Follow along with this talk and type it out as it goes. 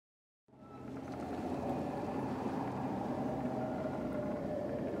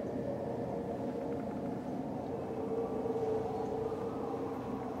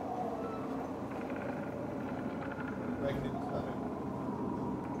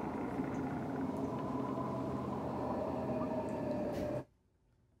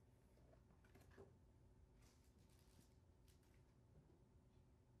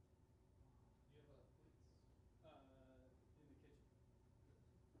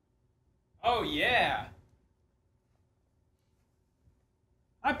Oh, yeah.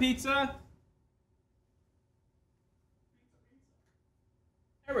 Hi, pizza.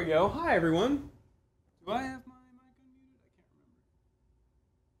 There we go. Hi, everyone. Do I have my mic unmuted? I can't remember.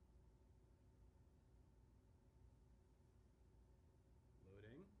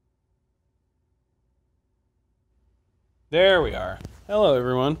 Loading. There we are. Hello,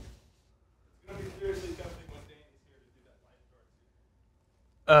 everyone. It's going to be seriously tempting when Danny's here to do that lifeguard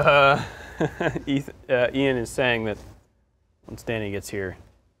scene. Ian is saying that once Danny gets here,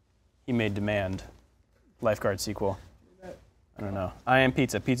 he may demand lifeguard sequel. I don't know. I am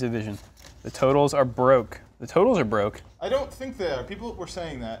Pizza Vision. The totals are broke. The totals are broke. I don't think they are. People were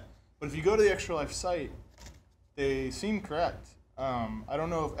saying that. But if you go to the Extra Life site, they seem correct. I don't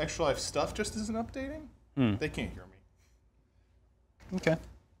know if Extra Life stuff just isn't updating. They can't hear me. Okay.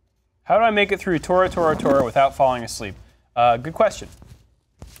 How do I make it through Tora without falling asleep? Good question.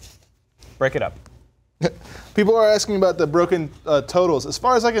 Break it up. People are asking about the broken totals. As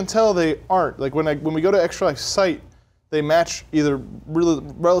far as I can tell, they aren't. Like when we go to Extra Life site, they match either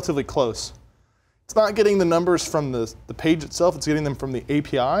relatively close. It's not getting the numbers from the page itself, it's getting them from the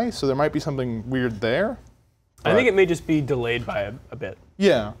API, so there might be something weird there. I think it may just be delayed by a bit.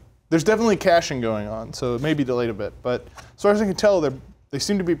 Yeah, there's definitely caching going on, so it may be delayed a bit, but as far as I can tell, they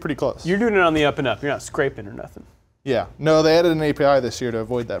seem to be pretty close. You're doing it on the up and up, you're not scraping or nothing. Yeah, no, they added an API this year to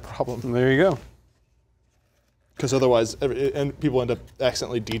avoid that problem. There you go. Because otherwise, people end up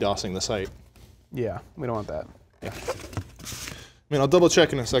accidentally DDoSing the site. Yeah, we don't want that. Yeah. I mean, I'll double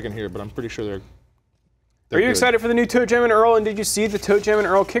check in a second here, but I'm pretty sure they're Are you good. excited for the new Toe Jam and Earl? And did you see the Toe Jam and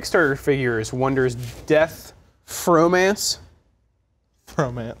Earl Kickstarter figures? Wonder's Death Fromance.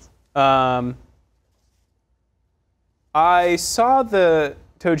 Romance. I saw the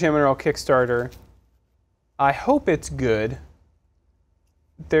Toe Jam and Earl Kickstarter. I hope it's good.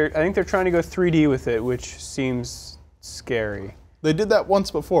 I think they're trying to go 3D with it, which seems scary. They did that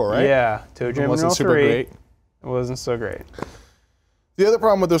once before, right? Yeah, Toe Jam and Earl 3. Great. It wasn't so great. The other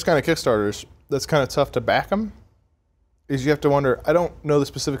problem with those kind of Kickstarters that's kind of tough to back them is you have to wonder, I don't know the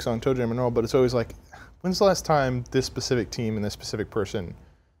specifics on Toe Jam and Earl, but it's always like, when's the last time this specific team and this specific person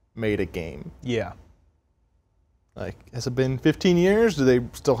made a game? Yeah. Like, has it been 15 years? Do they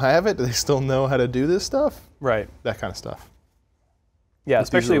still have it? Do they still know how to do this stuff? Right. That kind of stuff. Yeah,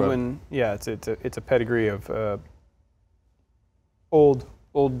 especially when, yeah, it's a pedigree of old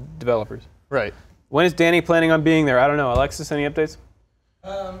developers. Right. When is Danny planning on being there? I don't know. Alexis, any updates?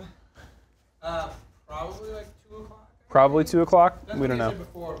 Probably like 2 o'clock. Probably 2 o'clock? That's We what don't he know. said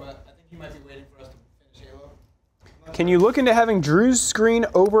before, but I think he might be waiting for us to finish Halo. Can you look into having Drew's screen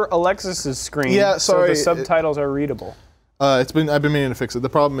over Alexis's screen Yeah, sorry. so the subtitles are readable? I've been meaning to fix it. The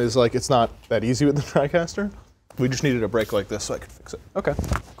problem is, like, it's not that easy with the TriCaster. We just needed a break like this so I could fix it. Okay,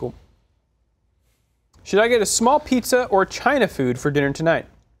 cool. Should I get a small pizza or China food for dinner tonight?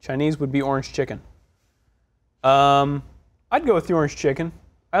 Chinese would be orange chicken. I'd go with the orange chicken.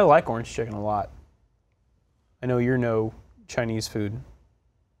 I like orange chicken a lot. I know you're no Chinese food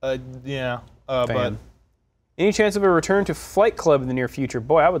Yeah, fan. but Any chance of a return to Flight Club in the near future?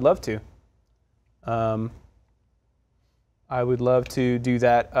 Boy, I would love to. I would love to do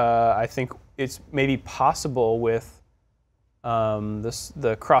that. I think it's maybe possible with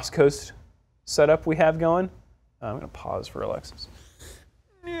the cross-coast setup we have going. I'm going to pause for Alexis.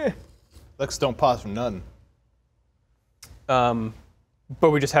 yeah. Lex don't pause for nothing. But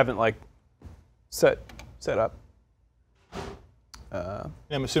we just haven't like set up. Yeah,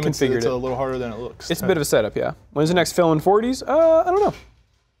 I'm assuming it's Configured a little harder than it looks. It's a bit of a setup, yeah. When's the next Phil in 40s? I don't know.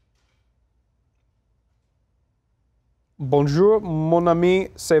 Bonjour, mon ami,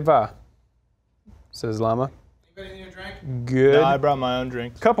 ça va? Says Llama. Anybody need a drink? Good. No, I brought my own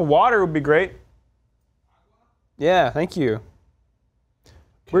drink. Cup of water would be great. Yeah, thank you.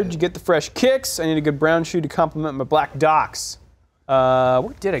 Where'd you get the fresh kicks? I need a good brown shoe to complement my black Docs. Where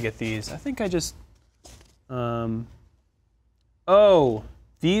did I get these? I think I just... Oh,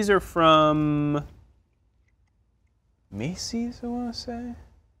 these are from Macy's, I want to say.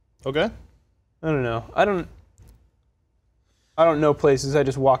 Okay. I don't know. I don't know places. I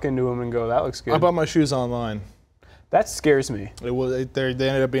just walk into them and go, that looks good. I bought my shoes online. That scares me. They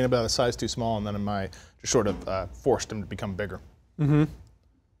ended up being about a size too small, and then I just sort of forced them to become bigger. Mm-hmm.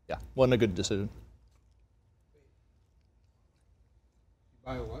 Yeah, wasn't a good decision.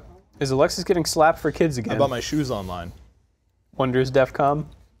 Buy what? Is Alexis getting slapped for kids again? I bought my shoes online. Wonders DEFCON?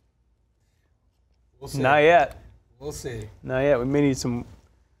 We'll see. Not yet. We'll see. Not yet. We may need some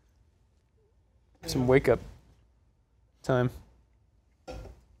wake up time.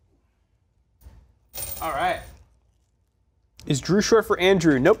 All right. Is Drew short for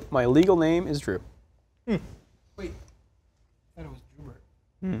Andrew? Nope. My legal name is Drew. Wait. I thought it was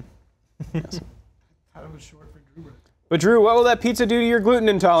Drewbert. Yes. I thought it was short for Drewbert. But Drew, what will that pizza do to your gluten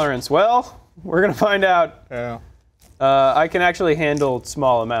intolerance? Well, we're gonna find out. Yeah. I can actually handle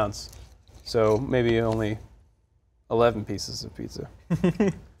small amounts, so maybe only 11 pieces of pizza.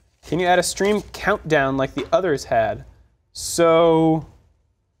 Can you add a stream countdown like the others had? So,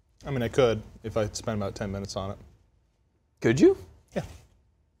 I mean, I could if I spent about 10 minutes on it. could you? Yeah.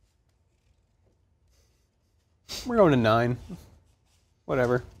 We're going to 9.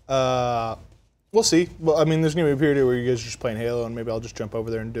 Whatever. We'll see. Well, I mean, there's gonna be a period where you guys are just playing Halo, and maybe I'll just jump over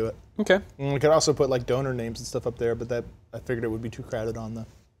there and do it. Okay. And we could also put like donor names and stuff up there, but that I figured it would be too crowded on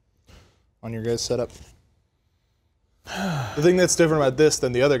your guys' setup. The thing that's different about this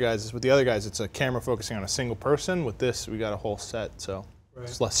than the other guys is with the other guys, it's a camera focusing on a single person. With this, we got a whole set, so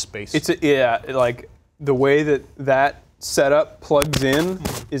it's less space. Yeah, like the way that setup plugs in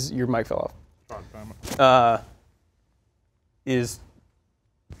is your mic fell off. Is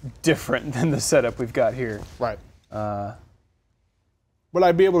different than the setup we've got here. Right. But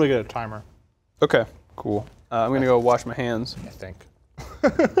I'd be able to get a timer. Okay, cool. I'm gonna go wash my hands. I think. You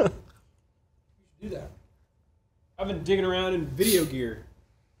should do that. I've been digging around in video gear.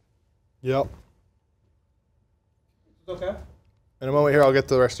 Yep. It's okay. In a moment here, I'll get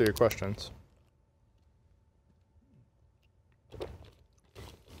to the rest of your questions.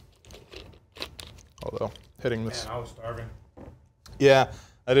 Although, hitting this. Man, I was starving. Yeah,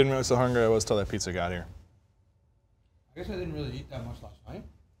 I didn't realize how hungry I was till that pizza got here. I guess I didn't really eat that much last night.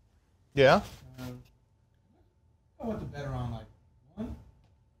 Yeah? I went to bed around like 1.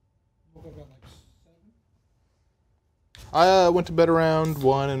 Woke up at like 7. I went to bed around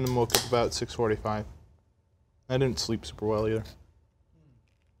 1 and then woke up about 6:45. I didn't sleep super well either.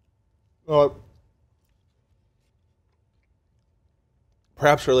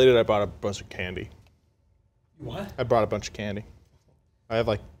 Perhaps related, I bought a bunch of candy. You what? I brought a bunch of candy. I have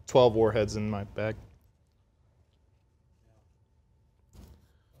like 12 warheads in my bag.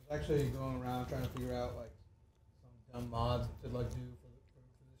 I was actually going around trying to figure out like some dumb mods to like do for the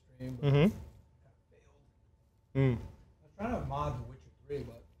stream, but Mm-hmm. I failed. I was trying to mod The Witcher 3,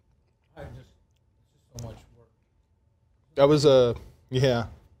 but it's just so much work. That was yeah.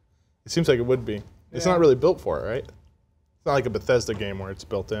 It seems like it would be. It's Yeah. not really built for it, right? It's not like a Bethesda game where it's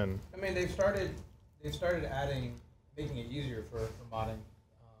built in. I mean, they've started making it easier for modding.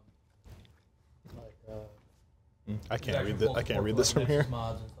 I can't there's read actual this. full I can't support read for, this like, from here. Nexus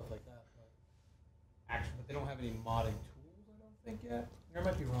mods and stuff like that. But they don't have any modding tools, I don't think yet. I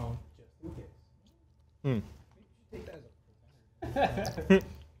might be wrong. Just who cares? Maybe you should take that as a presenter.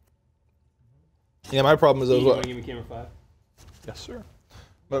 Yeah, my problem is I You was want to give me camera 5? yes, sir.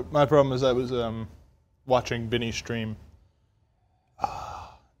 But my problem is I was watching Vinny's stream,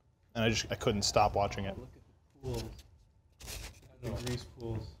 and I couldn't stop watching it. Look at the pools. The grease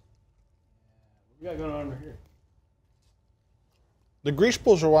pools. What we got going on over here? The grease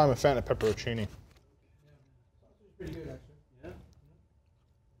pools are why I'm a fan of pepperoncini. It's pretty good, actually. Yeah.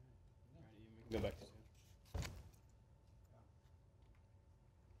 We can go back to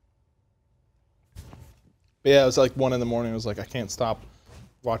But yeah, it was like 1 in the morning. I was like, I can't stop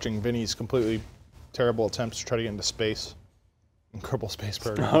watching Vinny's completely terrible attempts to try to get into space. Incredible space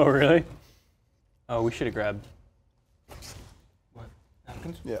program. Oh, really? Oh, we should have grabbed. What?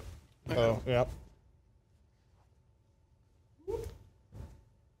 Napkins? Yep. Oh, yeah.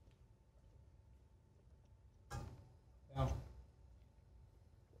 Yeah.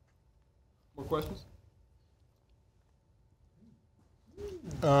 More questions?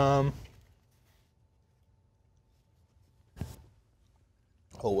 Oh,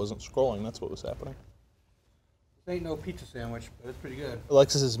 it wasn't scrolling. That's what was happening. This ain't no pizza sandwich, but it's pretty good.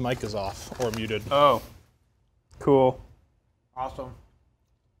 Alexis's mic is off or muted. Oh, cool. Awesome.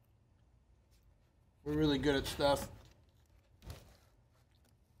 We're really good at stuff.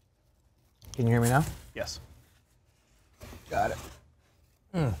 Can you hear me now? Yes. Got it.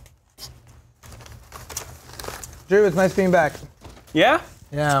 Drew, it's nice being back. Yeah?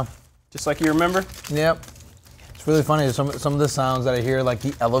 Yeah. Just like you remember? Yep. It's really funny. Some of the sounds that I hear, like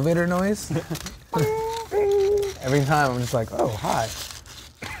the elevator noise. Every time I'm just like, oh, hi.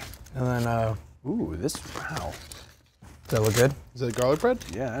 And then, Ooh, this, wow. does that look good? Is it garlic bread?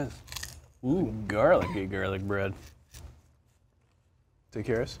 Yeah, it is. Ooh, garlicky garlic bread. Take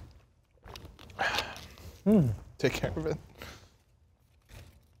care of us. Take care of it.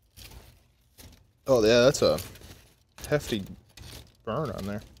 Oh, yeah, that's a hefty burn on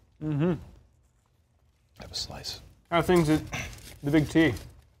there. Mm-hmm. Have a slice. How are things at the Big T?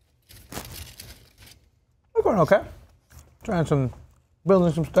 We're going okay.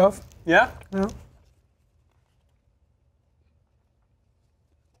 building some stuff. Yeah? Yeah.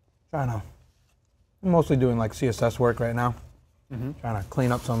 I'm mostly doing like CSS work right now. Trying to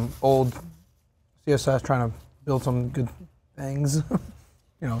clean up some old CSS, trying to build some good things.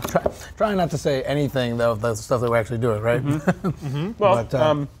 You know, trying not to say anything though of the stuff that we're actually doing, right? Well,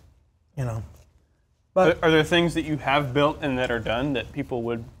 But, you know. But are there things that you have built and that are done that people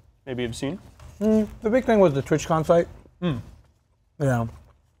would maybe have seen? the big thing was the TwitchCon site. Yeah.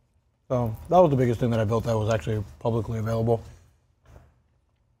 So that was the biggest thing that I built that was actually publicly available.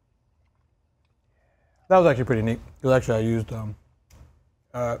 That was actually pretty neat. Because actually I used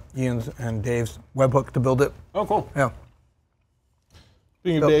Ian's and Dave's webhook to build it. Oh, cool. Yeah.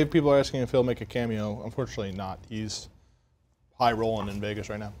 Speaking of Dave, people are asking if he'll make a cameo. Unfortunately not. He's high rolling in Vegas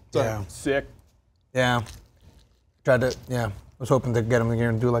right now. So, Yeah. Sick. Yeah. I was hoping to get him here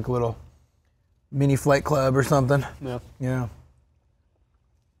and do like a little mini flight club or something. Yeah. Yeah.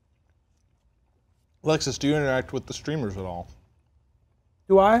 Alexis, do you interact with the streamers at all?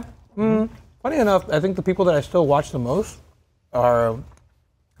 Do I? Funny enough, I think the people that I still watch the most are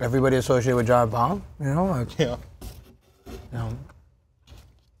everybody associated with John Baum. You know, like, Yeah. you know,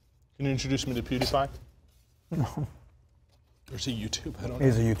 Can you introduce me to PewDiePie? No. Or is he YouTube? I don't know.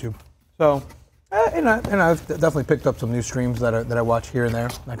 he's a YouTube. So, and I've definitely picked up some new streams that I watch here and there,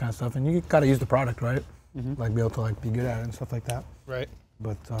 that kind of stuff. And you gotta use the product, right? Like be able to like be good at it and stuff like that. Right.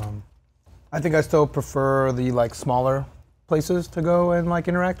 But I think I still prefer the like smaller places to go and like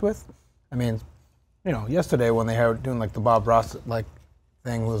interact with. I mean, you know, yesterday when they were doing like the Bob Ross like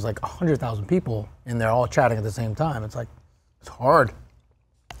thing was like 100,000 people and they're all chatting at the same time. It's like it's hard.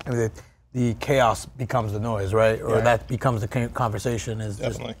 I mean, the chaos becomes the noise, right? Or that becomes the conversation. Is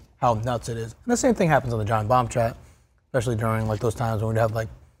just Definitely. how nuts it is. And the same thing happens on the John Baum chat, especially during like those times when we'd have like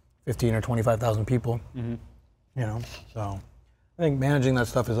 15 or 25,000 people. You know, so I think managing that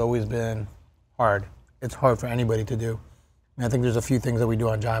stuff has always been hard. It's hard for anybody to do. I think there's a few things that we do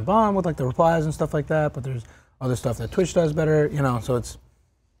on Giant Bomb with like the replies and stuff like that, but there's other stuff that Twitch does better, you know, so it's,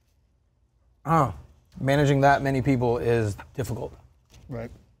 managing that many people is difficult,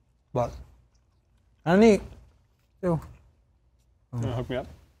 Right. but kind of neat, too. You wanna hook me up?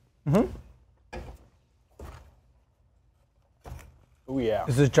 Oh, yeah.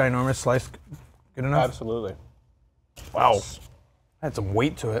 Is this ginormous slice good enough? Absolutely. Wow. Had some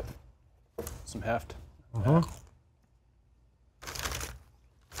weight to it. Some heft.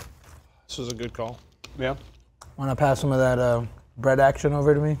 This was a good call. Yeah. Want to pass some of that bread action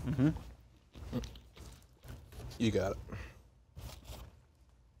over to me? You got it.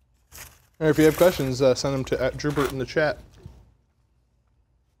 And if you have questions, send them to @Drupert in the chat.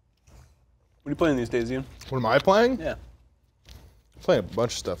 What are you playing these days, Ian? What am I playing? Yeah. I'm playing a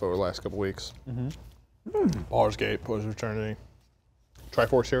bunch of stuff over the last couple weeks. Baldur's Gate, Pillars of Eternity,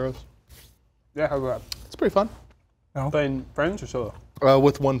 Triforce Heroes. Yeah, how about It's pretty fun. playing friends or solo?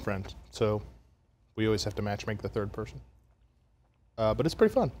 With one friend, so we always have to matchmake the third person. But it's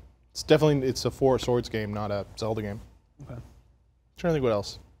pretty fun. It's a Four Swords game, not a Zelda game. Okay. I'm trying to think what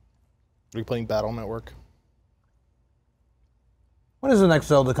else. Are we playing Battle Network When is the next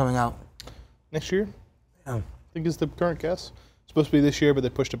Zelda coming out? next year? Yeah. I think is the current guess. It's supposed to be this year, but they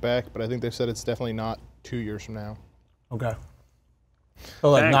pushed it back. But I think they said it's definitely not 2 years from now. Okay.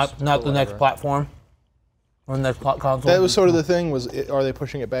 So like Thanks. not the next Whatever. platform? Or the next console? That was sort of the thing. Are they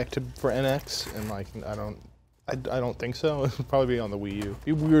pushing it back for NX? And like I don't think so. It would probably be on the Wii U. It'd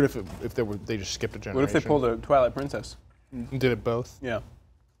be weird if they just skipped a generation. What if they pulled a Twilight Princess? and did it both? Yeah.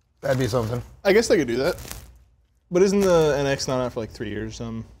 That'd be something. I guess they could do that. But isn't the NX not out for like 3 years?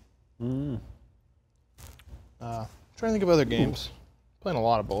 Trying to think of other games. Playing a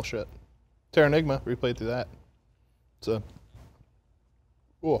lot of bullshit. Terra Enigma, replayed through that. It's a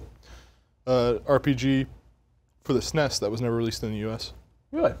cool RPG for the SNES that was never released in the US.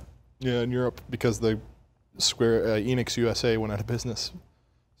 Really? Yeah, in Europe because the Square Enix USA went out of business,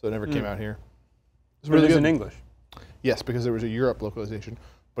 so it never came out here. It's Really really in good. English. Yes, because there was a Europe localization,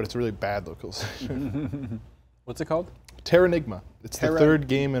 but it's a really bad localization. What's it called? Terra Enigma. It's Terra- the third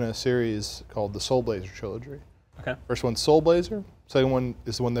game in a series called the Soul Blazer trilogy. Okay. First one's Soul Blazer. Second one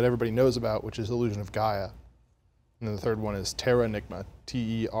is the one that everybody knows about, which is Illusion of Gaia. And then the third one is Terra Enigma.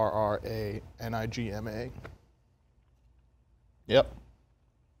 TerraNigma. Yep.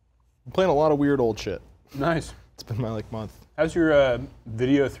 I'm playing a lot of weird old shit. Nice. It's been my month. How's your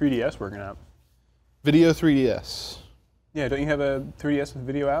video 3DS working out? Video 3DS. Yeah, don't you have a 3DS with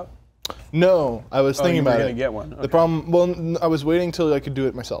video out? No, I was thinking about you were it. gonna get one. Okay. The problem, I was waiting until I could do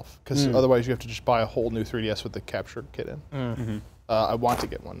it myself, because otherwise you have to just buy a whole new 3DS with the capture kit in. I want to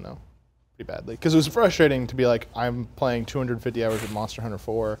get one though. pretty badly. Because it was frustrating to be like, I'm playing 250 hours of Monster Hunter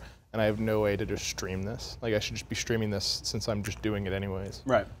 4, and I have no way to just stream this. Like, I should just be streaming this since I'm just doing it anyways.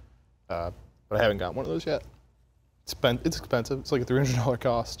 Right. But I haven't got one of those yet. It's expensive. It's like a $300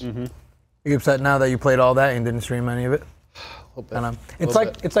 cost. Are you upset now that you played all that and didn't stream any of it? A little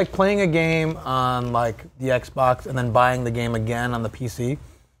bit. It's like playing a game on like the Xbox and then buying the game again on the PC.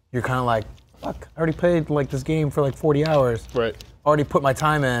 You're kind of like, fuck, I already played like this game for like 40 hours. Right. Already put my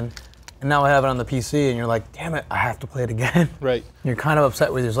time in, and now I have it on the PC, and you're like, damn it, I have to play it again. Right. You're kind of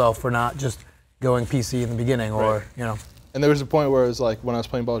upset with yourself for not just going PC in the beginning, or Right. you know. And there was a point where it was like, when I was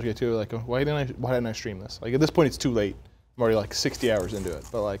playing Baldur's Gate 2, like, why didn't I stream this? Like, at this point, it's too late. I'm already like 60 hours into it.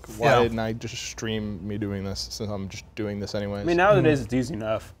 But like, why didn't I just stream me doing this since I'm just doing this anyways? I mean, nowadays it's easy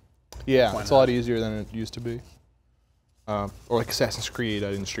enough. Yeah, Why it's a lot easier than it used to be. Or like Assassin's Creed, I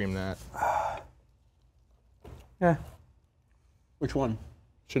didn't stream that. Yeah. Which one?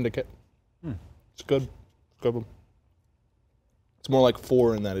 Syndicate. It's good. It's good one. It's more like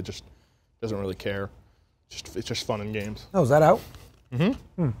 4 in that it just doesn't really care. It's just fun in games. Oh, is that out? Mm-hmm.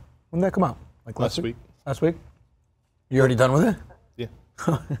 When did that come out? Like Last week. Last week? You already done with it? Yeah.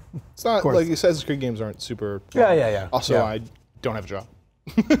 It's not like Assassin's Creed games aren't super. Yeah. Also, Yeah. I don't have a job.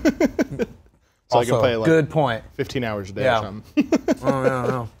 So I can play like good point. 15 hours a day Yeah. or something. Oh,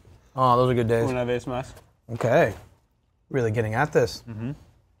 no. Oh, those are good days. Una vez más. Okay. Really getting at this.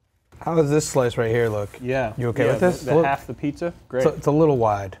 How does this slice right here look? Yeah. You okay with this? The half the pizza? Great. It's a little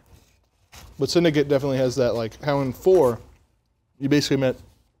wide. But Syndicate definitely has that, like, how in 4, you basically met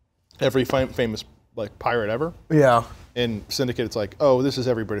every famous like pirate ever. Yeah. In Syndicate, it's like, oh, this is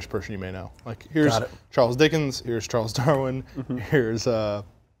every British person you may know. Like, here's Got it. Charles Dickens, here's Charles Darwin, here's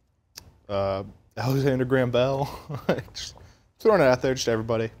Alexander Graham Bell. Just throwing it out there, just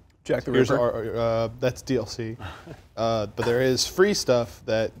everybody. Jack the Here's Ripper. that's DLC. But there is free stuff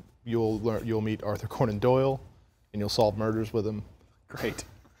that you'll meet Arthur Conan Doyle, and you'll solve murders with him. Great.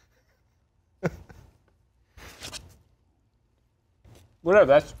 Whatever.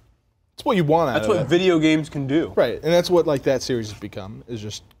 That's what you want out That's of what it. video games can do. Right, and that's what like that series has become, is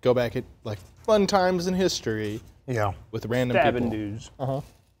just go back at like fun times in history Yeah. with random Stabbing people. dudes. Well,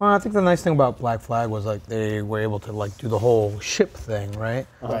 I think the nice thing about Black Flag was like they were able to like do the whole ship thing, right?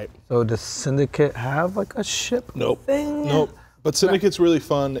 Right. So does Syndicate have like a ship Nope. thing? Nope. But Syndicate's really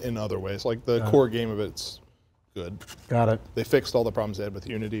fun in other ways. Like the core game of it's good. Got it. They fixed all the problems they had with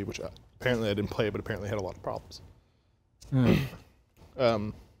Unity, which apparently I didn't play, but apparently had a lot of problems.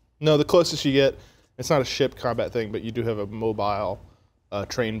 No, the closest you get, it's not a ship combat thing, but you do have a mobile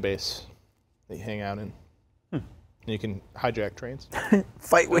train base that you hang out in. And you can hijack trains.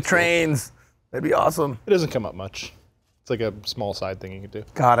 Fight with trains. That'd be awesome. It doesn't come up much. It's like a small side thing you can do.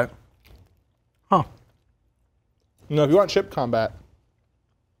 Got it. Huh. No, if you want ship combat,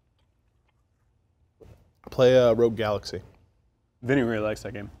 play Rogue Galaxy. Vinny really likes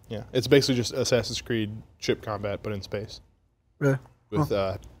that game. Yeah, it's basically just Assassin's Creed ship combat, but in space Really? with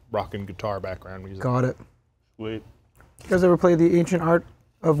rock and guitar background music. Got it. Sweet. You guys ever play the Ancient Art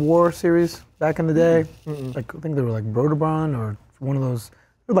of War series back in the day? Like I think they were like Broderbund or one of those.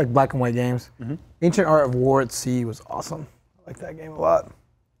 They were like black and white games. Ancient Art of War at Sea was awesome. I like that game a lot.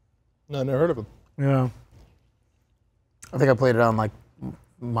 No, never heard of them. Yeah. I think I played it on like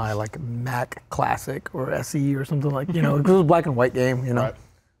my like Mac Classic or SE or something like, you know, it was a black and white game, you know. Right.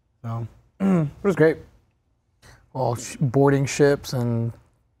 So it was great. All boarding ships and,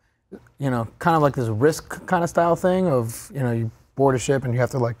 you know, kind of like this Risk kind of style thing of, you know, you board a ship and you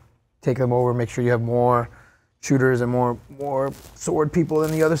have to like take them over, make sure you have more shooters and more sword people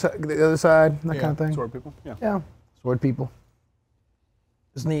than the other side, that kind of thing. Sword people. Yeah. Yeah, sword people.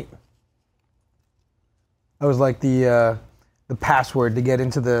 It's neat. That was like the password to get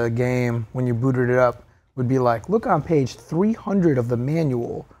into the game when you booted it up would be like, look on page 300 of the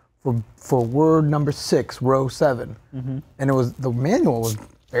manual for word number 6, row 7. And it was, the manual was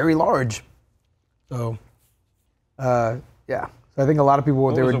very large. So, yeah. So I think a lot of people,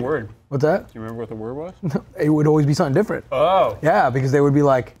 What was the word? What's that? Do you remember what the word was? It would always be something different. Oh. Yeah, because they would be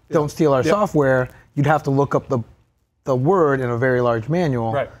like, don't steal our software. You'd have to look up the word in a very large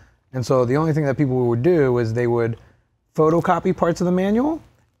manual. Right. And so the only thing that people would do is they would photocopy parts of the manual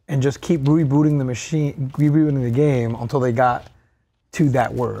and just keep rebooting the game until they got to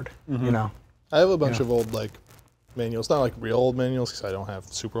that word, you know? I have a bunch of old like manuals, not like real old manuals because I don't have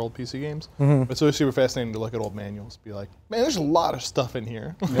super old PC games. But it's always super fascinating to look at old manuals. Be like, man, there's a lot of stuff in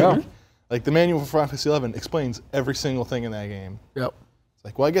here. Yeah. Like the manual for Final Fantasy 11 explains every single thing in that game. Yep. It's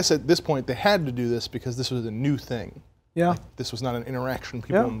like, well, I guess at this point they had to do this because this was a new thing. Yeah. This was not an interaction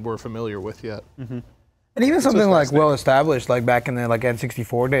people were familiar with yet. And even something like fascinating. well established, like back in the like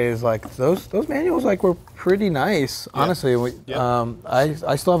N64 days, like those manuals like were pretty nice. Honestly,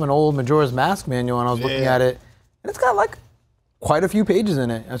 I still have an old Majora's Mask manual, and I was looking at it, and it's got like quite a few pages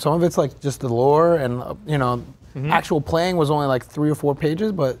in it, and some of it's like just the lore, and actual playing was only like 3 or 4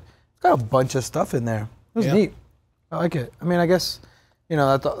 pages, but it's got a bunch of stuff in there. It was neat. I like it. I mean, I guess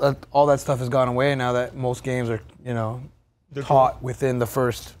that all that stuff has gone away now that most games are taught within the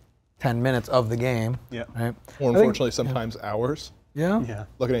first 10 minutes of the game. Yeah. Right? Or unfortunately, sometimes hours. Yeah. Yeah.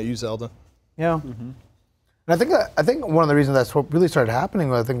 Looking at you, Zelda. Yeah. And I think one of the reasons that's what really started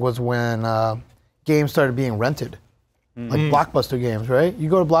happening, I think, was when games started being rented, like Blockbuster games, right? You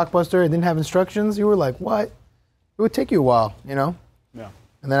go to Blockbuster and didn't have instructions. You were like, what? It would take you a while, Yeah.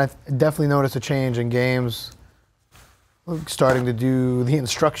 And then I definitely noticed a change in games starting to do the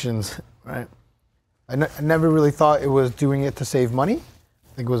instructions, right? I never really thought it was doing it to save money.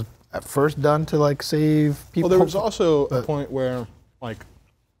 I think it was at first done to like save people. Well, there was also a point where, like,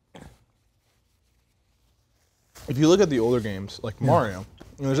 if you look at the older games, like Mario,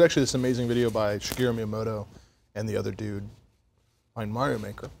 and there's actually this amazing video by Shigeru Miyamoto and the other dude behind Mario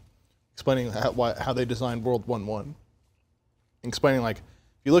Maker, explaining how they designed World 1-1. Explaining, like,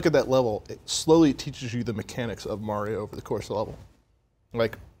 if you look at that level, it slowly teaches you the mechanics of Mario over the course of the level.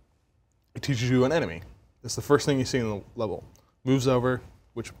 Like, it teaches you an enemy. It's the first thing you see in the level. Moves over,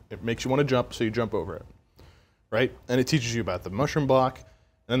 which it makes you want to jump, so you jump over it, right? And it teaches you about the mushroom block. And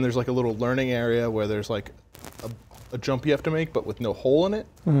then there's like a little learning area where there's like a jump you have to make, but with no hole in it,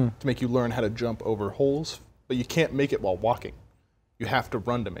 to make you learn how to jump over holes. But you can't make it while walking. You have to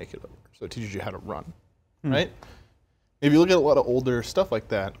run to make it over. So it teaches you how to run, right? If you look at a lot of older stuff like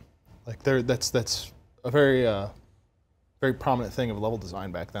that, like that's a very very prominent thing of level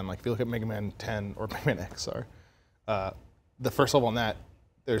design back then. Like if you look at Mega Man 10 or Mega Man X, sorry, the first level on that,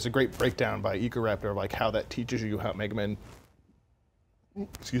 there's a great breakdown by Ecoraptor of like how that teaches you how Mega Man,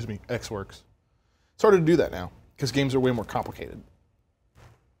 X works. It's harder to do that now because games are way more complicated.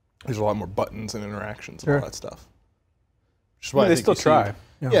 There's a lot more buttons and interactions and all that stuff. Which is why they still try.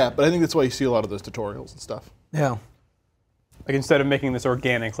 Yeah, but I think that's why you see a lot of those tutorials and stuff. Yeah. Like instead of making this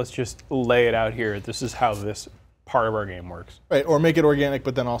organic, let's just lay it out here. This is how this part of our game works. Right, or make it organic,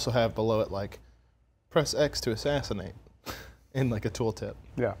 but then also have below it like, press X to assassinate, in like a tooltip.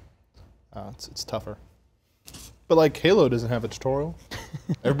 Yeah. It's tougher. But like Halo doesn't have a tutorial.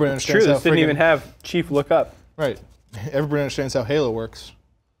 Everybody It's true. understands how This didn't even have Chief look up. Right. Everybody understands how Halo works.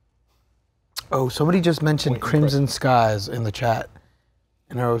 Oh, somebody just mentioned Point Crimson Skies in the chat.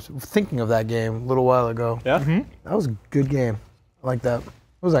 And I was thinking of that game a little while ago. Yeah. That was a good game. I like that. It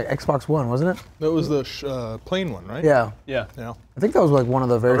was like Xbox One, wasn't it? That was the plain one, right? Yeah. Yeah. Yeah. I think that was like one of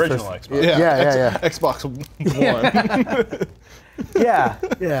the very Original first. Xbox. Yeah. Xbox One. Yeah.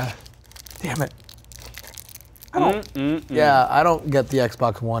 Damn it. I don't. Yeah, I don't get the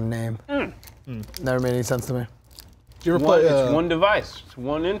Xbox One name. Never made any sense to me. Did you ever play? It's one device. It's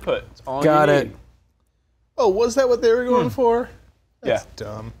one input. It's all Got you it. need. Oh, was that what they were going for? That's Yeah.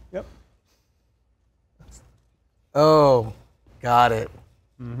 dumb. Yep. Oh, got it.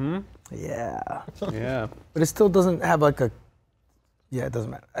 Mm-hmm. Yeah. Yeah. But it still doesn't have like a. Yeah, it doesn't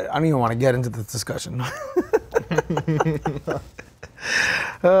matter. I don't even want to get into this discussion.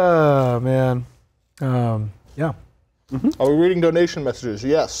 Oh, man. Yeah. Are we reading donation messages?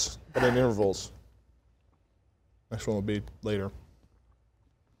 Yes, but in intervals. Next one will be later.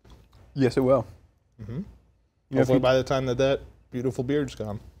 Yes, it will. Hopefully by the time that beautiful beard's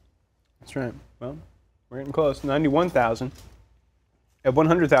gone. That's right. Well, we're getting close. 91,000. At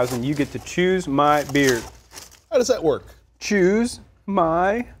 100,000, you get to choose my beard. How does that work? Choose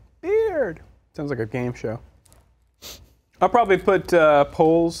my beard. Sounds like a game show. I'll probably put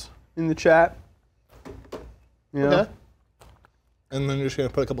polls in the chat. Yeah. Okay. And then you're just going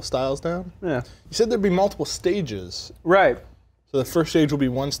to put a couple styles down? Yeah. You said there'd be multiple stages. Right. So the first stage will be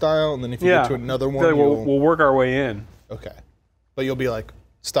one style, and then if you get to another one, Like we'll work our way in. Okay. But you'll be like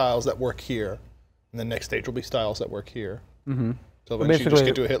styles that work here, and the next stage will be styles that work here. Mm-hmm. So eventually you just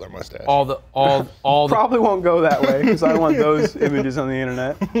get to a Hitler mustache. All the Probably won't go that way because I don't want those images on the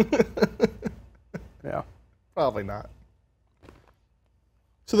internet. Yeah. Probably not.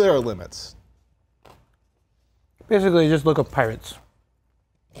 So there are limits. basically just look up pirates.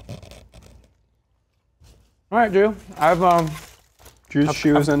 All right, Drew. Drew's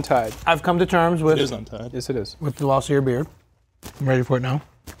shoe is untied. I've come to terms with It is untied. Yes, it is. with the loss of your beard. I'm ready for it now.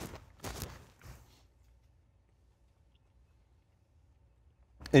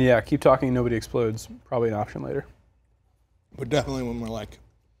 And yeah, keep talking, nobody explodes. Probably an option later. But definitely when we're like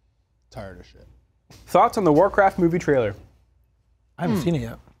tired of shit. Thoughts on the Warcraft movie trailer? I haven't seen it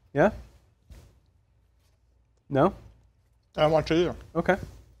yet. Yeah? No? I don't watch it either. Okay. Heard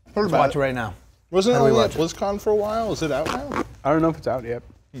Let's about watch it. it right now. Wasn't it How do we only at watch BlizzCon for a while? Is it out now? I don't know if it's out yet.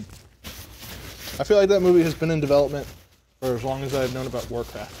 I feel like that movie has been in development for as long as I've known about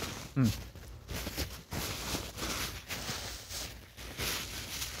Warcraft.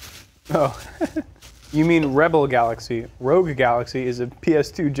 Oh. You mean Rebel Galaxy. Rogue Galaxy is a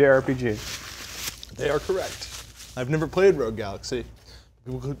PS2 JRPG. They are correct. I've never played Rogue Galaxy.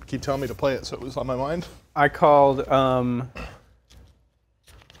 People keep telling me to play it, so it was on my mind. I called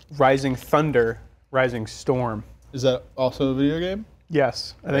Rising Thunder Rising Storm. Is that also a video game?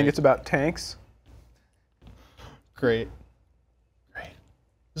 Yes. I think it's about tanks. Great. Great.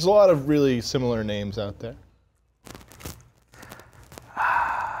 There's a lot of really similar names out there.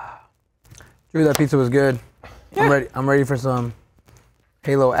 Drew, that pizza was good. Yeah. I'm ready for some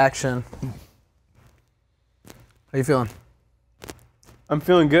Halo action. How you feeling? I'm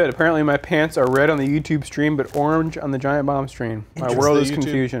feeling good. Apparently my pants are red on the YouTube stream, but orange on the Giant Bomb stream. My world is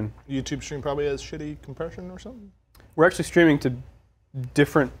confusion. YouTube stream probably has shitty compression or something? We're actually streaming to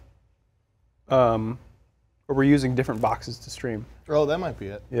different, or we're using different boxes to stream. Oh, that might be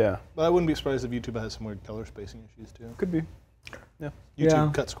it. Yeah. But I wouldn't be surprised if YouTube has some weird color spacing issues too. Could be. Yeah.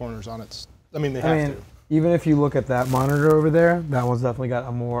 YouTube cuts corners on its. I mean, they have to. Even if you look at that monitor over there, that one's definitely got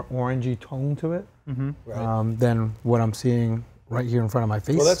a more orangey tone to it than what I'm seeing right here in front of my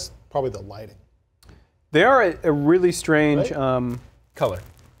face. Well, that's probably the lighting. They are a really strange Color.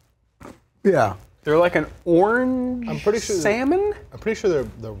 Yeah. They're like an orange I'm pretty sure salmon? I'm pretty sure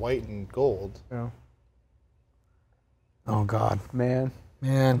they're white and gold. Yeah. Oh God, Man.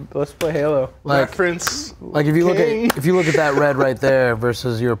 man. Let's play Halo. Like Reference. if you look at that red right there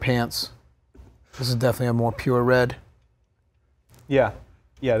versus your pants, this is definitely a more pure red. Yeah.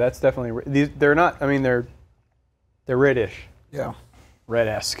 Yeah, that's definitely they're not, I mean they're reddish. Yeah.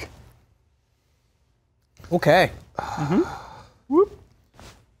 Red-esque. Okay. Whoop.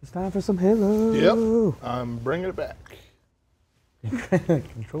 It's time for some Halo. Yep. I'm bringing it back.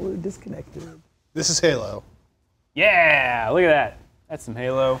 Controller disconnected. This is Halo. Yeah, look at that. That's some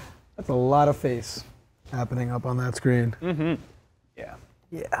Halo. That's a lot of face happening up on that screen. Yeah.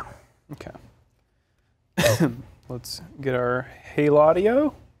 Yeah. Okay. Let's get our Halo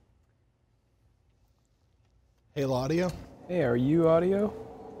audio. Halo audio. Hey, are you audio?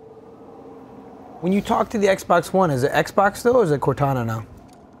 When you talk to the Xbox One, is it Xbox still or is it Cortana now?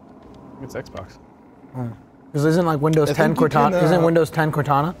 It's Xbox. Because isn't like Windows I 10 think you Cortana? can, Isn't Windows 10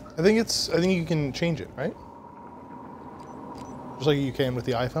 Cortana? I think you can change it, right? Just like you can with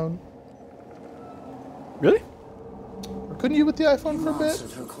the iPhone. Really? Or couldn't you with the iPhone for a bit?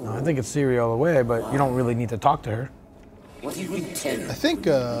 No, I think it's Siri all the way, but you don't really need to talk to her. What do you intend? I think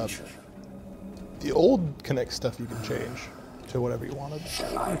the old Connect stuff you can change to whatever you wanted.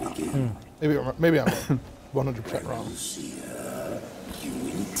 Shall I begin? Maybe I'm 100% wrong. You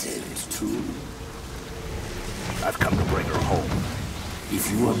intend to? I've come to bring her home. If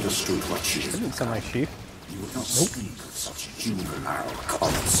you understood what she is, Doesn't sound like sheep. you would not speak of such juvenile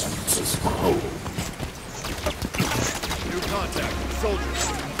concepts as home. New contact, soldiers.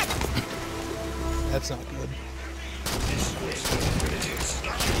 That's not good.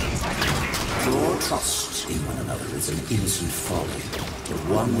 Your trust in one another is an innocent folly, but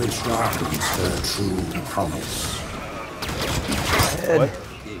one which darkens her true promise. What?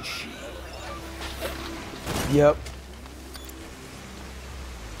 Is she? Yep.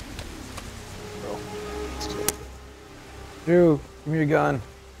 Drew, give me your gun.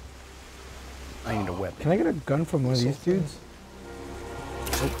 I need a weapon. Can I get a gun from one of these dudes?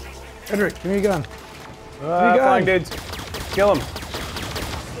 Edric, give me your gun. Flying dudes. Kill him.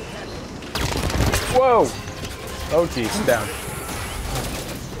 Whoa. Oh, geez. Down.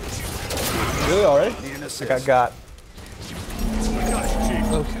 Really already? I got.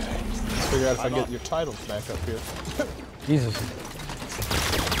 Okay. Let's figure out if I can get your titles back up here. Jesus.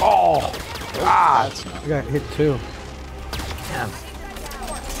 Oh. That's not. I got hit too. Damn.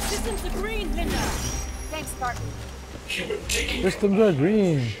 Systems are green, Linda. Thanks, Spartan. Systems are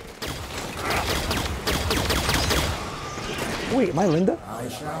green. Wait, am I Linda? I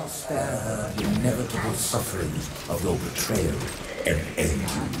shall spare her the inevitable suffering of your betrayal and end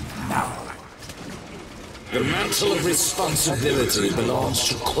you now. The mantle of responsibility belongs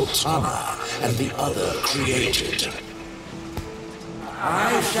to Cortana and the other created.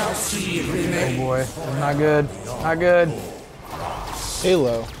 I shall see it Oh remain. boy, that's not good. Not good.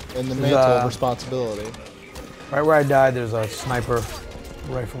 Halo and the mantle of responsibility. Right where I died, there's a sniper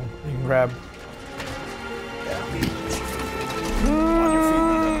rifle you can grab.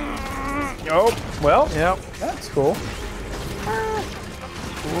 Oh, well, Yep. that's cool.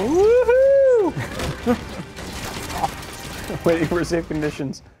 Woohoo! Waiting for safe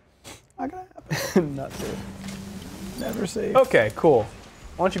conditions. Not gonna happen. Not safe. Never safe. Okay, cool.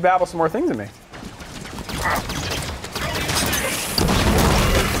 Why don't you babble some more things at me?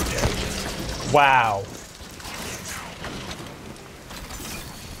 Wow.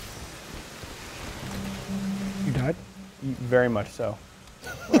 You died? Very much so.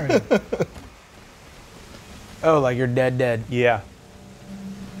 Where are you? Oh, like you're dead. Yeah.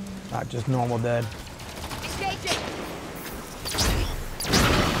 Not just normal dead. Engaging.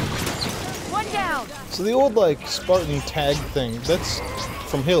 One down. So the old like Spartan tag thing, that's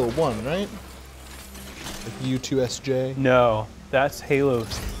from Halo 1, right? Like U2SJ. No, that's Halo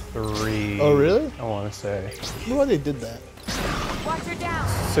 3. Oh really? I want to say. I wonder why they did that. Watch her down.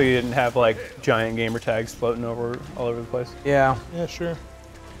 So you didn't have like giant gamer tags floating over all over the place? Yeah. Yeah, sure.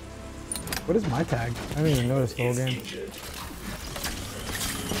 What is my tag? I didn't even notice the whole game.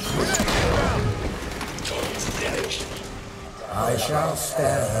 I shall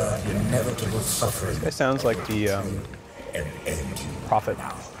spare her the inevitable suffering. It sounds like the And end you. Prophet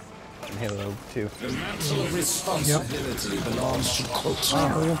in Halo 2. The mantle of responsibility belongs to Are we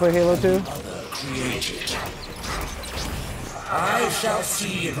Cortana. gonna play Halo 2? Created. I shall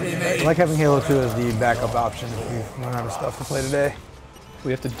see it I remain. like having Halo 2 as the backup option if we don't have stuff to play today.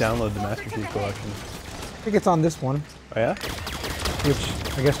 We have to download the Master Chief Collection. I think it's on this one, Oh yeah?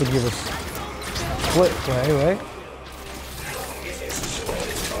 which I guess would give us split play, right?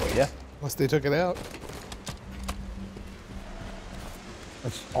 Yeah. Unless they took it out.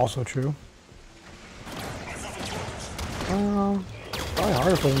 That's also true. Probably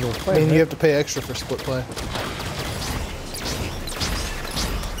harder for them to play. I mean, right? you have to pay extra for split play.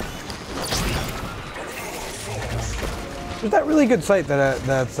 There's that really good site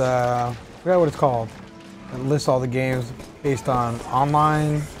that's I forgot what it's called. It lists all the games based on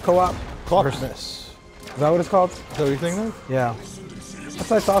online co-op. Clockness. Is that what it's called? Is that what you're thinking of? Yeah. That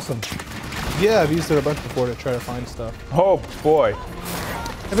site's awesome. Yeah, I've used it a bunch before to try to find stuff. Oh boy.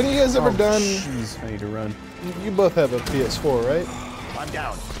 Have any of you guys ever done? Jeez, I need to run. You both have a PS4, right? I'm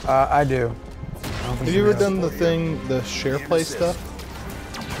down. I do. Have you ever done the thing, the share play stuff?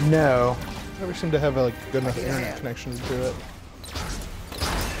 No. Never seem to have a good enough internet connection to do it.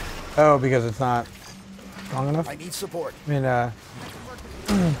 Oh, because it's not strong enough? I need support. I mean,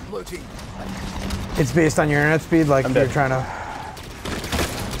 Blue team. it's based on your internet speed, like I'm you're dead. trying to...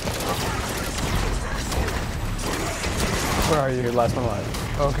 Where are you? You're last one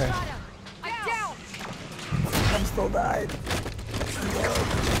alive. Okay. I'm down. I'm still died.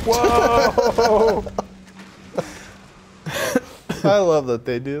 Whoa! I love that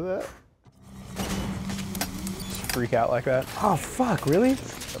they do that. Freak out like that. Oh, fuck, really?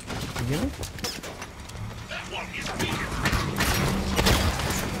 Beginning?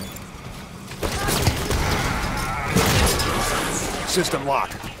 System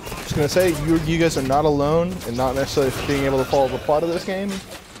locked. Just gonna say, you guys are not alone in not necessarily being able to follow the plot of this game.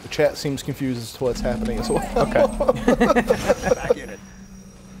 The chat seems confused as to what's happening as well. Okay. Back in it.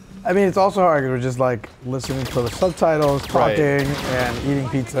 I mean, it's also hard because we're just like listening to the subtitles, Right. talking, and eating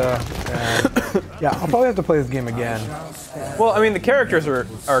pizza. And yeah, I'll probably have to play this game again. Well, I mean, the characters are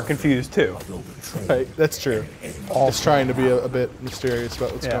confused too. Right, that's true. Just trying to be a bit mysterious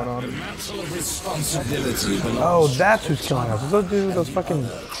about what's Yeah. going on. Mantle of responsibility belongs. Oh, that's who's killing us. Those dudes, those fucking...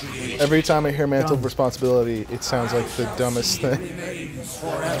 Every time I hear Mantle of Responsibility, it sounds like the dumbest thing.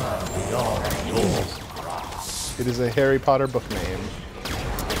 It is a Harry Potter book name.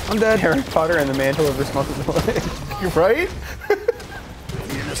 I'm dead. Harry Potter and the Mantle of Responsibility. You're right?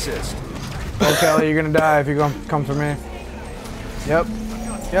 Need an assist. Oh, Kelly, you're gonna die if you come for me. Yep.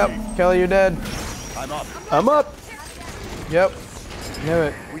 Yep. Kelly, you're dead. I'm up. I'm up. Yep. Knew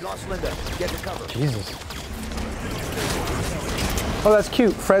it. We lost Linda. Get to cover. Jesus. Oh, that's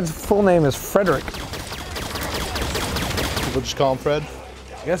cute. Fred's full name is Frederick. People just call him Fred.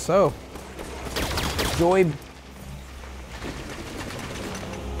 I guess so. Joy.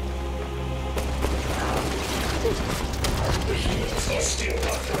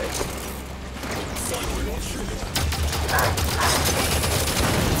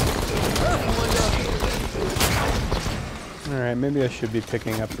 All right, maybe I should be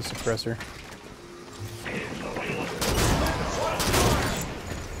picking up the suppressor.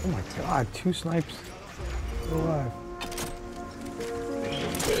 Oh my god, 2 snipes. Still alive.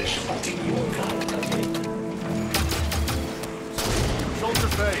 Soldier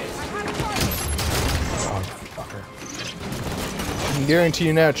phase. I can guarantee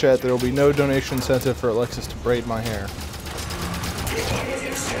you now, chat, there will be no donation incentive for Alexis to braid my hair.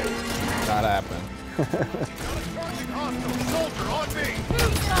 Not happening. Soldier on me.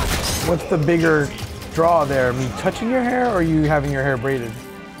 What's the bigger draw there? Me touching your hair or you having your hair braided?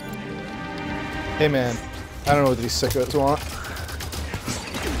 Hey man, I don't know what these sickos want.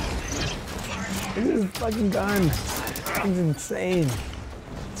 Look at this fucking gun. It's insane.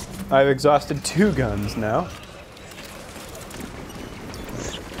 I've exhausted 2 guns now.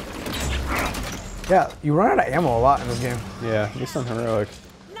 Yeah, you run out of ammo a lot in this game. Yeah, at least on heroic.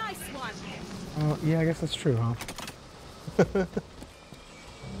 Nice one. Yeah, I guess that's true, huh?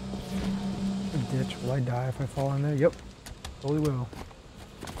 Ditch. Will I die if I fall in there? Yep. Totally will.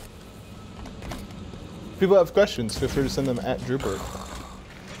 People have questions, feel free to send them at Drewbert.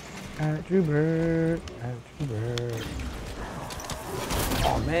 At Drewbert. At Drewbert.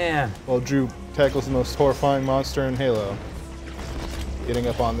 Oh man. While Drew tackles the most horrifying monster in Halo, getting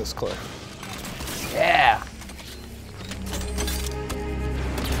up on this cliff. Yeah.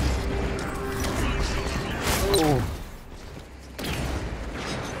 Oh.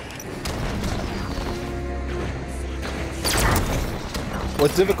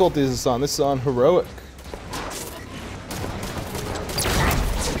 What difficulty is this on? This is on heroic.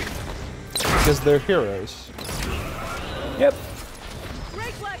 Because they're heroes. Yep.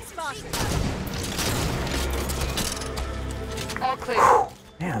 Great work, Spartan. All clear.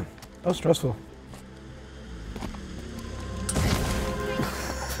 Man, that was stressful.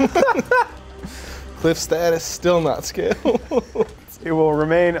 Cliff status still not scaled. It will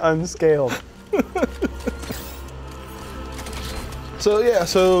remain unscaled. So yeah,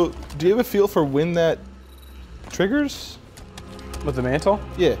 so do you have a feel for when that triggers? With the mantle?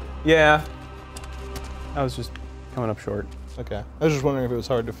 Yeah. Yeah. I was just coming up short. Okay. I was just wondering if it was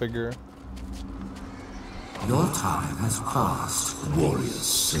hard to figure. Your time has passed, warrior's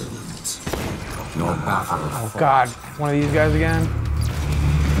servant. Your battle. Oh God, one of these guys again?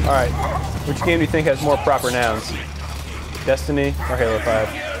 All right. Which game do you think has more proper nouns? Destiny or Halo 5?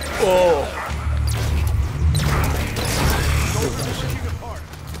 Oh.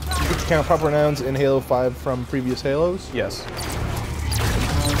 Did you count proper nouns in Halo 5 from previous Halos? Yes.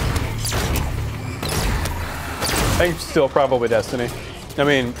 I think still probably Destiny. I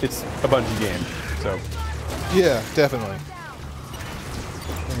mean, it's a Bungie game, so. Yeah, definitely.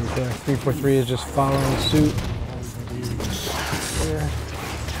 343 is just following suit.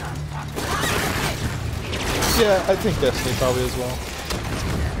 Yeah, I think Destiny probably as well.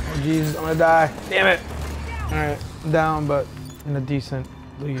 Oh, Jesus, I'm gonna die. Damn it. All right, I'm down, but in a decent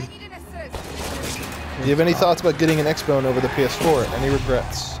lead. Do you have any thoughts about getting an X-Bone over the PS4? Any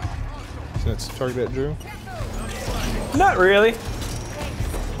regrets? Since it's targeted at Drew? Not really.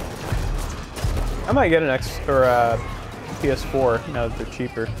 I might get an PS4 now that they're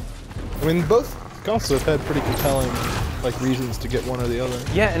cheaper. I mean, both consoles have had pretty compelling reasons to get one or the other.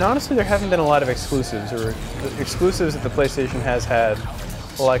 Yeah, and honestly, there haven't been a lot of exclusives, or the exclusives that the PlayStation has had,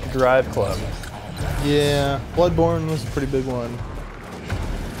 like Drive Club. Yeah, Bloodborne was a pretty big one,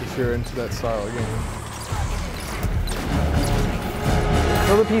 if you're into that style of game.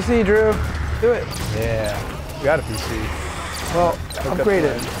 Build a PC, Drew. Do it. Yeah, we got a PC. Well, upgrade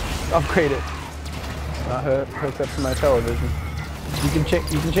it. Upgrade it. Not hooked up to my television. You can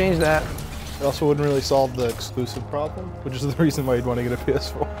change that. It also wouldn't really solve the exclusive problem, which is the reason why you'd want to get a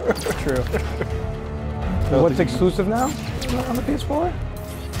PS4. True. What's exclusive now on the PS4?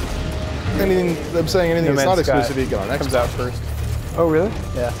 Anything, I'm saying anything that's not exclusive, you get on Xbox. Comes out first. Oh, really?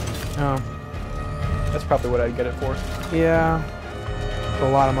 Yeah. Oh. That's probably what I'd get it for. Yeah. It's a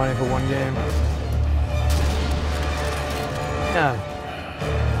lot of money for one game. Yeah.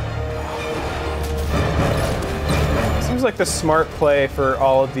 Seems like the smart play for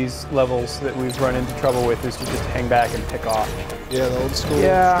all of these levels that we've run into trouble with is to just hang back and pick off. Yeah, the old school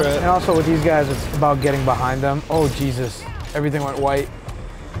Yeah, strat. and also with these guys, it's about getting behind them. Oh, Jesus. Everything went white.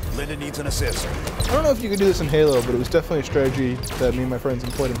 Linda needs an assist. I don't know if you could do this in Halo, but it was definitely a strategy that me and my friends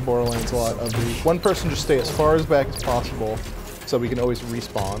employed in Borderlands a lot. Of the one person just stay as far as back as possible, so we can always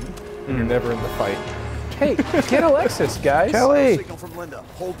respawn, and you're never in the fight. Hey, get Alexis, guys. Kelly! Signal from Linda.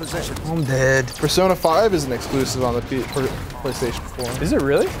 Hold position. I'm dead. Persona 5 is an exclusive on the PlayStation 4. Is it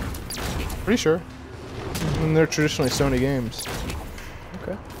really? Pretty sure. And they're traditionally Sony games.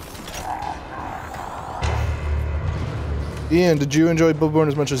 Okay. Ian, did you enjoy Bloodborne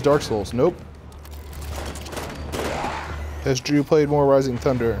as much as Dark Souls? Nope. Has Drew played more Rising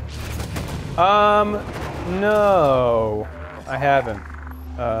Thunder? No, I haven't.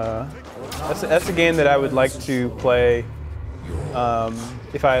 That's a game that I would like to play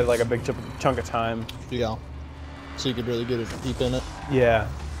if I had like a big chunk of time. Yeah. So you could really get deep in it. Yeah.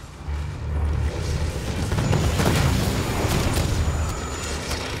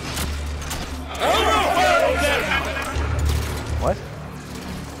 What?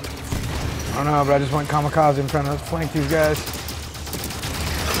 I don't Oh, but I just went kamikaze in trying to flank these guys.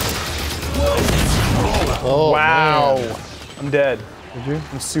 Oh, Wow. man. I'm dead. Did you?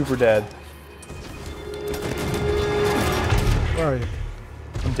 I'm super dead. Where are you?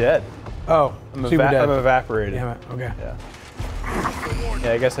 I'm dead. Oh, I'm, super dead. I'm evaporated. Damn it. Okay. Yeah.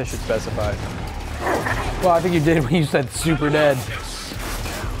 Yeah, I guess I should specify. Well, I think you did when you said super dead.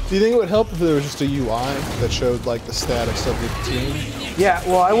 Do you think it would help if there was just a UI that showed like the status of the team? Yeah.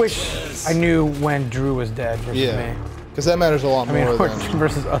 Well, I wish I knew when Drew was dead versus Yeah, me. because that matters a lot I mean, more than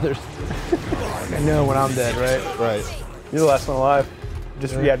versus others. I know when I'm dead, right? right. You're the last one alive.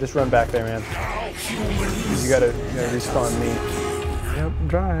 Just just run back there, man. You gotta respawn me. Yep, I'm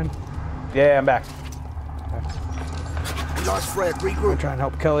trying. Yeah, I'm back. Lost Fred, I'm regroup. trying to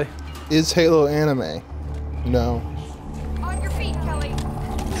help Kelly. Is Halo anime? No, On your feet, Kelly.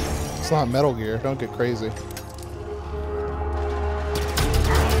 it's not Metal Gear. Don't get crazy.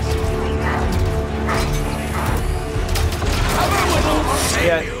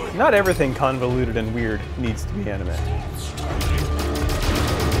 Yeah, not everything convoluted and weird needs to be anime.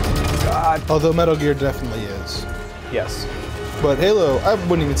 Although Metal Gear definitely is. Yes. But Halo, I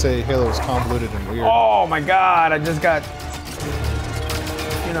wouldn't even say Halo is convoluted and weird. Oh my God! I just got,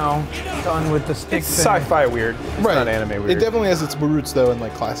 done with the stick It's thing. sci-fi weird. It's not anime weird. It definitely has its roots though in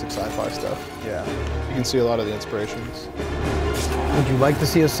like classic sci-fi stuff. Yeah. You can see a lot of the inspirations. Would you like to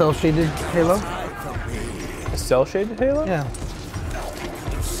see a cel-shaded Halo? A cell-shaded Halo? Yeah.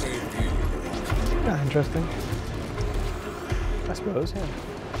 Yeah, interesting. I suppose, yeah.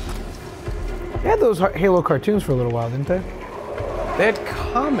 They had those Halo cartoons for a little while, didn't they? They had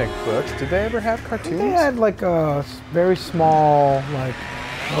comic books. Did they ever have cartoons? They had like a very small, like.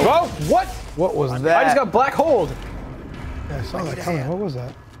 Whoa! What? What was that? I just got black holed. Yeah, I saw that coming. What was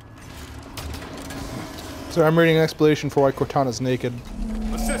that? So I'm reading an explanation for why Cortana's naked.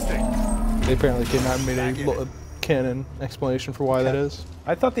 Assisting. They apparently came out and made a canon explanation for why that is.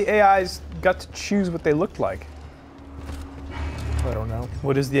 I thought the AIs got to choose what they looked like. I don't know.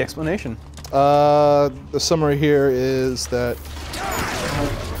 What is the explanation? The summary here is that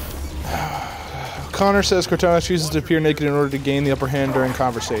Connor says Cortana chooses to appear naked in order to gain the upper hand during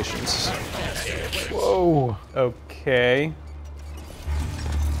conversations. Whoa. Okay.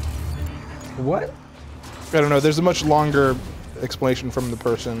 What? I don't know. There's a much longer explanation from the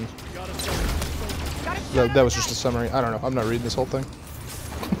person. That was just a summary. I don't know. I'm not reading this whole thing.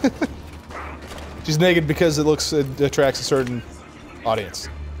 She's naked because it attracts a certain audience.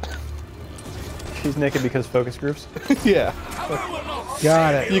 She's naked because focus groups? Yeah.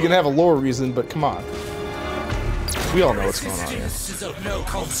 Got it. You can have a lore reason, but come on. We all know what's going on here. Is of no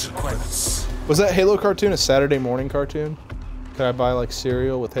consequence. Was that Halo cartoon a Saturday morning cartoon? Could I buy like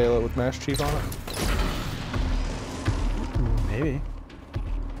cereal with Halo with Master Chief on it? Maybe.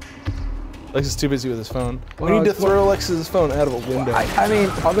 Alexis is too busy with his phone. We Well, need to it's- throw Alexis's phone out of a window. I mean,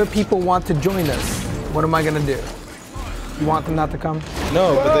 other people want to join us. What am I gonna do? You want them not to come?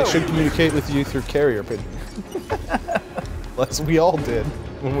 No, but they should communicate with you through carrier pigeon. As we all did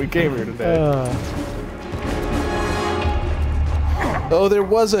when we came here today. Oh, there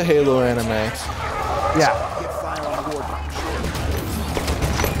was a Halo anime. Yeah.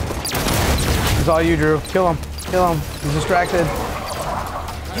 It's all you, Drew. Kill him. Kill him. He's distracted.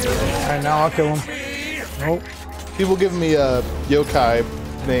 Alright, now I'll kill him. Nope. People give me yokai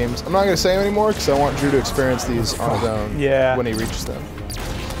names. I'm not going to say them anymore because I want Drew to experience these on his own when he reaches them.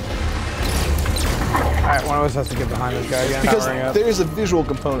 Alright, one of us has to get behind this guy again. Because Powering up. there's a visual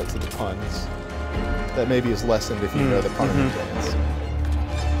component to the puns that maybe is lessened if you know the pun dance.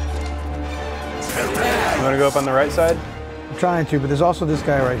 You want to go up on the right side? I'm trying to, but there's also this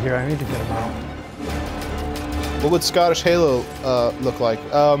guy right here. I need to get him out. What would Scottish Halo look like?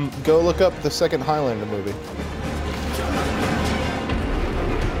 Go look up the second Highlander movie.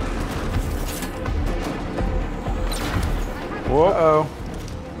 Uh-oh.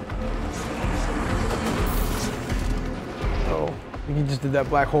 Oh, I think he just did that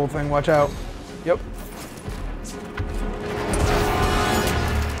black hole thing. Watch out. Yep.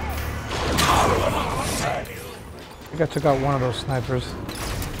 Alright. I think I took out one of those snipers.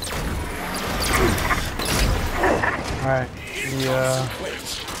 Alright.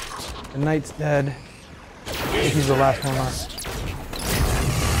 The knight's dead. I think he's the last one left.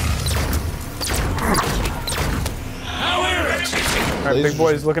 Alright, big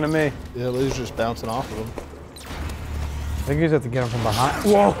boy's looking at me. Yeah, Liz just bouncing off of him. I think you just have to get him from behind.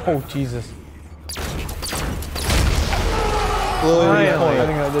 Whoa, oh, Jesus. Lily, I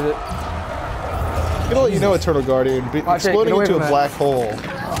think I did it. I'm gonna let you know, Eternal Guardian, Watch it, exploding get away into a from that. black hole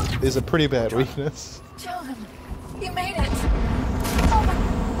is a pretty bad weakness. John, you made it. Oh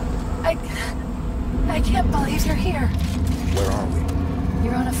my. I I can't believe you're here. Where are we?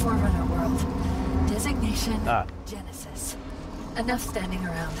 You're on a Forerunner world. Designation Genesis. Enough standing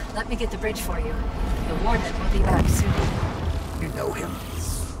around. Let me get the bridge for you. The Warden will be back soon. You know him?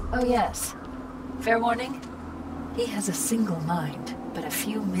 Oh yes. Fair warning? He has a single mind, but a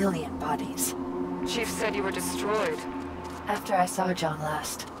few million bodies. Chief said you were destroyed. After I saw John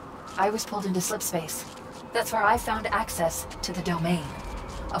last, I was pulled into slipspace. That's where I found access to the domain.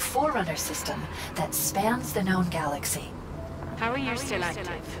 A Forerunner system that spans the known galaxy. How are you still active?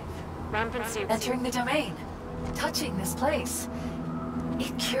 Rampancy. Entering the domain. Touching this place.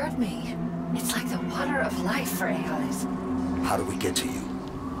 It cured me. It's like the water of life for AIs. How do we get to you?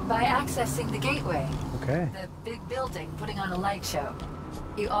 By accessing the gateway. Okay. The big building putting on a light show.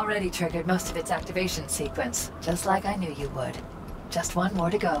 You already triggered most of its activation sequence, just like I knew you would. Just one more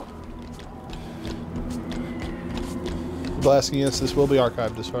to go. Blasting, yes, this will be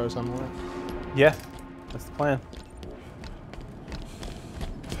archived as far as I'm aware. Yeah, that's the plan.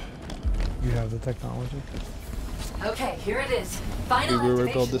 You have the technology. Okay, here it is. Final We will activation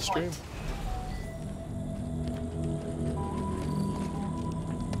rebuild this stream. point.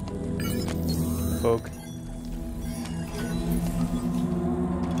 Folk.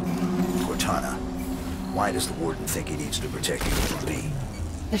 Cortana, why does the Warden think he needs to protect you from me?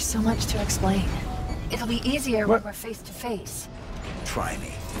 There's so much to explain. It'll be easier when we're face to face. Try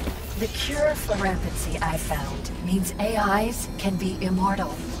me. The cure for rampancy I found means AIs can be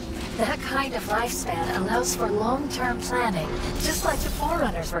immortal. That kind of lifespan allows for long-term planning, just like the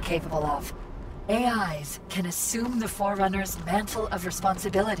Forerunners were capable of. AIs can assume the Forerunner's mantle of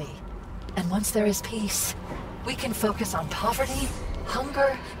responsibility. And once there is peace, we can focus on poverty,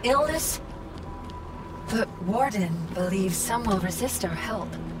 hunger, illness. But Warden believes some will resist our help.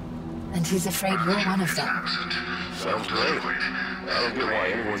 And he's afraid you're one of them. Sounds great. I don't get why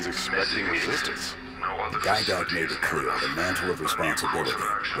anyone's expecting resistance. Gygax made it clear the mantle of responsibility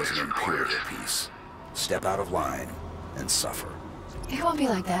was an imperial piece. Step out of line and suffer. It won't be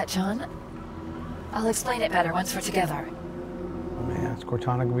like that, John. I'll explain it better once we're together. Oh man, is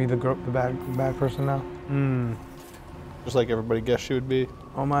Cortana gonna be the bad person now? Just like everybody guessed she would be.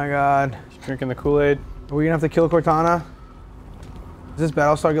 Oh my god. She's drinking the Kool-Aid. Are we gonna have to kill Cortana? Is this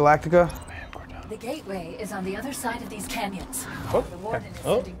Battlestar Galactica? The gateway is on the other side of these canyons. Oh, The Warden is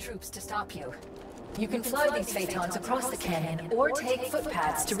sending troops to stop you. You can fly these photons across the canyon or take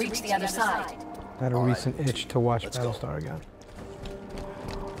footpaths to reach the other side. I had a recent itch to watch Battlestar again.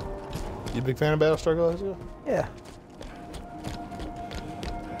 You a big fan of Battlestar Galactica? Yeah.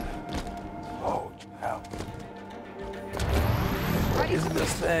 Oh, wow. What is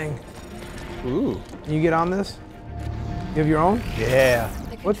this thing? Ooh. Can you get on this? You have your own? Yeah.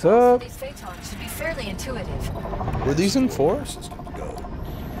 The What's controls up? of these photons should be fairly intuitive. Were these in force? Go.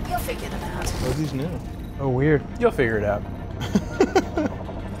 You'll figure them out. Or are these new? Oh, weird. You'll figure it out.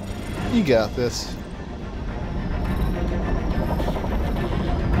 You got this.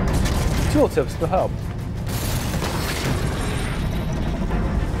 Tooltips will help.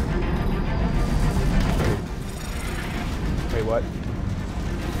 Wait, what?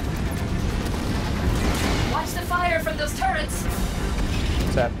 Watch the fire from those turrets.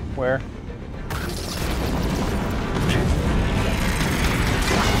 What's that? Where?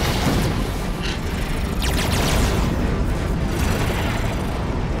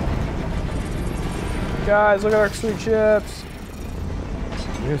 Guys, look at our sweet ships.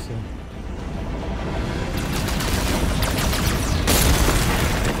 Seriously.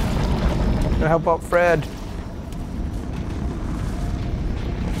 Gonna help out Fred.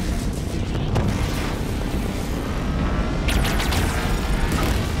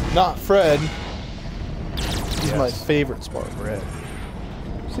 Not Fred. He's my favorite Spartan. Bread.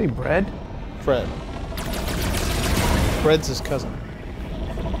 See, bread? Fred. Fred's his cousin.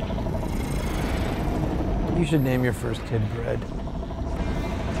 You should name your first kid Bread.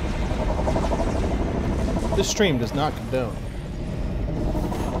 This stream does not condone.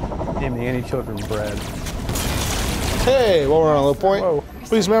 Naming any children bread. Hey, while we're on a low point, Whoa.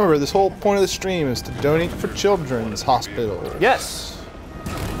 please remember this whole point of the stream is to donate for Children's Hospital. Yes.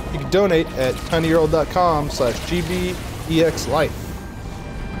 You can donate at tinyurl.com/gbexlife.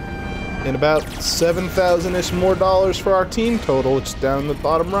 And about 7,000-ish more dollars for our team total, which is down the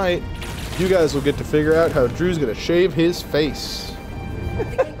bottom right, you guys will get to figure out how Drew's gonna shave his face. The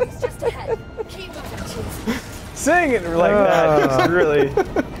gateway's just ahead. Keep moving, Chief. Saying it like that is really.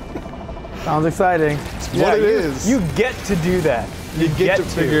 Sounds exciting. What it is. You get to do that. You get to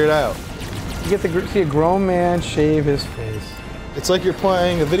figure it out. You get to see a grown man shave his face. It's like you're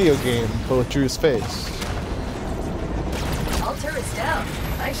playing a video game, but with Drew's face. All turrets down.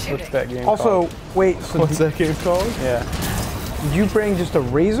 Nice What's shooting. that game Also, called? wait. So What's that game called? Yeah. did you bring just a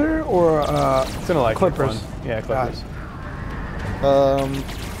razor or It's an electric clippers? one. Yeah, clippers.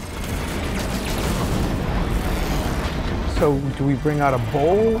 So do we bring out a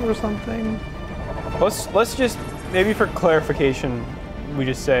bowl or something? Let's just, maybe for clarification, we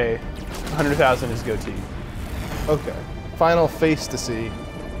just say 100,000 is goatee. Okay. Final face to see.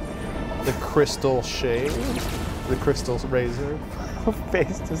 The crystal shave. The crystal razor.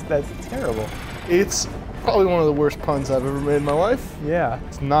 Face, that's terrible. It's probably one of the worst puns I've ever made in my life. Yeah.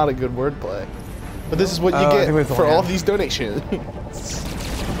 It's not a good wordplay. But this is what you I think we have get to for all land. of these donations.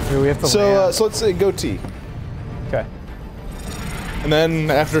 Do we have to so land? let's say goatee. Okay. And then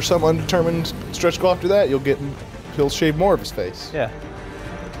after some undetermined stretch goal after that, he'll shave more of his face. Yeah.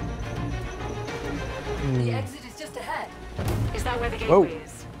 The exit is just ahead. Is that where the Whoa. gateway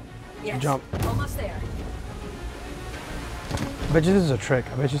is? Yes. Jump. Almost there. I bet you this is a trick.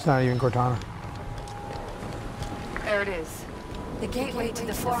 I bet you it's not even Cortana. There it is. The gateway to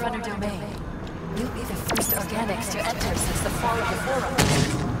the Forerunner domain. You'll be the first organics to enter since the fall of the Forerunner.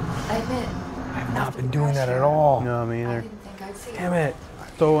 I admit, I've not been doing that at all. No, me I either. didn't think I'd see Damn it.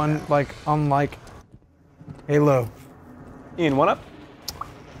 So unlike Halo. Ian, one up?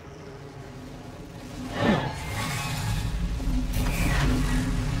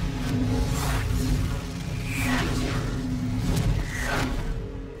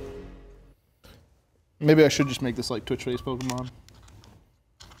 Maybe I should just make this like Twitch-based Pokemon.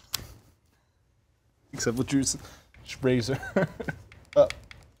 Except with Drew's razor. Up.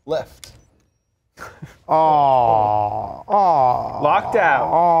 Left. Oh. Locked out.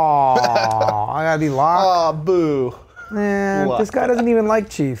 Oh. I gotta be locked. Ah, boo. Man, Locked this guy doesn't even like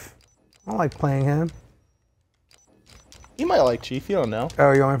Chief. I don't like playing him. You might like Chief, you don't know.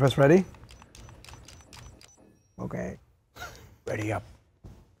 Oh, you want me to press ready? Okay. Ready up.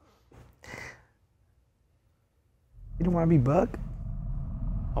 You don't want to be Bug?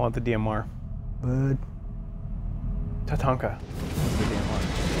 I want the DMR. Bud. Tatanka. The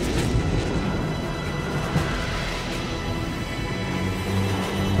DMR.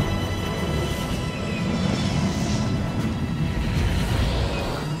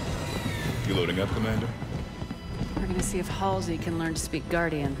 You loading up, Commander? We're gonna see if Halsey can learn to speak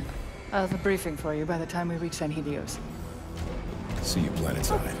Guardian. I'll have a briefing for you by the time we reach San Helios. See you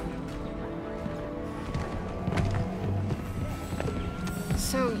planetside.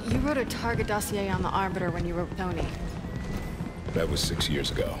 So, you wrote a target dossier on the Arbiter when you were with Tony. That was 6 years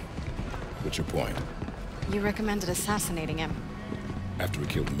ago. What's your point? You recommended assassinating him. After we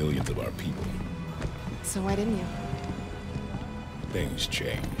killed millions of our people, So why didn't you? things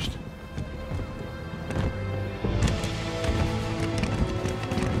changed.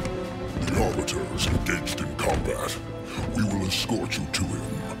 The Arbiter is engaged in combat. We will escort you to him.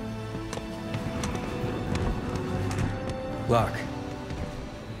 Locke.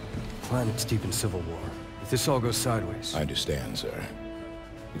 Planet's deep in civil war. If this all goes sideways... I understand, sir.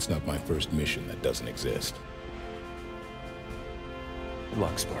 It's not my first mission that doesn't exist. Good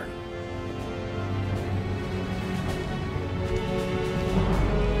luck, Spartan.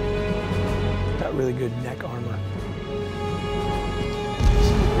 Got really good neck armor.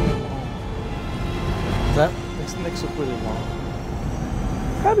 Is that? Makes the necks look really long.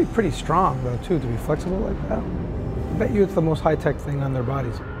 It's gotta be pretty strong, though, too, to be flexible like that. I bet you it's the most high-tech thing on their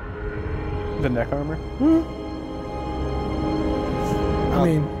bodies. The neck armor? I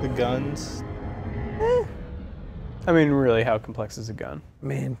mean... The guns. I mean, really, how complex is a gun?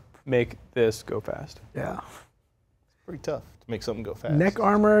 Man. Make this go fast. Yeah. It's pretty tough to make something go fast. Neck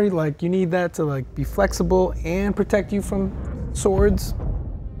armor, like, you need that to, like, be flexible and protect you from swords.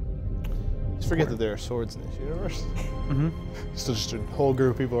 Just forget that there are swords in this universe. So just a whole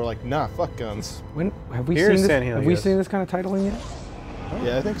group of people are like, nah, fuck guns. When have we Here's seen this? San Have we Helios. seen this kind of titling yet?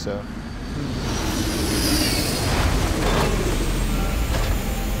 Yeah, I think so.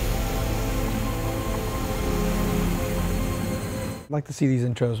 I'd like to see these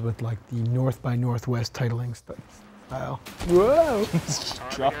intros with like the North by Northwest titling style. Whoa!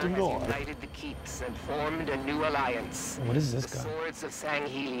 Dropped and gone. United the keeps and formed a new alliance. What is this The guy? Swords of San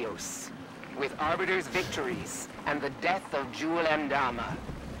Helios. With Arbiter's victories and the death of Jewel Endama,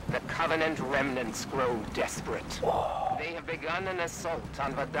 the Covenant remnants grow desperate. They have begun an assault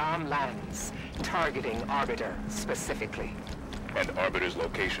on Vadam lands, targeting Arbiter specifically. And Arbiter's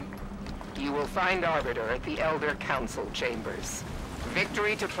location? You will find Arbiter at the Elder Council chambers.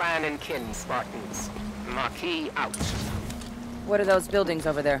 Victory to Clan and Kin, Spartans. Maquis out. What are those buildings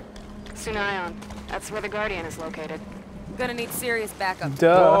over there? Sunayon. That's where the Guardian is located. Gonna need serious backup.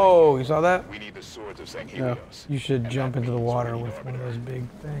 Duh. Whoa, you saw that? We need the swords of St. No. Helios. You should jump into the water with one of those big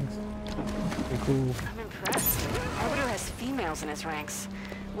things. Pretty cool. I'm impressed. Arbiter has females in his ranks.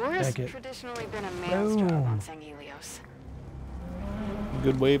 War has Check it. traditionally been a male's job Boom. on St. Helios.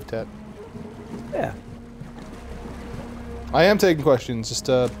 Good wave tech. Yeah. I am taking questions. Just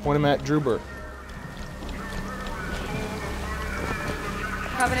point them at Drubert.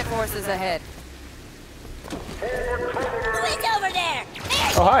 Covenant forces ahead. Who's over there?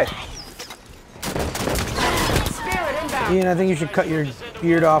 Oh, hi. Spirit inbound. Ian, I think you should cut your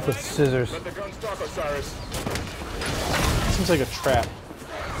beard off with scissors. Let the guns talk, Osiris. Seems like a trap.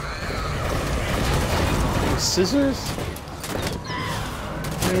 Scissors?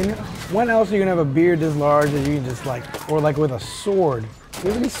 I mean, when else are you gonna have a beard this large that you can just like, or like with a sword? Do you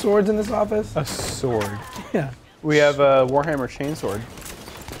have any swords in this office? A sword. Yeah. We have a Warhammer chainsword.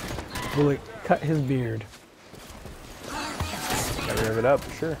 Will it cut his beard? Gotta rev it up,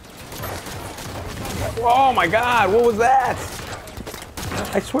 sure. Oh my God! What was that?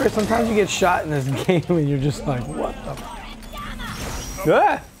 I swear, sometimes you get shot in this game and you're just like, what the?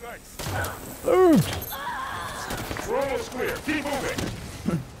 Ah! Ooh. We're almost clear. Keep moving.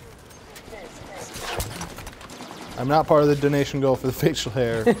 I'm not part of the donation goal for the facial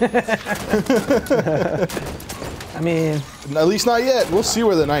hair. I mean, At least not yet. We'll see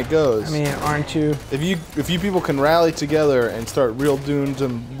where the night goes. I mean, aren't you? If you people can rally together and start doing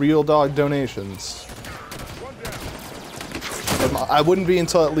some real dog donations, I wouldn't be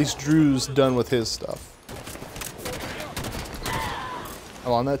until at least Drew's done with his stuff.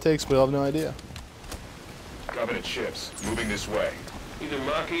 How long that takes, we'll have no idea. Covenant ships moving this way. Either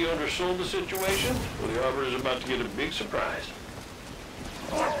Maki undersold the situation, or the Arbiter's about to get a big surprise.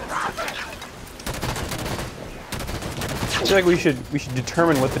 I feel like we should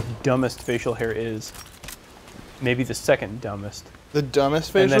determine what the dumbest facial hair is. Maybe the second dumbest. The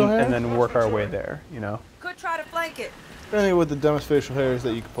dumbest facial hair? And then work our way there, you know? Could try to flank it. Depending what the dumbest facial hair is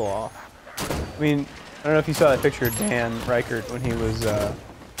that you can pull off. I mean, I don't know if you saw that picture of Dan Reichert when he was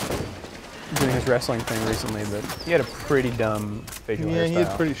doing his wrestling thing recently, but he had a pretty dumb facial hairstyle. Yeah, he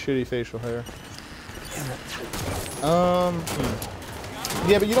had pretty shitty facial hair.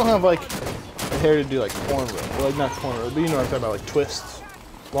 Yeah, but you don't have like hair to do like cornrow. Well, like not cornrow, but you know what I'm talking about, like twists.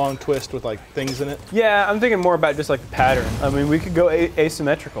 Long twist with like things in it. Yeah, I'm thinking more about just like the pattern. I mean, we could go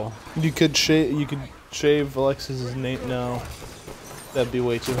asymmetrical. You could shave Alexis's name. No, that'd be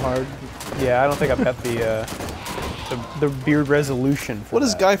way too hard. Yeah, I don't think I've got the beard resolution for What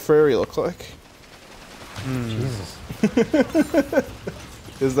does that. Guy Fieri look like? Jesus.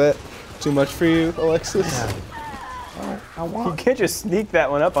 Is that too much for you, Alexis? Yeah. You can't just sneak that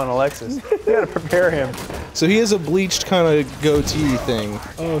one up on Alexis. You gotta prepare him. So he has a bleached kind of goatee thing.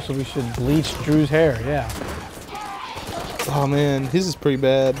 Oh, so we should bleach Drew's hair, yeah. Oh man, his is pretty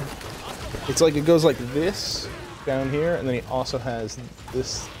bad. It's like it goes like this down here, and then he also has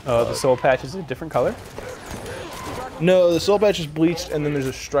this. Oh, the soul patch is a different color? No, the soul patch is bleached, and then there's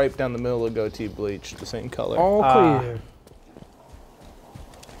a stripe down the middle of the goatee bleached, the same color. All clear.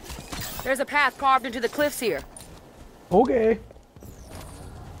 There's a path carved into the cliffs here. Okay.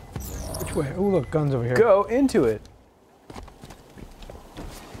 Which way? Oh, look, guns over here. Go into it.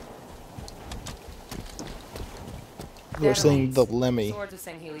 We're saying the Lemmy. Swords of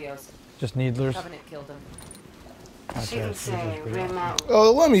St. Helios. Just Needlers. Covenant killed them. Oh,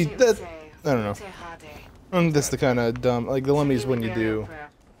 the Lemmy, that, I don't know. That's the kind of dumb, like the Lemmy's when you do.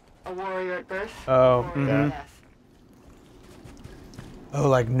 A warrior at birth. Oh, Oh,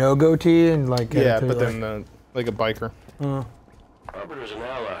 like no goatee and like. Yeah, but then like a biker. Arbiter's an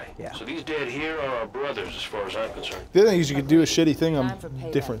ally. Yeah. So these dead here are our brothers as far as I'm concerned. The other thing is you could do a shitty thing on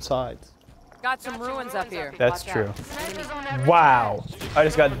different sides. Got some ruins up here. That's true. Wow. I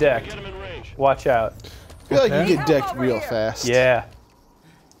just got decked. Watch out. I feel like you get decked real fast. Yeah.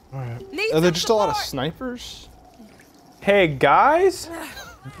 Alright. Are there just a lot of snipers? Hey, guys?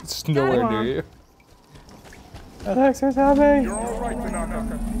 It's nowhere near you. Alexis, help me. You're all right,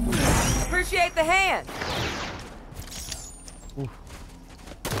 Tanaka. Appreciate the hand.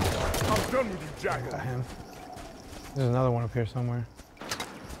 I'm done with you, Jack. Got him. There's another one up here somewhere.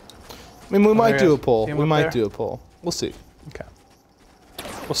 I mean, we might do a poll. See him We up might there? do a poll. We'll see. Okay.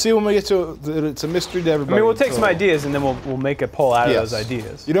 We'll see when we get to it's a mystery to I everybody. mean, we'll take some so- ideas and then we'll make a poll out of Yes. those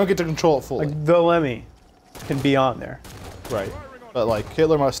ideas. You don't get to control it fully. Like the Lemmy can be on there. Right. But like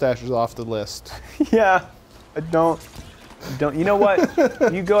Hitler mustache is off the list. Yeah. Don't. You know what?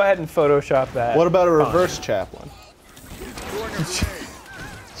 You go ahead and Photoshop that. What about a reverse Chaplin?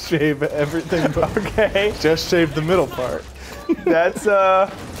 Shave everything. Okay. Just shave the middle part. That's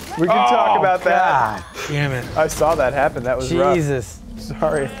we can talk about that. Damn it. I saw that happen. That was rough. Jesus.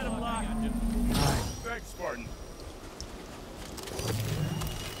 Sorry. Thanks, Spartan.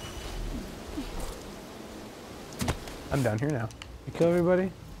 I'm down here now. You kill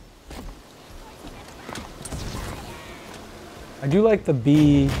everybody? I do like the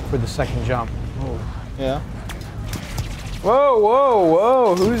B for the second jump. Oh. Yeah. Whoa,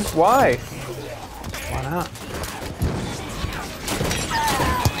 whoa, whoa! Why? Why not?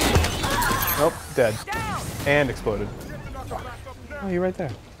 Nope, dead. And exploded. Oh, you're right there.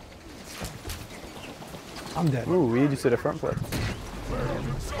 I'm dead. Ooh, we just did a front flip. My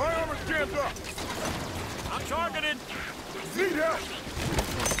armor's jammed up. I'm targeted. Need help.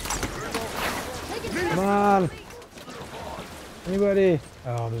 Come on. Anybody?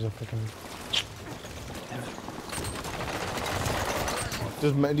 Oh, there's a freaking... Do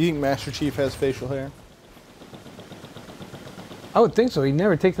you think Master Chief has facial hair? I would think so. He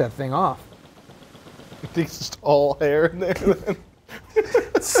never takes that thing off. I think it's just all hair in there.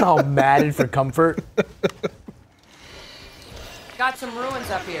 It's all matted for comfort. Got some ruins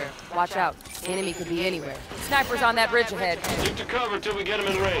up here. Watch out. Enemy could be anywhere. Snipers on that bridge ahead. Stick to cover till we get him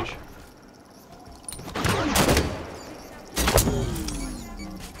in range.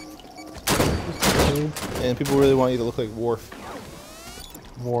 And people really want you to look like Worf.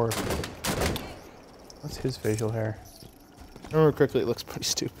 Worf. What's his facial hair? If I remember correctly, it looks pretty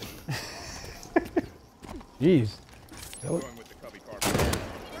stupid. Jeez.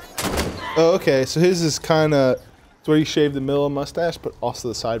 Oh, okay. So his is kind of... It's where you shave the middle of mustache, but also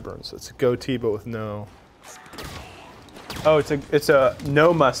the sideburns. So it's a goatee, but with no... Oh, it's a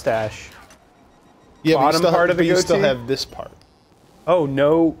no mustache. Yeah, Bottom part of the you goatee? still have this part. Oh,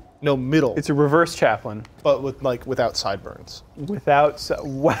 no. No middle. It's a reverse chaplain. But with without sideburns. Wow.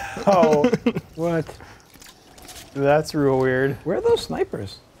 What? That's real weird. Where are those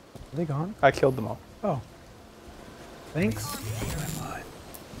snipers? Are they gone? I killed them all. Oh. Thanks.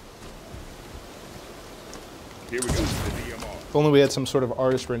 Here we go. The DMR. If only we had some sort of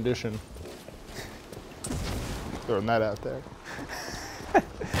artist rendition. Throwing that out there.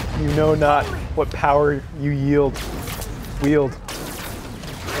 You know not what power you wield. Yield.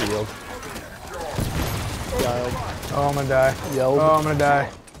 Oh, I'm gonna die. Yelled. Oh, I'm gonna die.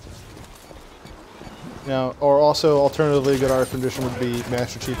 Now, or also, alternatively, a good artist rendition would be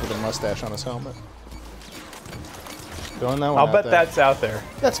Master Chief with a mustache on his helmet. Throwing that one I'll out bet there. that's out there.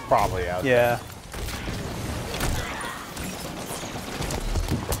 That's probably out there. Yeah.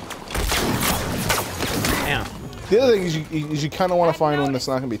 Damn. The other thing is you kind of want to find one that's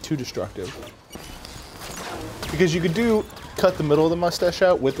not going to be too destructive. Because you could cut the middle of the mustache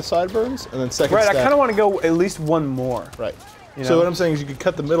out with the sideburns, and then second Right, step. I kind of want to go at least one more. Right. You So know? what I'm saying is you could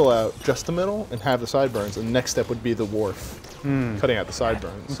cut the middle out, just the middle, and have the sideburns, and the next step would be the Worf. Cutting out the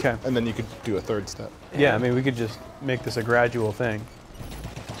sideburns. Okay. And then you could do a third step. Yeah, I mean, we could just make this a gradual thing.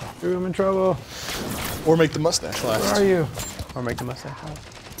 Ooh, I'm in trouble. Or make the mustache last. Where are you? Or make the mustache last.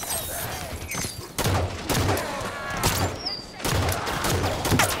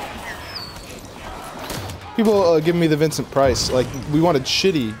 People give me the Vincent Price. Like, we wanted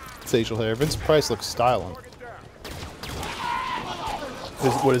shitty facial hair. Vincent Price looks styling.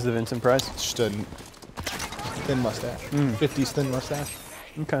 What is the Vincent Price? It's just a thin mustache. 50s thin mustache.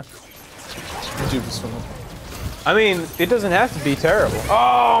 Okay. Dude was funny. I mean, it doesn't have to be terrible.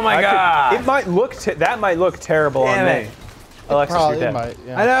 Oh my god! It might look. That might look terrible Damn on it. me. Alexis, Probably you're dead. might,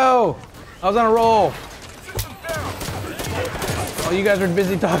 yeah. I know! I was on a roll. Oh, you guys are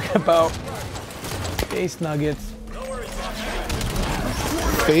busy talking about face nuggets.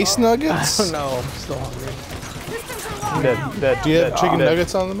 Face nuggets? I don't know. I'm still hungry. Dead. Do you have chicken dead.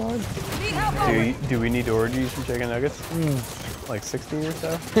 nuggets on the mind? Do we need to order you some chicken nuggets? Like 60 or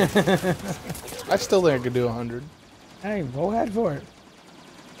so? I still think I could do 100. Hey, go ahead for it.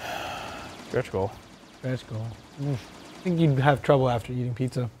 Stretch goal. Stretch goal. I think you'd have trouble after eating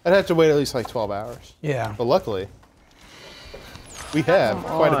pizza. I'd have to wait at least like 12 hours. Yeah. But luckily, we have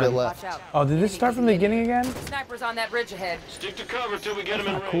quite a bit left. Watch out. Oh, did this start from the beginning again? Snipers on that bridge ahead. Stick to cover till we get him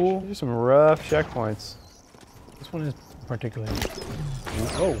in range. Cool. There's some rough checkpoints. This one is particularly.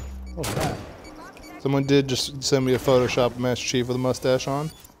 Oh, what was that? Someone did just send me a Photoshop of Master Chief with a mustache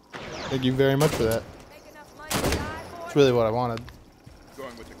on. Thank you very much for that. It's really what I wanted.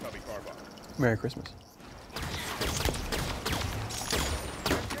 Going with the cubby car box. Merry Christmas.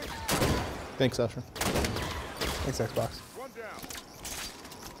 Thanks, Usher. Thanks, Xbox. One down.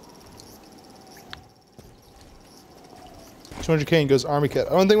 200K and goes Army Cat.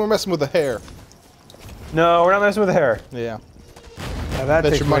 I don't think we're messing with the hair. No, we're not messing with the hair. Yeah. Yeah, that That's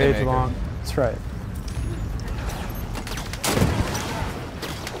takes your money way maker. too long. That's right.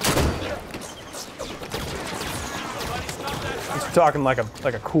 talking like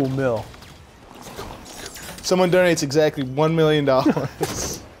a cool mill. Someone donates exactly $1 million.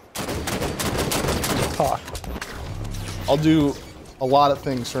 Talk. I'll do a lot of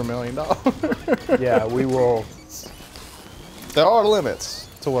things for $1 million. Yeah, we will. There are limits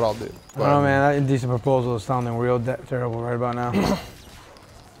to what I'll do. I don't know, man. That indecent proposal is sounding real terrible right about now.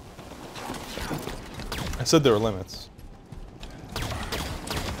 I said there were limits.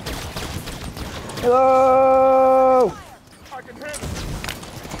 Hello!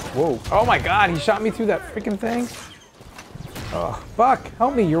 Whoa. Oh my god, he shot me through that freaking thing. Oh, Buck,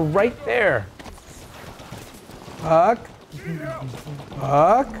 help me. You're right there. Buck.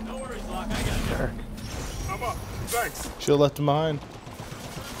 Buck. Sure. Thanks. Should have left him behind.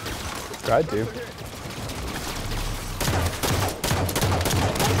 Tried to.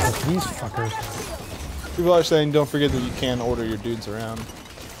 These fuckers. People are saying don't forget that you can order your dudes around.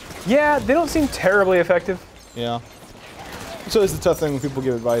 Yeah, they don't seem terribly effective. Yeah. So it's the tough thing when people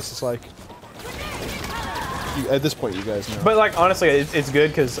give advice. It's like, at this point, you guys know. But like honestly, it's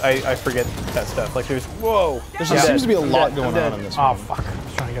good because I forget that stuff. Like there's there seems to be a lot going on in this one. Oh fuck! I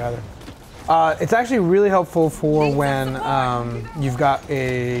was trying to get out of there. It's actually really helpful for when you've got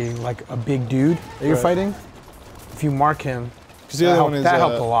a big dude that you're fighting. If you mark him, the other one is, that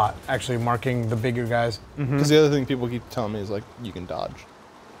helped a lot. Actually, marking the bigger guys. Because the other thing people keep telling me is like you can dodge.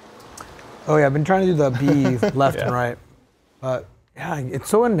 Oh yeah, I've been trying to do the B left and right, but yeah, it's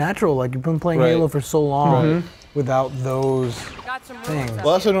so unnatural. Like you've been playing Halo for so long without those things. Well,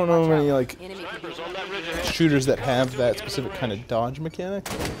 I also don't know many like shooters that have that specific kind of dodge mechanic.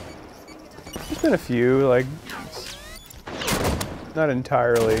 There's been a few, like not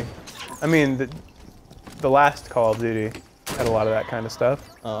entirely. I mean, the last Call of Duty had a lot of that kind of stuff.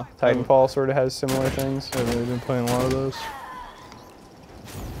 Titanfall sort of has similar things. I've really been playing a lot of those.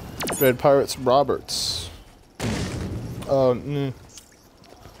 Red Pirates Roberts. Oh,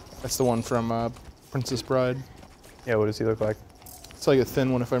 that's the one from Princess Bride. Yeah, what does he look like? It's like a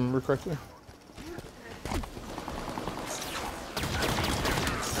thin one, if I remember correctly.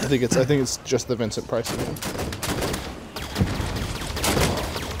 I think it's just the Vincent Price one.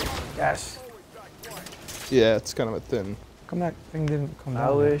 Yes. Yeah, it's kind of a thin. How come that thing didn't come down?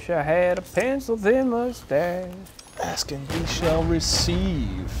 I wish I had a pencil-thin mustache. Ask and we shall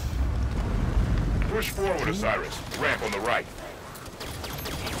receive. Push forward, Osiris. Ramp on the right.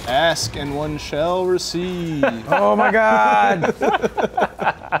 Ask and one shall receive. Oh my god!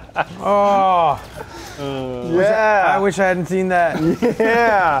 Oh. Yeah. I wish I hadn't seen that.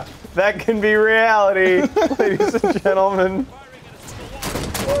 Yeah, that can be reality, ladies and gentlemen.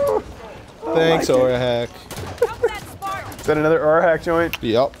 Thanks, Orahack. Is that another Orahack joint?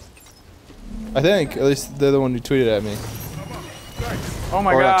 Yep. I think, at least they're the one who tweeted at me. Oh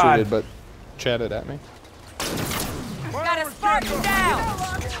my or god. not tweeted, but chatted at me. Got a Spartan down!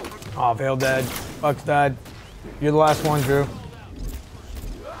 Oh, Vale dead. Buck's dead. You're the last one, Drew. You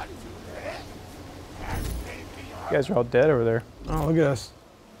guys are all dead over there. Oh, look at us.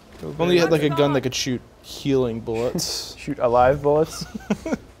 If only you had like a gun that could shoot healing bullets. Shoot alive bullets?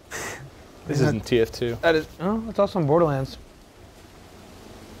 This isn't TF2. That is. Oh, it's also in Borderlands.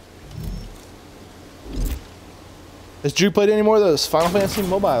 Has Drew played any more of those Final Fantasy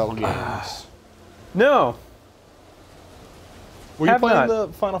mobile games? No. Were you playing the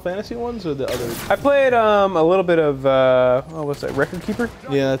Final Fantasy ones or the other? I played a little bit of what's that? Record Keeper?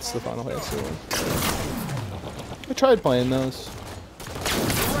 Yeah, that's the Final Fantasy one. I tried playing those.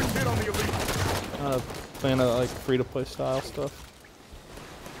 Playing like free-to-play style stuff.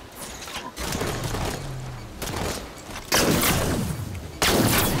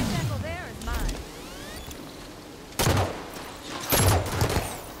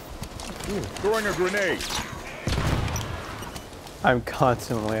 Throwing a grenade. I'm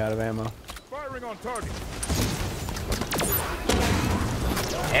constantly out of ammo. Firing on target.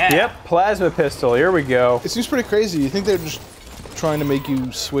 Yeah. Yep, plasma pistol. Here we go. It seems pretty crazy. You think they're just trying to make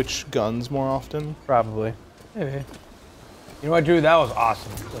you switch guns more often? Probably. Maybe. You know what, Drew? That was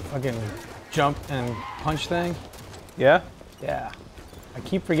awesome. The fucking jump and punch thing. Yeah? Yeah. I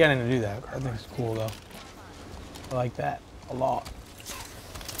keep forgetting to do that. I think it's cool, though. I like that a lot.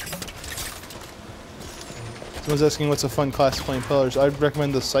 Someone's asking what's a fun class to play in Pillars. I'd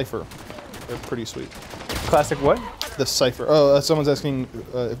recommend the Cypher. They're pretty sweet. Classic what? The Cypher. Oh, someone's asking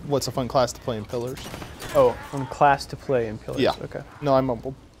what's a fun class to play in Pillars. Oh, from class to play in Pillars. Yeah. Okay. No, I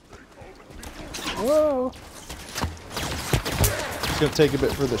mumbled. Whoa. It's gonna take a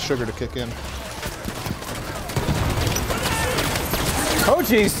bit for the sugar to kick in. Oh,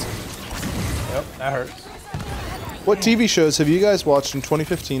 jeez. Yep, that hurts. What TV shows have you guys watched in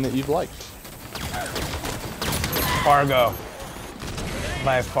 2015 that you've liked? Fargo.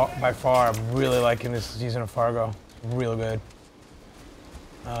 by far, I'm really liking this season of Fargo. Real good.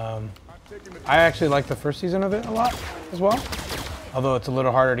 I actually like the first season of it a lot as well, although it's a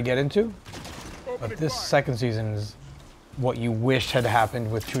little harder to get into. But this second season is what you wished had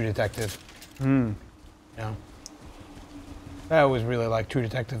happened with True Detective. Yeah. I always really liked True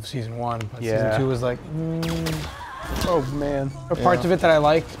Detective season 1, but season 2 was like, oh man. There are parts of it that I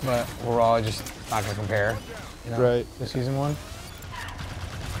liked, but overall, just not gonna compare. You know, right. To season 1.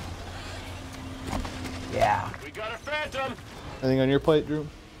 Yeah. We got a phantom. Anything on your plate, Drew?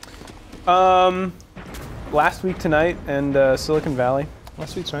 Last week tonight and Silicon Valley.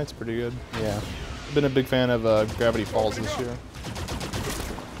 Last week tonight's pretty good. Yeah. I've been a big fan of Gravity Falls this year.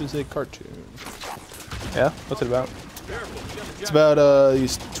 It's a cartoon. Yeah? What's it about? It's about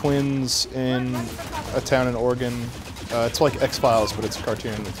these twins in a town in Oregon. It's like X-Files, but it's a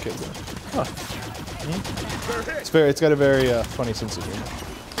cartoon with kids in it. Huh. It's got a very funny sense of humor.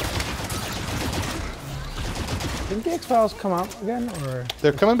 Didn't the X-Files come out again, or?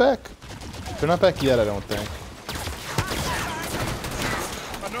 They're coming back. They're not back yet, I don't think.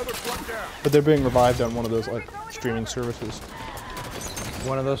 But they're being revived on one of those like streaming services.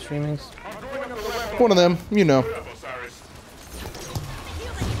 One of those streamings? One of them, you know.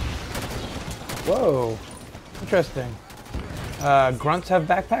 Whoa, interesting. Grunts have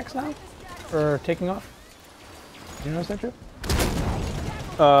backpacks now for taking off. You notice that, Drew?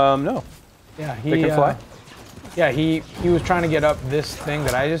 No. Yeah, They can fly? Yeah, he was trying to get up this thing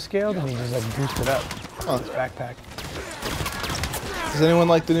that I just scaled, and he just like boosted up his backpack. Does anyone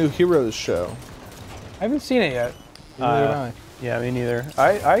like the new Heroes show? I haven't seen it yet. Neither did I. Yeah, me neither.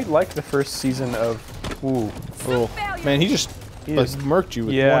 I liked the first season of. Ooh. Man, he just murked you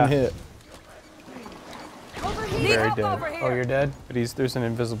with one hit. Very dead. Oh, you're dead? But there's an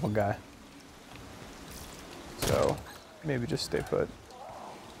invisible guy. So maybe just stay put.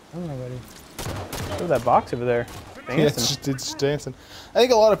 I'm not ready. Look at that box over there. Dancing. Yeah, it's dancing. I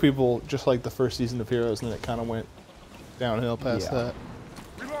think a lot of people just like the first season of Heroes, and then it kind of went downhill past that.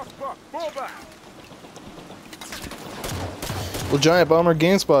 Will Giant Bomber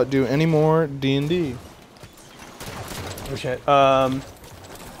GameSpot do any more D&D? Oh shit.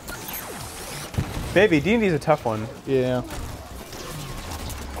 Maybe. D&D's a tough one. Yeah.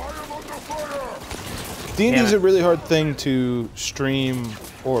 D&D's a really hard thing to stream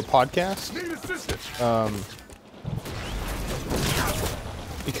or podcast.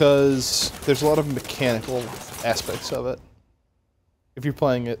 Because there's a lot of mechanical aspects of it. If you're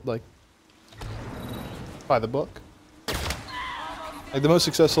playing it like by the book. Like the most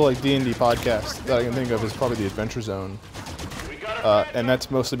successful like D&D podcast that I can think of is probably the Adventure Zone. And that's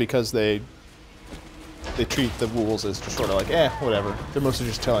mostly because they treat the rules as just sort of like, whatever. They're mostly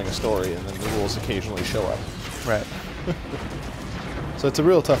just telling a story, and then the rules occasionally show up. Right. So it's a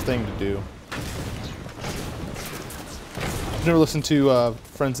real tough thing to do. I've never listened to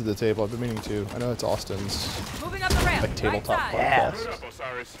Friends at the Table. I've been meaning to. I know it's Austin's like tabletop podcast.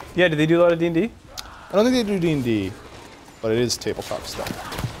 Yeah, do they do a lot of D&D? I don't think they do D&D, but it is tabletop stuff.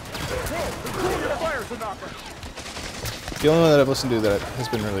 The only one that I've listened to that has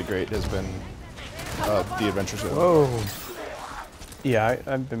been really great has been The Adventure Zone. Whoa. Yeah,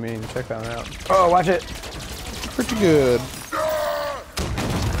 I've been meaning to check that one out. Oh, watch it. Pretty good.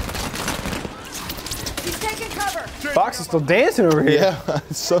 He's taking cover. Fox is still dancing over here. Yeah,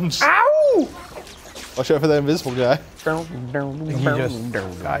 some. Ow! Watch out for that invisible guy.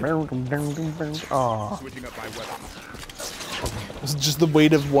 Aw. It's just the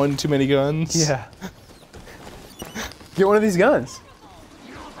weight of one too many guns. Yeah. Get one of these guns.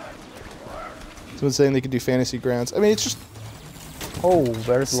 Someone's saying they could do fantasy grounds. I mean, it's just. Oh,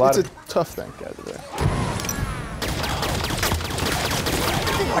 there's a lot It's a tough thing, guys.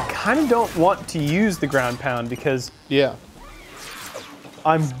 I kind of don't want to use the ground pound because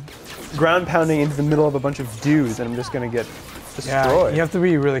I'm ground pounding into the middle of a bunch of dudes and I'm just gonna get destroyed. Yeah, you have to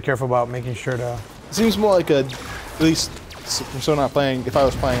be really careful about making sure to. It seems more like at least from so not playing. If I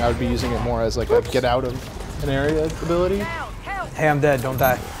was playing, I would be using it more as like a get out of an area ability. Hey, I'm dead. Don't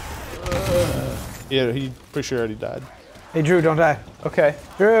die. Yeah, he pretty sure already died. Hey, Drew, don't die. Okay.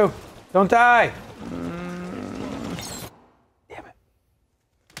 Drew, don't die.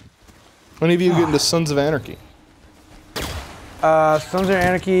 When have you get into Sons of Anarchy? Sons of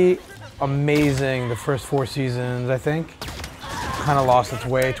Anarchy, amazing. The first 4 seasons, I think. Kind of lost its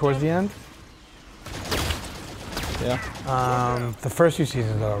way towards the end. Yeah. The first few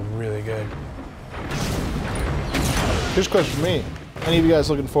seasons are really good. Here's a question for me. Any of you guys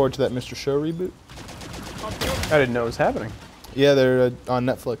looking forward to that Mr. Show reboot? I didn't know it was happening. Yeah, they're on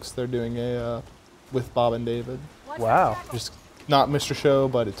Netflix. They're doing a with Bob and David. Wow. Just not Mr. Show,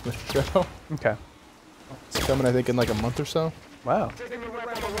 but it's Mr. Show. Okay. It's coming, I think, in like a month or so. Wow.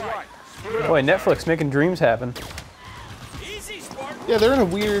 Boy, Netflix making dreams happen. Yeah, they're in a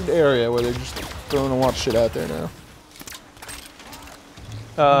weird area where they're just throwing a lot of shit out there now.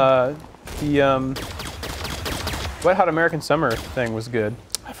 The Wet Hot American Summer thing was good.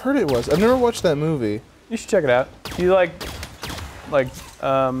 I've heard it was. I've never watched that movie. You should check it out. Do you like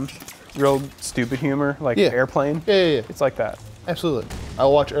real stupid humor, like Airplane? Yeah. It's like that. Absolutely.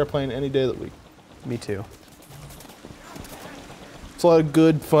 I'll watch Airplane any day of the week. Me too. It's a lot of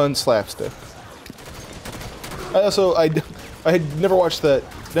good, fun slapstick. I had never watched that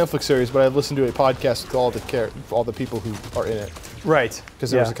Netflix series, but I've listened to a podcast with all the people who are in it. Right.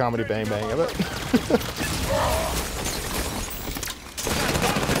 Because there was a comedy bang bang of it.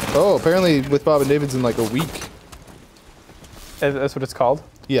 Oh, apparently with Bob and David's in like a week. That's what it's called?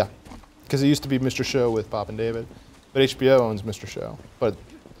 Yeah. Because it used to be Mr. Show with Bob and David. But HBO owns Mr. Show. But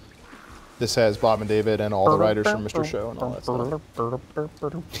this has Bob and David and all the writers from Mr. Show and all that stuff.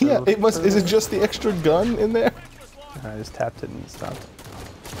 Yeah, it must. Is it just the extra gun in there? I just tapped it and it stopped.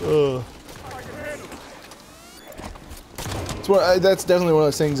 That's definitely one of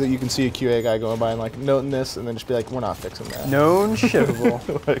those things that you can see a QA guy going by and like noting this and then just be like, we're not fixing that. Known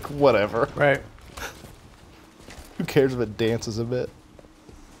shippable. Like, whatever. Right. Who cares if it dances a bit?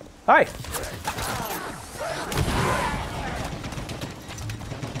 Hi.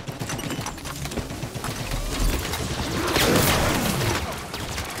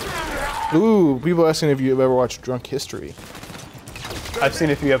 Ooh, people asking if you've ever watched Drunk History. I've seen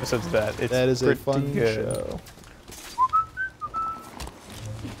a few episodes of that. That is a fun show.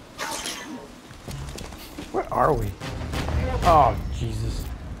 Where are we? Oh, Jesus.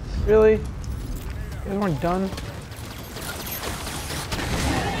 Really? You guys weren't done?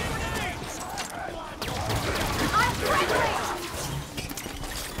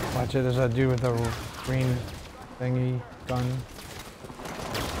 Watch it, there's that dude with the green thingy gun.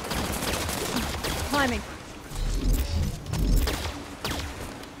 Climbing.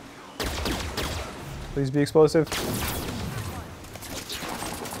 Please be explosive.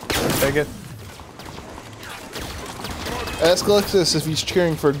 Take it. Ask Alexis if he's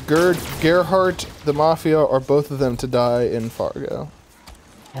cheering for Gerhardt, the Mafia, or both of them to die in Fargo.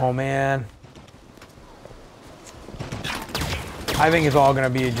 Oh, man. I think it's all going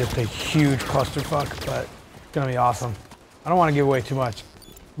to be just a huge clusterfuck, but it's going to be awesome. I don't want to give away too much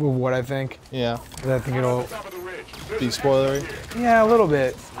with what I think. Yeah. I think it'll be spoilery. Yeah, a little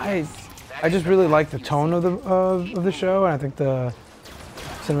bit. I just really like the tone of the show, and I think the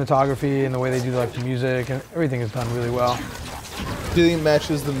cinematography and the way they do like the music and everything is done really well. Do you think it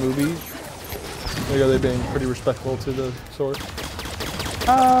matches the movie? Like, are they being pretty respectful to the source?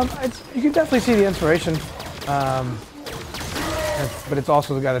 You can definitely see the inspiration, but it's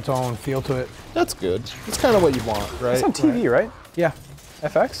also got its own feel to it. That's good. It's kind of what you want, right? It's on TV, right? Yeah.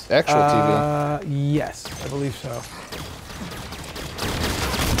 FX? Actual TV. Yes, I believe so.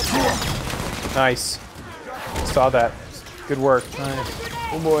 Nice. Saw that. Good work. Nice.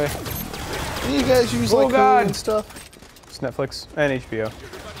 Oh boy. You guys use like Hulu and stuff? It's Netflix and HBO.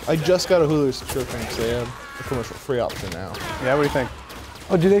 I just got a Hulu subscription because they have a commercial-free option now. Yeah, what do you think?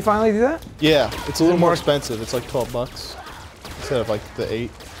 Oh, do they finally do that? Yeah, it's a little more expensive. It's like $12 instead of like the $8.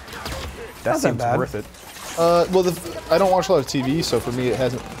 That seems worth it. Well, I don't watch a lot of TV, so for me it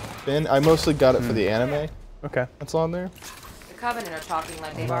hasn't been. I mostly got it for the anime. Okay. That's on there. The Covenant are talking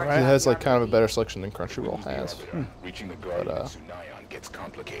like they've It already. has like kind of a better selection than Crunchyroll has. Reaching the Guardian of Sunayon gets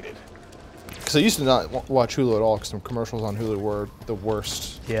complicated. Because I used to not watch Hulu at all because the commercials on Hulu were the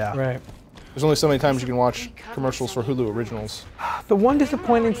worst. Yeah. Right. There's only so many times you can watch commercials for Hulu originals. The one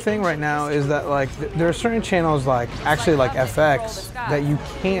disappointing thing right now is that like there are certain channels like actually like FX that you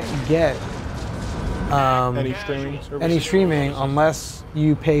can't get Any streaming service? any streaming unless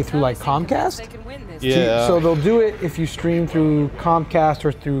you pay through like Comcast. Yeah. So they'll do it if you stream through Comcast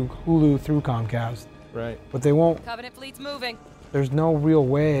or through Hulu through Comcast. Right. But they won't. Covenant fleet's moving. There's no real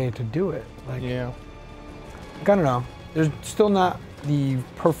way to do it. Like, yeah. I don't know. There's still not the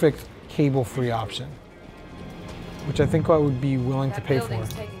perfect cable-free option, which I think I would be willing to pay for.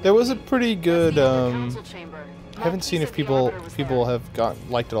 There was a pretty good. I haven't seen if people have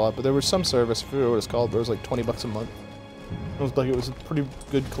liked it a lot, but there was some service. I forget what it's called, but it was like $20 a month. It was a pretty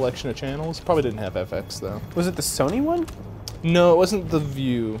good collection of channels. Probably didn't have FX though. Was it the Sony one? No, it wasn't the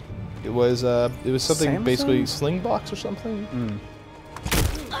View. It was something Samsung? basically Slingbox or something.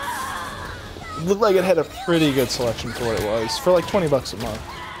 It looked like it had a pretty good selection for what it was, for like $20 a month.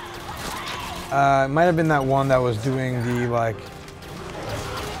 It might have been that one that was doing the like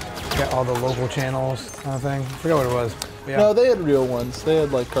like all the local channels kind of thing. I forgot what it was. Yeah. No, they had real ones. They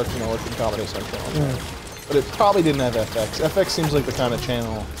had like Cartoon Network and Comedy Central. But it probably didn't have FX. FX seems like the kind of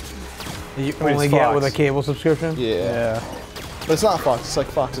channel you only get with a cable subscription. Yeah. But it's not Fox. It's like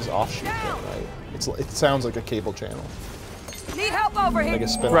Fox's offshoot, right? It sounds like a cable channel. Need help over here. Like a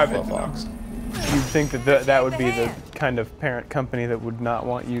spin-off of Fox. You'd think that that would be the kind of parent company that would not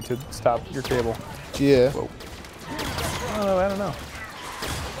want you to stop your cable. Yeah. Whoa. I don't know.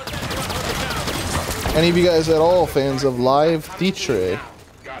 Any of you guys at all fans of Live Dietrich?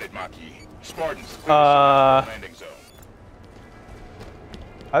 Got it, Maki. Spartans.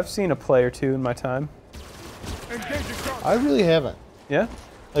 I've seen a play or two in my time. I really haven't. Yeah?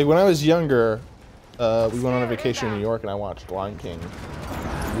 Like when I was younger, we went on a vacation in New York and I watched Lion King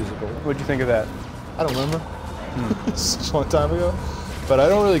musical. What'd you think of that? I don't remember. It's such a long time ago. But I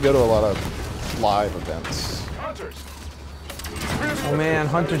don't really go to a lot of live events. Oh man,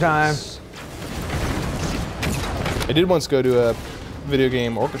 Hunter time. I did once go to a video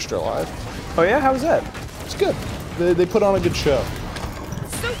game orchestra live. Oh yeah? How was that? It's good. They put on a good show.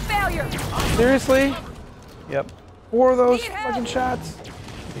 Suit failure. Seriously? Yep. 4 of those fucking shots.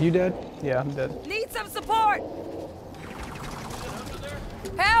 Are you dead? Yeah, I'm dead. Need some support.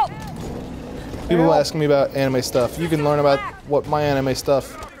 Help. People asking me about anime stuff. You can learn about what my anime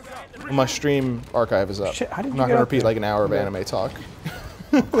stuff when my stream archive is up. Shit, how did you I'm not get going to up repeat there? like an hour of anime talk.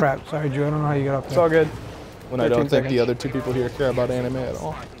 Crap, sorry Drew, I don't know how you got up there. It's all good. When I don't think the other 2 people here care about anime at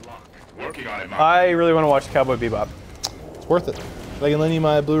all. I really want to watch Cowboy Bebop. It's worth it. I can lend you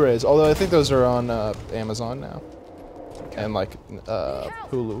my Blu-rays, although I think those are on Amazon now. And like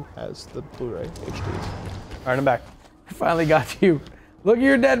Hulu has the Blu-ray HDs. Alright, I'm back. I finally got you. Look at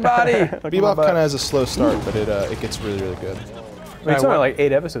your dead body. Bebop kind of has a slow start, but it gets really, really good. Wait, it's only like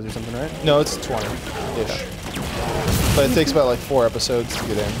 8 episodes or something, right? No, it's 20-ish. But it takes about like 4 episodes to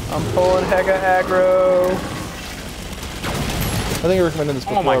get in. I'm pulling hecka aggro. I think I recommended this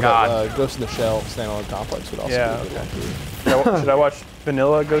before, Oh my God. but Ghost in the Shell standalone complex would also be a good one too. Should I watch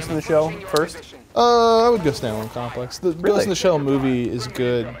Vanilla Ghost in the Shell first? I would go standalone complex. The Ghost in the Shell movie is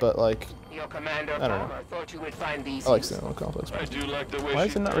good, but like, I don't know. I like standalone complex. Why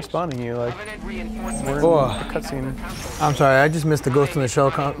is it not responding to you? Like, we're in the cutscene. I'm sorry, I just missed the Ghost in the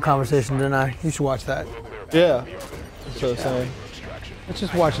Shell conversation, didn't I? You should watch that. Yeah, that's what I'm saying. Let's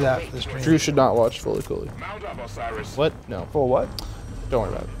just watch that for the stream. Drew should not watch Fully Cooley. What? No. Full what? Don't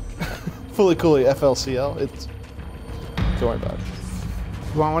worry about it. Fully Cooley FLCL. Don't worry about it.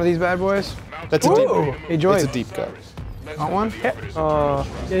 You want one of these bad boys? That's a deep. Hey, Joy. It's a deep cut. Want one?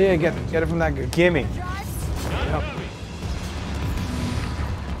 Yeah, get it from that good. Gimme. Yep.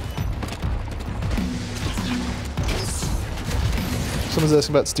 Someone's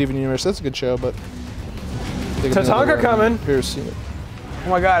asking about Steven Universe. That's a good show, but Tatanka coming. Here's seen it. Oh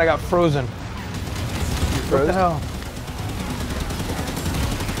my God, I got frozen. You What froze? the hell?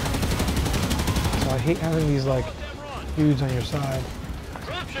 So I hate having these like dudes on your side.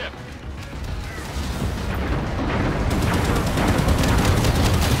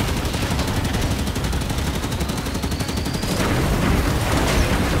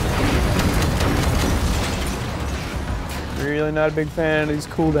 Really not a big fan of these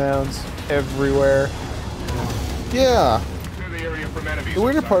cooldowns everywhere. Yeah. The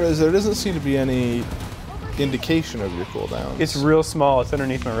weirder part is there doesn't seem to be any indication of your cooldowns. It's real small. It's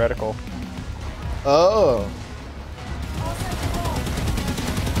underneath my reticle. Oh.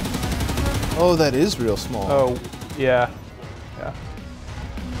 Oh, that is real small. Oh, yeah. Yeah.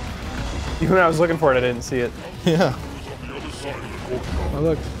 Even when I was looking for it, I didn't see it. Yeah. Oh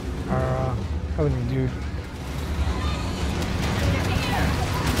look, our covenant dude.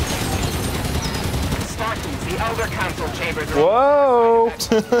 Spartans, the Elder Council chambers are Whoa!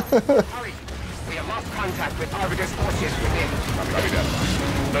 Hurry! We have lost contact with Arbiter's forces within.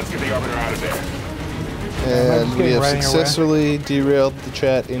 Let's get the Arbiter out of there. And we have successfully derailed the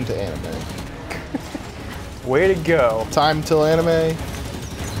chat into anime. Way to go. Time till anime.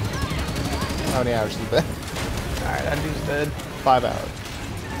 How many hours has it been? Alright, that dude's dead. 5 hours.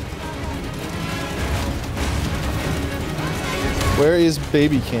 Where is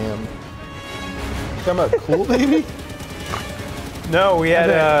Baby Cam? You talking about Cool Baby? No, we had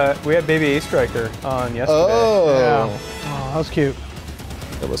Baby A Striker on yesterday. Oh. Yeah. Oh, that was cute.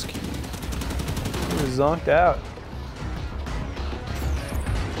 That was cute. He was zonked out.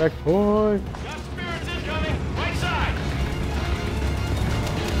 Checkpoint.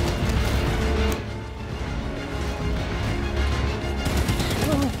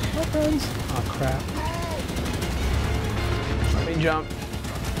 Oh crap. Let me jump.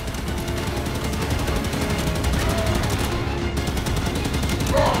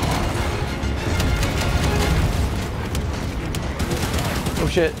 Oh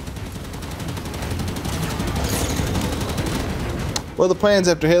shit. What are the plans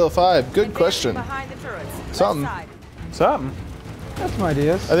after Halo 5? Good question. Something. Something. That's some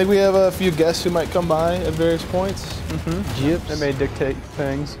ideas. I think we have a few guests who might come by at various points. Mm-hmm. That may dictate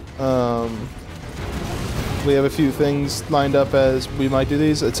things. We have a few things lined up as we might do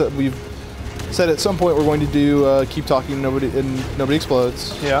these. We've said at some point we're going to do Keep Talking Nobody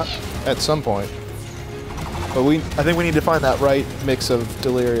Explodes. Yeah. At some point. But I think we need to find that right mix of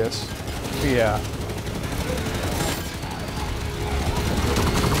delirious. Yeah.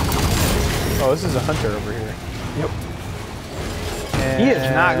 Oh, this is a hunter over here. Yep. And he is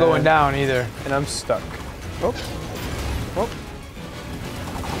not going down either. And I'm stuck. Oh. Oh.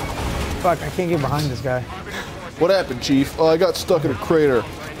 Fuck, I can't get behind this guy. What happened, Chief? Oh, I got stuck in a crater. I'll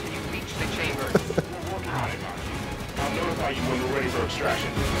notify you when we're ready for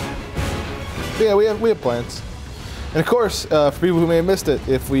extraction. Yeah, we have plans. And of course, for people who may have missed it,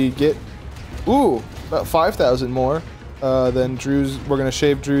 if we get, about 5,000 more, then we're gonna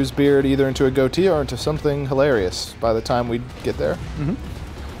shave Drew's beard either into a goatee or into something hilarious by the time we get there. Mm-hmm.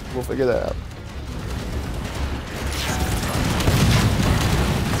 We'll figure that out.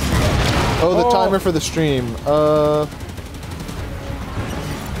 Oh, the timer for the stream. Is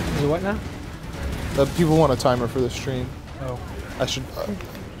it what now? People want a timer for the stream. Oh. I should.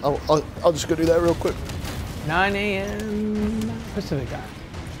 I'll just go do that real quick. 9 a.m. Pacific time.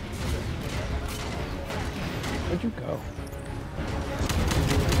 Where'd you go?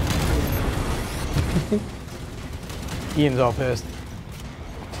 Ian's all pissed.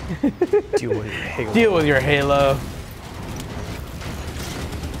 Deal with your Halo. Deal with your Halo.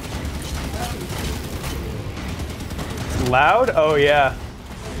 Loud? Oh yeah.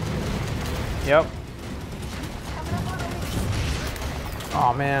 Yep.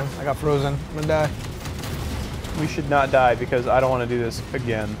 Oh man, I got frozen. I'm gonna die. We should not die because I don't want to do this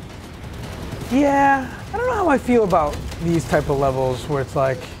again. Yeah, I don't know how I feel about these type of levels where it's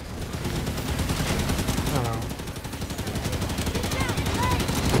like, I don't know.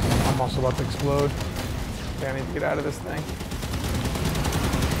 I'm also about to explode. Okay, I need to get out of this thing.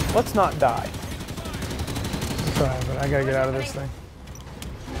 Let's not die. Sorry, but I gotta get out of this thing.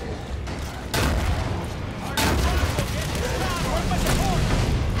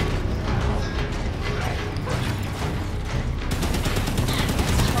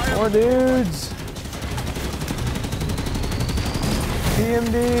 More dudes.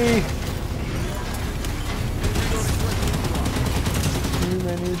 TMD. Too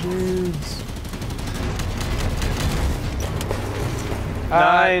many dudes.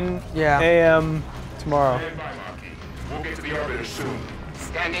 9 a.m. tomorrow. We'll get to the orbiter soon.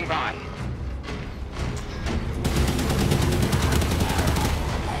 Standing by.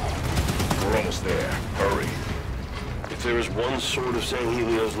 We're almost there. Hurry. If there is one sort of San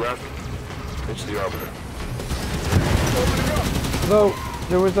Helios left, it's the Arbiter. Though,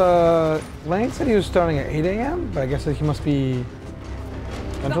 there was a... Lane said he was starting at 8 a.m., but I guess he must be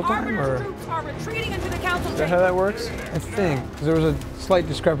Central Time, or... Are retreating into the council Is that how that works? I think. 'Cause there was a slight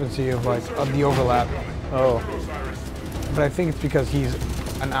discrepancy of, like, of the overlap. Oh. But I think it's because he's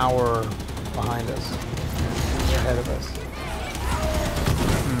an hour behind us. Ahead of us.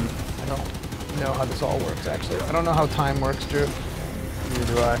 I don't know how this all works, actually. I don't know how time works, Drew. Neither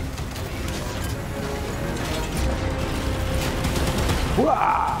do I.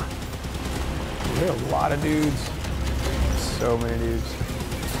 Wah! There are a lot of dudes. So many dudes.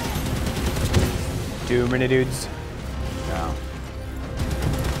 Too many dudes. Yeah.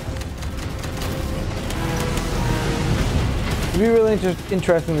 It'd be really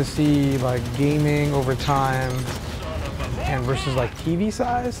interesting to see like gaming over time and versus like TV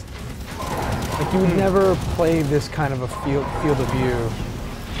size. Like you would never play this kind of a field of view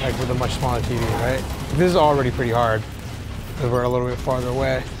like with a much smaller TV, right? This is already pretty hard because we're a little bit farther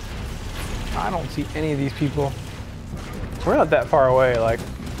away. I don't see any of these people. We're not that far away. Like,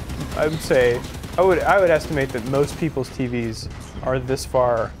 I would say, I would estimate that most people's TVs are this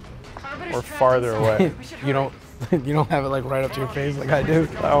far or farther away. You don't have it like right up to your face like I do.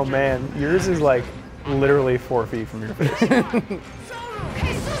 Oh man, yours is like literally 4 feet from your face.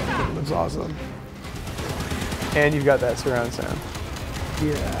 That's awesome. And you've got that surround sound.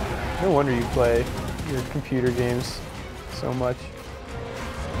 Yeah. No wonder you play your computer games so much.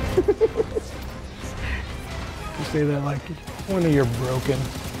 You say that like one of you're broken.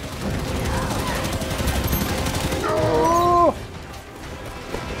 Oh!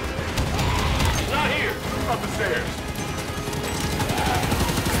 Not here. Up the stairs.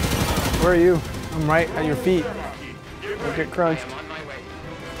 Where are you? I'm right at your feet. Don't get crunched.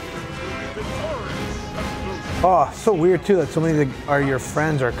 Oh, so weird too that so many that are your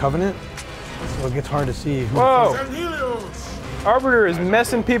friends are Covenant. So it gets hard to see. Whoa! Arbiter is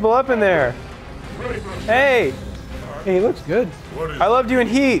messing people up in there. Hey! Hey, he looks good. I loved you in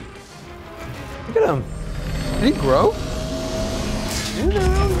Heat. Look at him. Did he grow?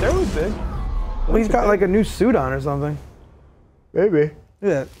 There was big. Well, he's got like a new suit on or something. Maybe. Look at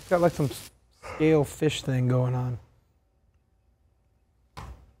that. He's got like some scale fish thing going on.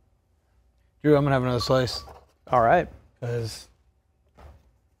 Drew, I'm gonna have another slice. All right. Because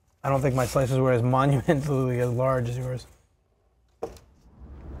I don't think my slices were as monumentally as large as yours.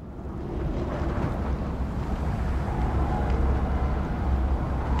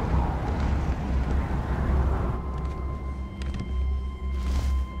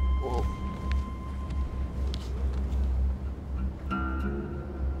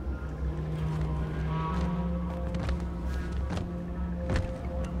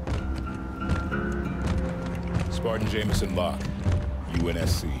 Spartan Jameson Locke,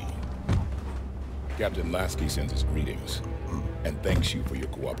 UNSC. Captain Lasky sends his greetings and thanks you for your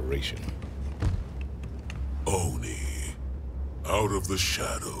cooperation. Oni, out of the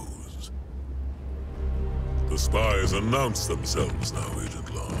shadows. The spies announce themselves now,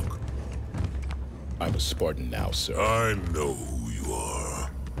 Agent Locke. I'm a Spartan now, sir. I know who you are.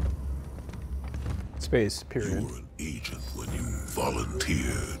 Space, period. You were an agent when you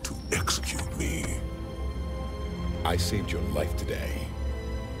volunteered to execute me. I saved your life today.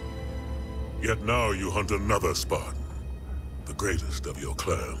 Yet now you hunt another Spartan, the greatest of your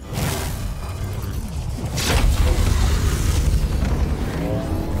clan.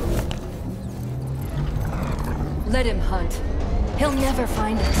 Let him hunt. He'll never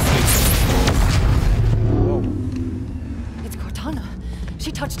find us. Whoa. It's Cortana.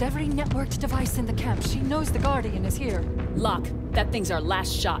 She touched every networked device in the camp. She knows the Guardian is here. Locke, that thing's our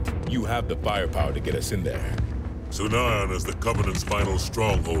last shot. You have the firepower to get us in there. Sunayan is the Covenant's final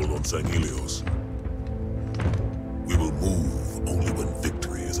stronghold on Sanghelios. We will move only when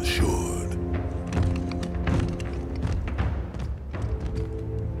victory is assured.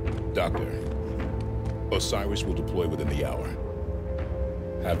 Doctor, Osiris will deploy within the hour.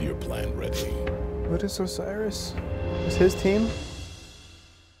 Have your plan ready. What is Osiris? Is his team?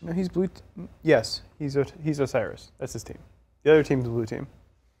 No, he's blue. Yes, he's Osiris. That's his team. The other team's blue team.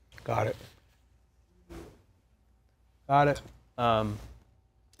 Got it. Got it.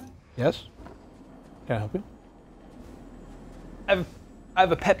 Yes? Can I help you? I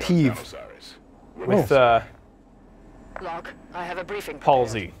have a pet peeve with Locke, I have a briefing.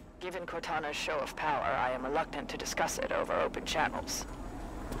 palsy. Given Cortana's show of power, I am reluctant to discuss it over open channels.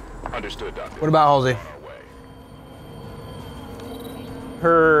 Understood, Doctor. What about Halsey?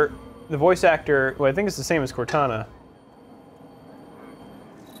 The voice actor, who I think is the same as Cortana,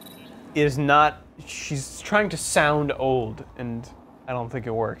 is not. She's trying to sound old, and I don't think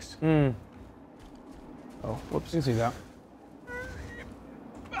it works. Mm. Oh, whoops. You can see that.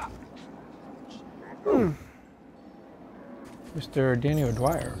 Mr. Danny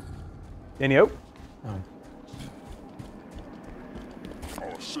O'Dwyer. Danny O? Oh.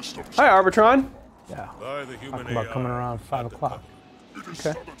 Hi, Arbitron. Yeah. Talking Talking about coming around 5 o'clock.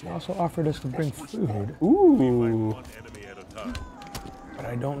 Okay. He also offered us to bring food. Ooh. But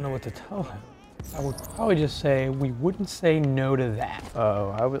I don't know what to tell him. I would probably just say we wouldn't say no to that.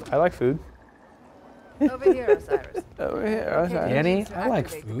 Oh, I like food. Over here, Osiris. Over here, Osiris. Danny, I like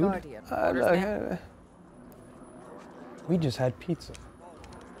food. We just had pizza.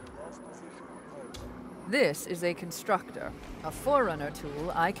 This is a constructor, a Forerunner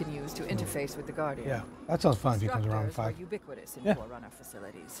tool I can use to interface with the Guardian. Yeah, that sounds fun if he comes around Constructors 5. are ubiquitous in Yeah. Forerunner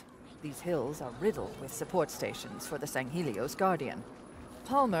facilities. These hills are riddled with support stations for the Sanghelios Guardian.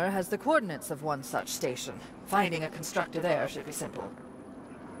 Palmer has the coordinates of one such station. Finding a constructor there should be simple.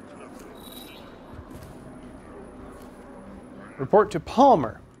 Report to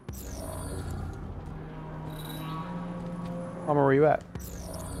Palmer. Palmer, where you at?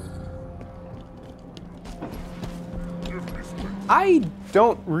 I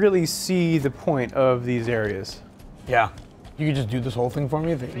don't really see the point of these areas. Yeah. You could just do this whole thing for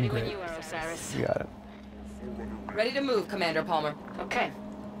me? That'd be Ready when great. you are, Osiris. You got it. Ready to move, Commander Palmer. Okay,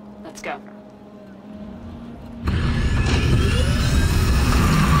 let's go.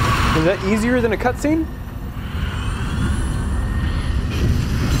 Is that easier than a cutscene?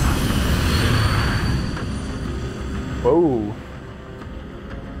 Whoa.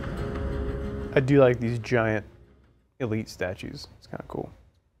 I do like these giant elite statues. It's kind of cool.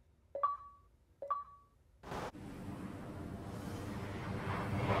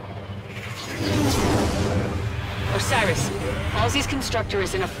 Osiris, Halsey's constructor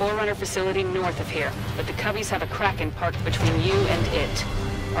is in a Forerunner facility north of here, but the Cubbies have a Kraken parked between you and it.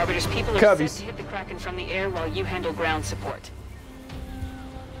 Arbiter's people are set to hit the Kraken from the air while you handle ground support.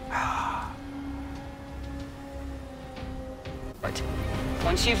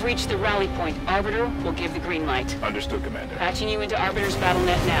 Once you've reached the rally point, Arbiter will give the green light. Understood, Commander. Patching you into Arbiter's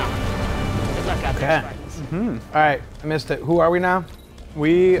BattleNet now. Good luck out there, Spartans. All right, I missed it. Who are we now?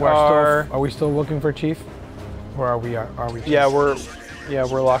 We are. Are we still looking for Chief? Or are we? Are we? Chief? Yeah, we're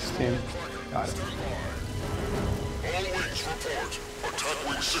Locke's team. Got it. All wings report. Attack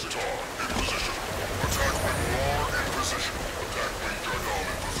wing Centaur in position. Attack wing Mar in position. Attack wing Jargon in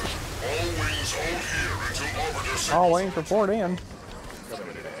position. All wings hold here until Arbiter signals. All wings report in.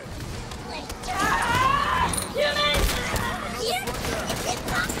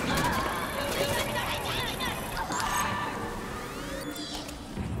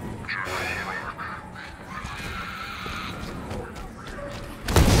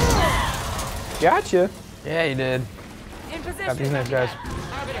 Gotcha. Yeah, you did. In position. Got these nice guys.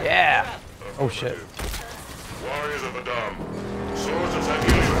 Yeah. Oh shit. Warriors of Adam. Swords of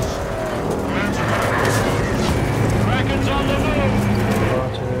Sanhelios. Commands attack. Kraken's on the move.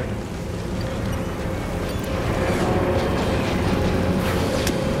 Roger.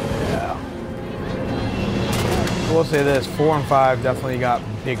 Yeah. I will say this: 4 and 5 definitely got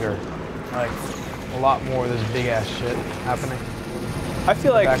bigger. Like a lot more of this big ass shit happening. I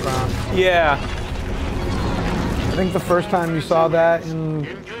feel like, background. Yeah. I think the first time you saw that in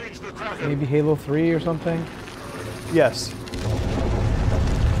maybe Halo 3 or something. Yes. It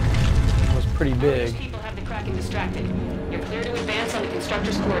was pretty big. People have the Kraken distracted. You're clear to advance on the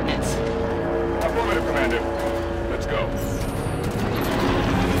constructor's coordinates. Affirmative, Commander. Let's go.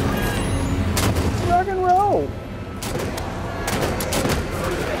 Rock and roll.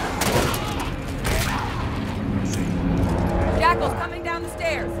 Jackal's coming down the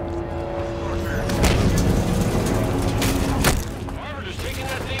stairs. Arbiter's taking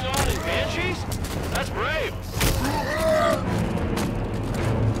that thing on in Banshees? That's brave.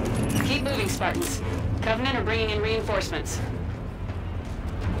 Keep moving, Spartans. Covenant are bringing in reinforcements.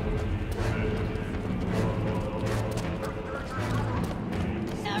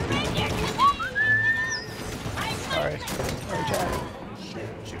 Sorry. Sorry, Jack.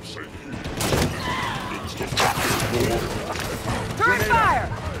 Turret fire!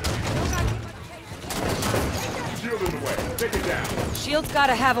 Shield in the way. Take it down. Shield's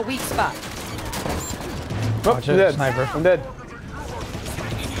gotta have a weak spot. Oh, Watch I'm it, dead. sniper. I'm dead.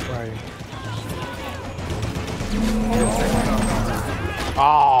 Where are you?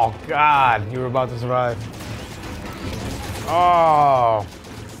 Oh God! You were about to survive. Oh.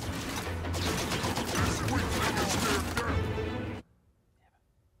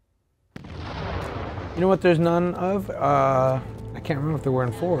 You know what there's none of? I can't remember if there were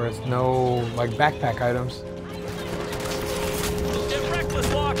in 4. It's no like backpack items. Get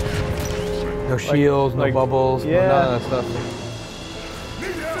reckless, Locke. No shields, no bubbles, yeah. none of that stuff.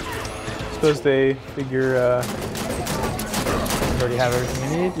 Suppose they figure You already have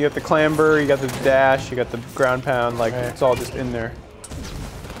everything you need? you got the clamber, you got the dash, you got the ground pound, like it's all just in there.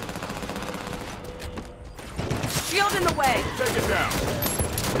 Shield in the way. Take it down.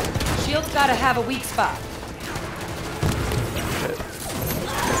 Shield's gotta have a weak spot.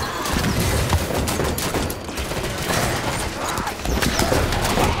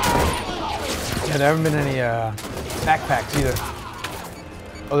 Yeah, there haven't been any backpacks either.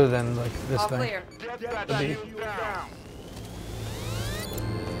 Other than like this All thing. clear. Get that shield down.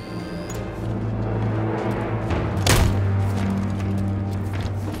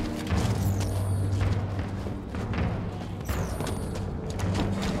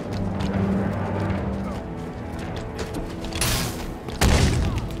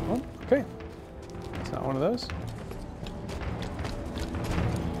 Oh, okay. It's not one of those.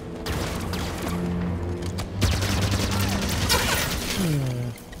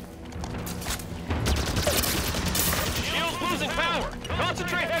 Shield's losing power.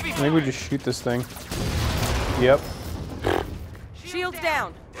 Concentrate heavy I think we just shoot this thing. Yep. Shield's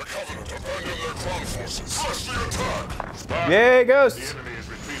down. The Covenant abandoned their ground forces. Press the attack. Yay, ghosts! The enemy is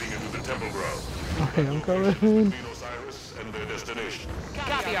retreating into the temple ground. Okay, I'm coming. Between Osiris and their destination.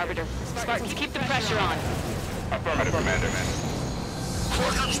 Copy, Arbiter. Spartans, keep the pressure on. Affirmative, Commander.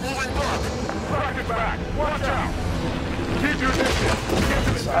 Kraken's moving back. Kraken back. Watch out. Keep your distance. Get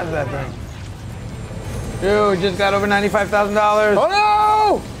to the Size of that thing. Dude, just got over $95,000. Oh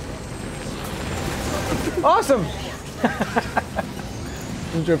no! Awesome!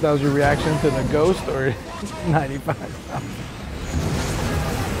 I'm not sure if that was your reaction to the ghost or 95,000.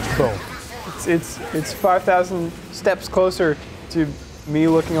 It's 5,000 steps closer to me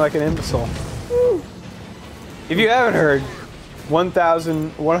looking like an imbecile. If you haven't heard,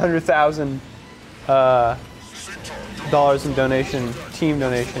 $100,000 dollars in donation, team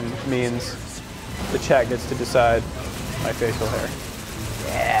donation, means the chat gets to decide my facial hair.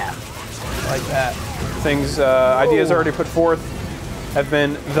 Yeah, like that. Things, ideas already put forth have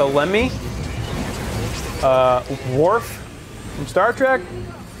been the Lemmy, Worf from Star Trek.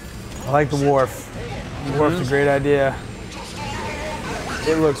 I like the Worf. The Worf's a great idea.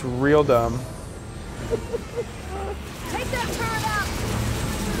 It looks real dumb. Take that turret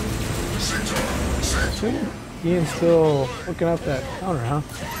out! Ian's still looking up that counter, huh?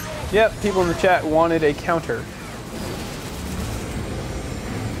 Yep, people in the chat wanted a counter.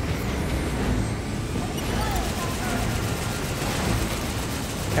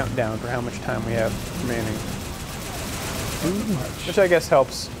 Countdown for how much time we have remaining. Which I guess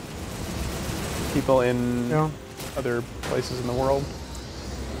helps people in other places in the world.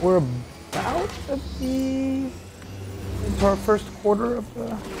 We're about at the into our first quarter of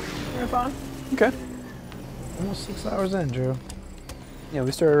the marathon. Okay. Almost 6 hours in, Drew. Yeah,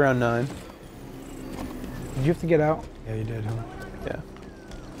 we started around 9. Did you have to get out? Yeah, you did, huh? Yeah.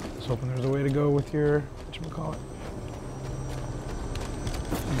 I was hoping there was a way to go with your, whatchamacallit?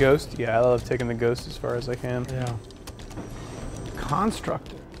 Ghost? Yeah, I love taking the ghost as far as I can. Yeah.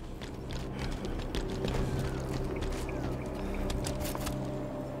 Constructor.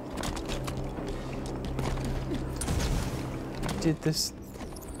 Did this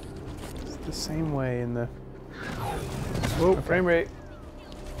the same way in the frame rate.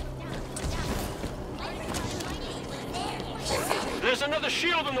 There's another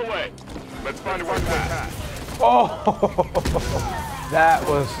shield in the way. Let's find a one path. Oh, that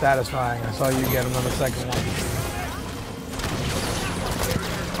was satisfying. I saw you get another second one.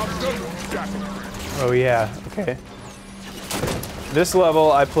 Oh yeah, okay. This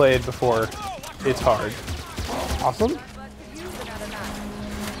level I played before. It's hard. Awesome.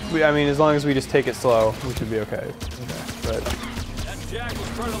 I mean, as long as we just take it slow, we should be okay. But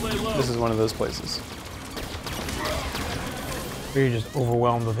this is one of those places. Or you're just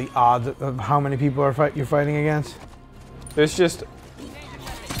overwhelmed with the odds of how many people are you're fighting against? There's just,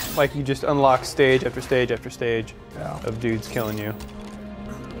 like, you just unlock stage after stage after stage of dudes killing you.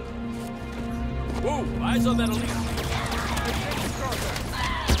 Whoa, eyes on that elite.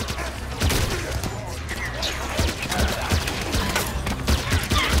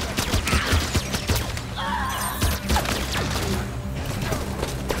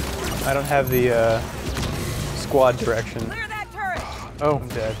 I don't have the squad direction. Clear that turret! Oh, I'm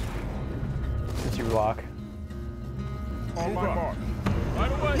dead. Did you lock?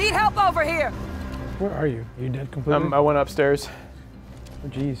 Need help over here! Where are you? Are you dead completely? I went upstairs. Oh,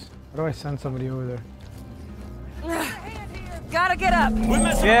 jeez. How do I send somebody over there? Gotta get up!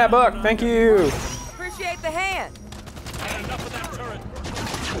 Yeah, Buck, thank you! Appreciate the hand!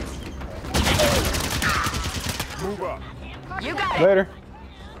 Move up. You got it! Later.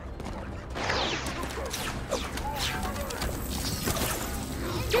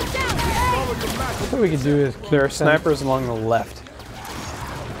 What we could do is there are snipers along the left.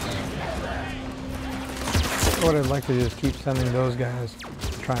 What I'd like to do is keep sending those guys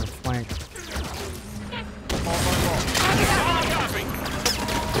to try and flank.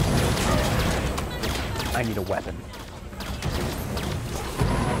 I need a weapon.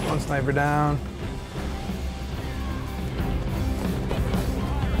 One sniper down.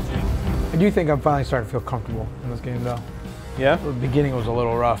 I do think I'm finally starting to feel comfortable in this game, though. Yeah? The beginning was a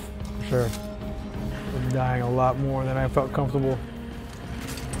little rough, for sure. I'm dying a lot more than I felt comfortable.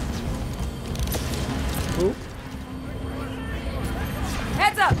 Ooh.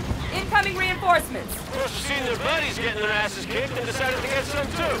 Heads up! Incoming reinforcements! Must have seen their buddies getting their asses kicked and decided to get some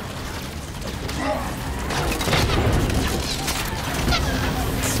too.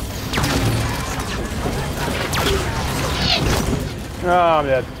 Oh, I'm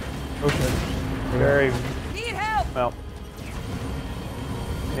dead. Oh shit. Very. Need help! Well.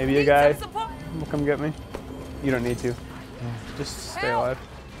 Maybe a guy will come get me. You don't need to. Just stay alive.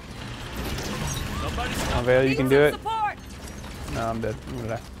 Oh, Vale, you can do it. No, I'm dead. I'm gonna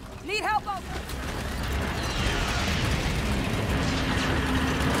die. Need help over!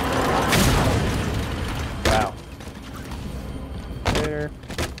 Wow. There.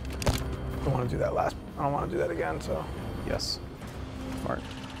 I don't want to do that last. I don't want to do that again, so. Yes. Smart.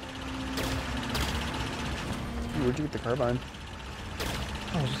 Ooh, where'd you get the carbine?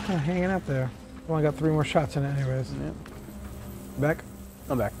 I was just kind of hanging out there. Only got 3 more shots in it anyways. Yeah. Back?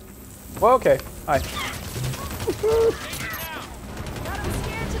 I'm back. Well, okay. Hi.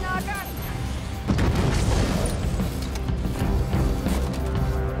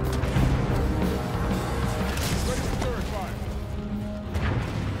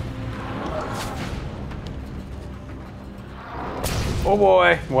 Oh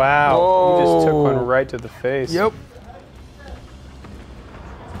boy. Wow. Whoa. You just took one right to the face. Yep.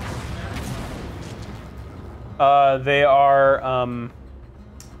 They are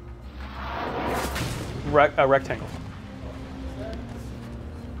rectangles.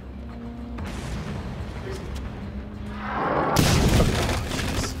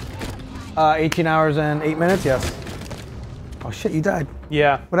 18 hours and 8 minutes, yes. Oh shit, you died.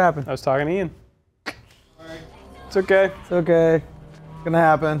 Yeah. What happened? I was talking to Ian. It's okay. It's okay. It's gonna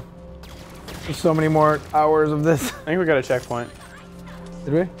happen. There's so many more hours of this. I think we got a checkpoint.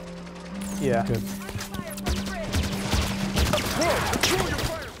 Did we? Yeah. Good.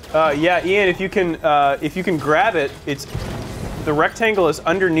 Yeah, Ian, if you can grab it, the rectangle is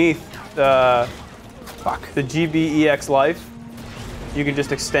underneath the GBEX life. You can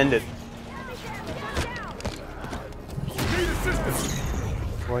just extend it.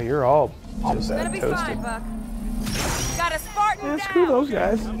 Boy, you're all just toasted. Got a Spartan down. Screw those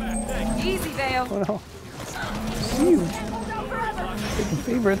guys. Easy, Vale. Oh no. Huge. Taking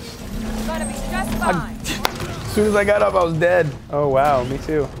favorites. Gonna be just fine. As soon as I got up, I was dead. Oh wow, me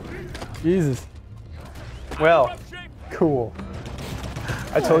too. Jesus. Well, cool.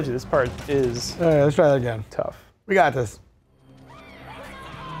 I told you this part is. All right, let's try that again. Tough. We got this.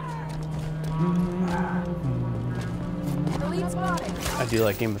 I do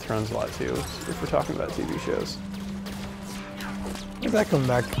like Game of Thrones a lot too, if we're talking about TV shows. When's that coming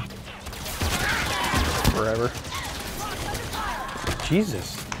back? Forever.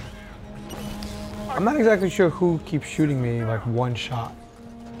 Jesus. I'm not exactly sure who keeps shooting me like one shot.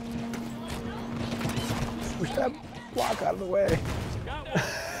 Push that block out of the way.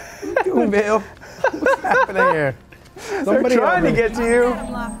 What are you doing, Vale? What's happening here? They're trying to get to you.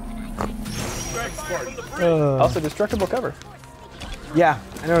 Also, destructible cover. Yeah,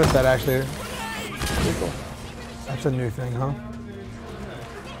 I noticed that actually. Pretty cool. That's a new thing, huh?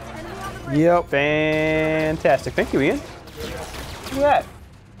 Yep. Fantastic. Thank you, Ian. Look at that.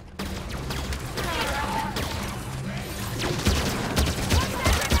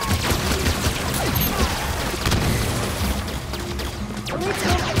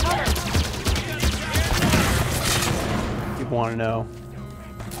 People want to know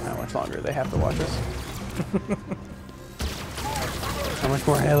how much longer they have to watch us. How much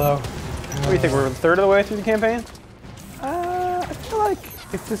more Halo? What do you think? We're a third of the way through the campaign? I feel like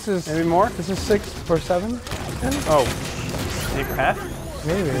if this is maybe more. This is 6 or 7. 10? Oh, maybe for half.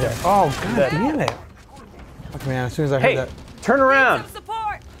 Maybe. Yeah. Oh god damn it! Fuck man! As soon as I heard that. Turn around.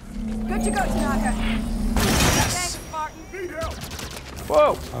 Support. Good to go, Tanaka. Thanks, Spartan.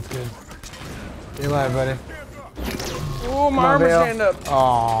 Whoa. That's good. Stay alive, buddy. Oh, my armor's stand up.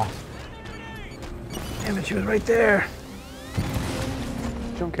 Aw. Damn it! She was right there.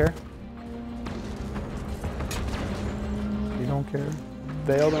 Don't care. You don't care?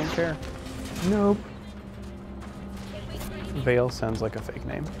 Vale don't care. Nope. Vale sounds like a fake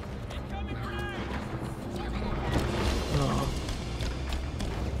name.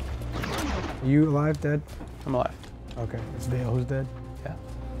 Are you alive, dead? I'm alive. Okay. It's Vale who's dead? Yeah.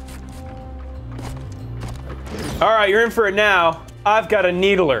 All right, you're in for it now. I've got a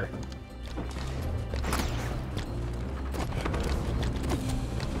needler.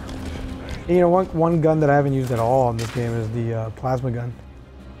 You know, one gun that I haven't used at all in this game is the plasma gun.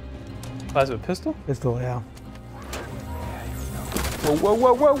 Plasma pistol? Pistol, yeah. Whoa, whoa,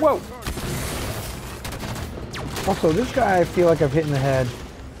 whoa, whoa, whoa! Also, this guy I feel like I've hit in the head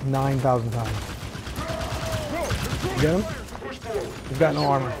 9,000 times. You get him? He's got no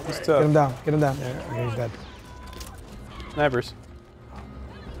armor. Get him down. Get him down. There. Okay, he's dead. Snipers.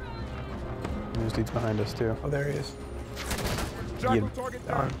 There's dudes behind us too. Oh, there he is. Darn.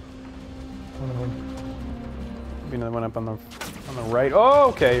 One of them. Maybe another one up on the right. Oh,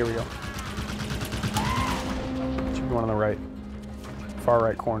 okay, here we go. Should be one on the right. Far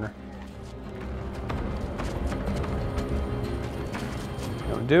right corner.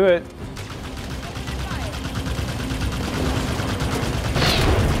 Don't do it.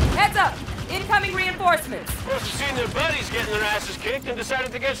 Heads up! Incoming reinforcements. Must have seen their buddies getting their asses kicked and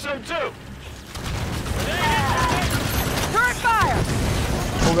decided to get some too. Turret fire!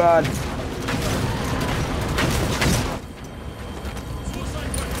 Oh god.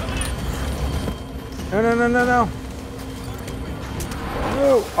 No, no, no, no, no.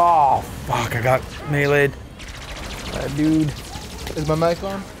 No. Oh, fuck, I got meleeed. Dude. Is my mic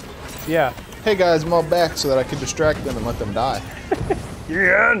on? Yeah. Hey guys, I'm all back so that I can distract them and let them die.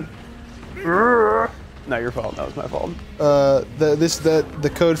 Ian! Not your fault, that was my fault.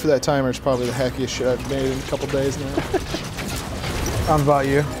 The code for that timer is probably the hackiest shit I've made in a couple days now. Sounds about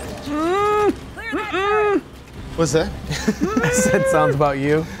you. What's that? I said sounds about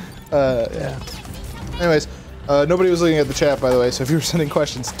you. Yeah. Anyways, nobody was looking at the chat, by the way, so if you were sending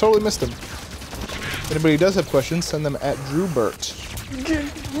questions, totally missed them. If anybody does have questions, send them at DrewBert.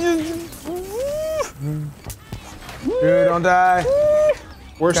 Dude, don't die.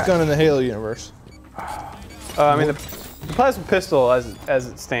 Worst gun in the Halo universe. I mean, the plasma pistol, as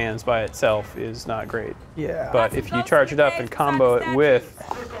it stands by itself, is not great. Yeah. But if you charge it up and combo it with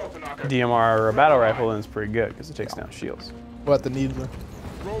DMR or a battle rifle, then it's pretty good because it takes down shields. What about the Needler?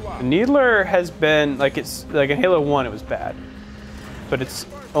 The Needler has been like in Halo 1 it was bad, but it's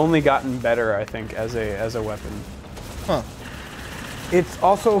only gotten better, I think, as a weapon. Huh. It's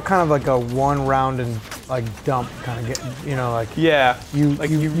also kind of like a one round and like dump kind of get, you know, like yeah, you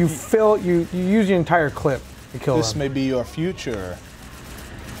use your entire clip to kill This them. may be your future.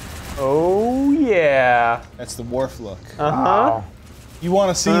 Oh yeah. That's the Worf look. Wow. You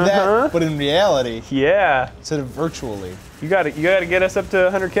want to see that, but in reality. Yeah. Instead of virtually. You gotta get us up to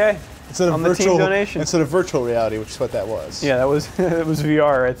 100K. Instead of on virtual the team donation. Instead of virtual reality, which is what that was. Yeah, that was it was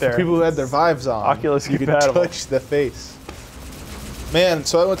VR right there. For people who had their Vives on. Oculus you could compatible. touch the face. Man,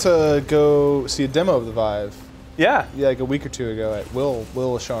 so I went to go see a demo of the Vive. Yeah. Yeah, like a week or two ago. Will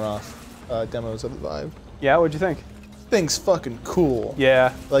was showing off demos of the Vive. Yeah, what'd you think? Thing's fucking cool.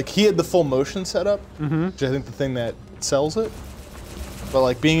 Yeah. Like he had the full motion setup, which I think the thing that sells it. But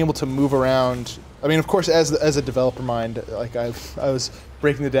like being able to move around. I mean, of course, as a developer mind, like I was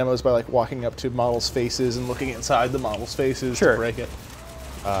breaking the demos by like walking up to models' faces and looking inside the models' faces to break it.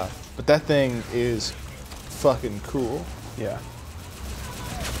 But that thing is fucking cool. Yeah.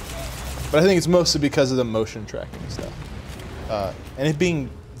 But I think it's mostly because of the motion tracking stuff, and it being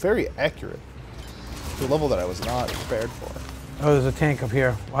very accurate to a level that I was not prepared for. Oh, there's a tank up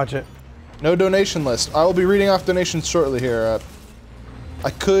here. Watch it. No donation list. I will be reading off donations shortly here. I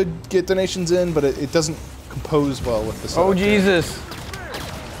could get donations in, but it doesn't compose well with this. Oh, Jesus.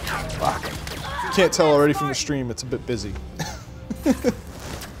 Fuck. You can't tell already from the stream, it's a bit busy.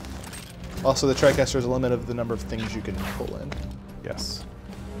 Also, the TriCaster has a limit of the number of things you can pull in. Yes.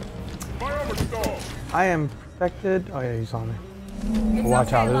 I am infected. Oh, yeah, he's on me.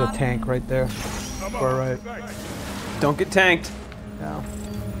 Watch out. There's a tank right there. Far right. Don't get tanked. Yeah.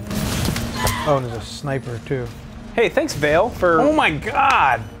 Oh, and there's a sniper, too. Hey, thanks, Vale, for oh my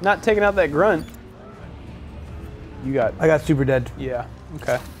God, not taking out that grunt. I got super dead. Yeah.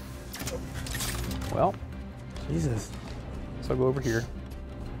 Okay. Well. Jesus. So I'll go over here.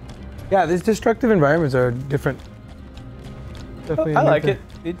 Yeah, these destructive environments are different. Definitely. I like it.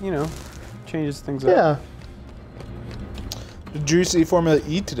 It changes things up. Yeah. Did you see Formula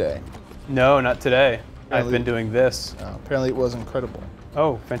E today? No, not today. I've been doing this. Apparently, it was incredible.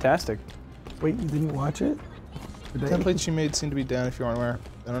 Oh, fantastic. Wait, you didn't watch it? The templates you made seem to be down if you aren't aware.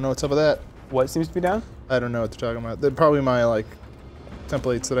 I don't know what's up with that. What seems to be down? I don't know what they're talking about. They're probably my like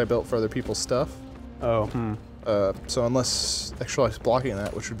templates that I built for other people's stuff. Oh, so unless Extra Life's blocking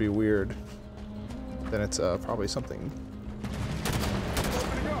that, which would be weird, then it's probably something.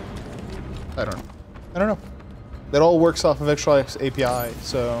 I don't know. That all works off of Extra Life's API,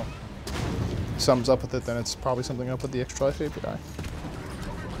 so if something's up with it, then it's probably something up with the Extra Life API.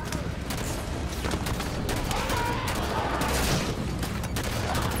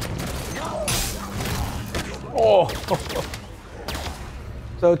 Oh.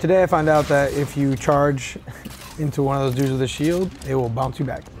 So today I found out that if you charge into one of those dudes with a shield, it will bounce you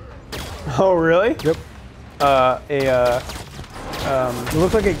back. Oh, really? Yep. It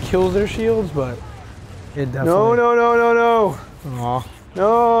looks like it kills their shields, but it definitely... No. Aw.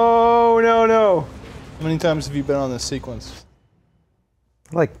 No. How many times have you been on this sequence?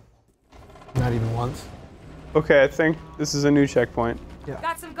 Like, not even once. Okay, I think this is a new checkpoint. Yeah.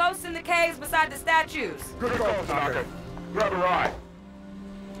 Got some ghosts in the caves beside the statues. Good call, Tanaka. Grab a ride.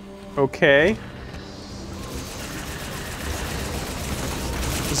 Okay.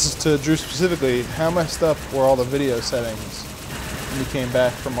 This is to Drew specifically. How messed up were all the video settings when you came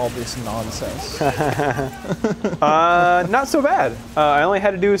back from all this nonsense? Not so bad. I only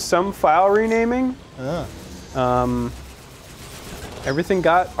had to do some file renaming. Everything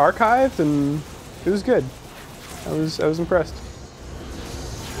got archived and it was good. I was impressed.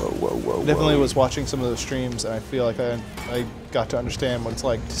 Whoa. Definitely was watching some of those streams, and I feel like I got to understand what it's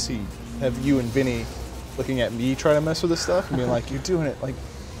like to have you and Vinny looking at me try to mess with this stuff and being like, "You're doing it like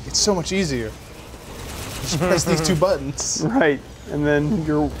it's so much easier. Just press these two buttons." Right, and then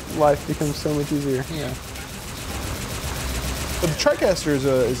your life becomes so much easier. Yeah. But the TriCaster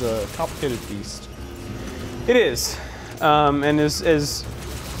is a complicated beast. It is, and as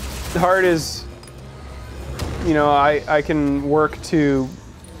hard as I can work to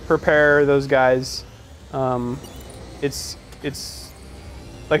prepare those guys It's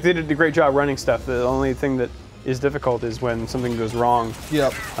like they did a great job running stuff. The only thing that is difficult is when something goes wrong.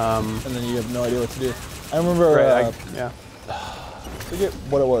 Yep. And then you have no idea what to do. I remember. Right, yeah. Forget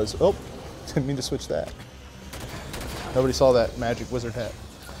what it was. Oh, didn't mean to switch that. Nobody saw that magic wizard hat.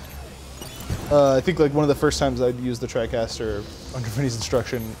 I think like one of the first times I'd used the TriCaster under Vinny's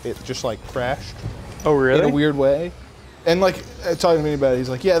instruction, it just like crashed. Oh, really? In a weird way. And like talking to me about it, he's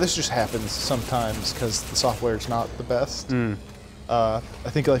like, "Yeah, this just happens sometimes because the software is not the best." I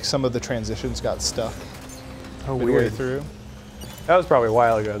think like some of the transitions got stuck. Oh, midway weird. through. That was probably a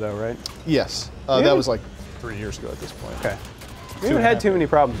while ago, though, right? Yes. That was like 3 years ago at this point. Okay. We haven't had too many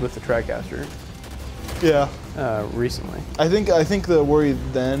problems with the TriCaster. Yeah. Recently. I think the worry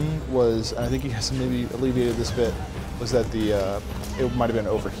then was, and I think you guys maybe alleviated this bit, was that the it might have been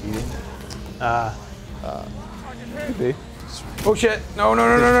overheating. Could be. Oh shit! No! One thing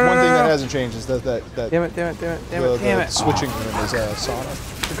that hasn't changed is that Damn it! the switching room is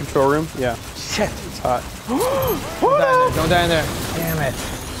sauna. The control room? Yeah. Shit! It's hot. Don't die in there! Damn it!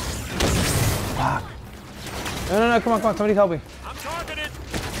 Fuck! No! Come on! Somebody help me! I'm targeted.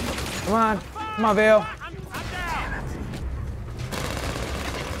 Come on, Vale!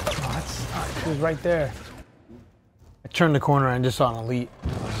 She was right there. I turned the corner and just saw an elite. I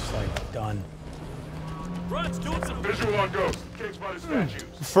was just like, done. Visual on ghost. Case by the statues.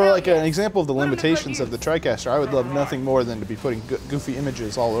 For like an example of the limitations of the TriCaster, I would love nothing more than to be putting goofy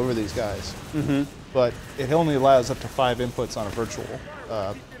images all over these guys. But it only allows up to 5 inputs on a virtual.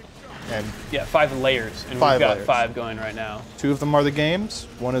 And yeah, 5 layers, and we've got 5 going right now. 2 of them are the games,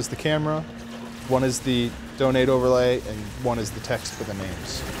 1 is the camera, 1 is the donate overlay, and 1 is the text for the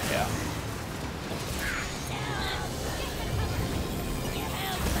names. Yeah.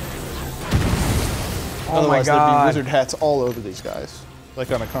 Otherwise, my God. there'd be wizard hats all over these guys,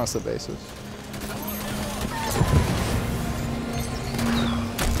 like on a constant basis.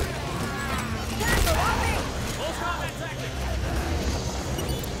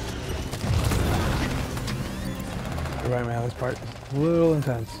 You're right, man. This part is a little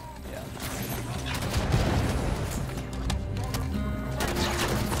intense. Yeah.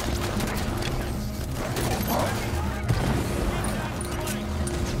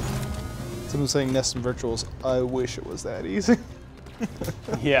 Someone saying nest and virtuals. I wish it was that easy.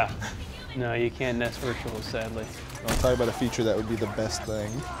 Yeah. No, you can't nest virtuals, sadly. I'll talk about a feature that would be the best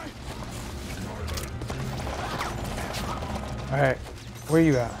thing. All right, where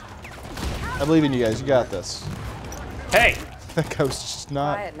you at? I believe in you guys. You got this. Hey! That guy was just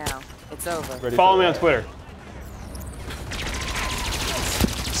not. Quiet now. It's over. Ready Follow for me that. on Twitter.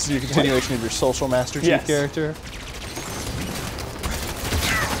 This is your continuation of your social Master Chief Yes. character.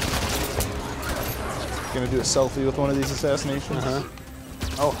 Gonna do a selfie with one of these assassinations.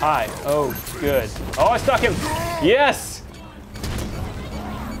 Oh, hi. Oh, good. Oh, I stuck him. Yes!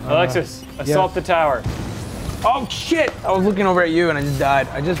 Alexis, assault the tower. Oh shit! I was looking over at you and I just died.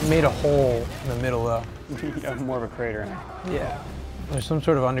 I just made a hole in the middle though. You have more of a crater. Yeah. There's some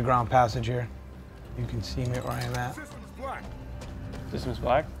sort of underground passage here. You can see me where I am at. Systems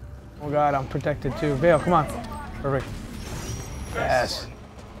black? Oh god, I'm protected too. Vale, come on. Perfect. Yes.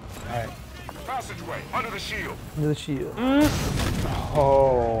 Alright. Passageway under the shield. Under the shield.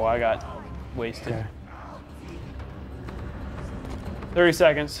 Oh, I got wasted. Okay. 30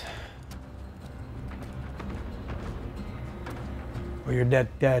 seconds. Oh, you're dead,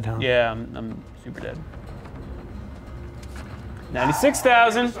 huh? Yeah, I'm super dead.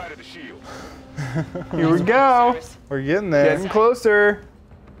 96,000. Here we go. We're getting there. Getting closer.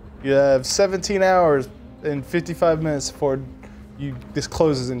 You have 17 hours and 55 minutes before this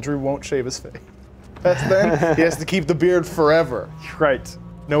closes and Drew won't shave his face. That's then he has to keep the beard forever. Right.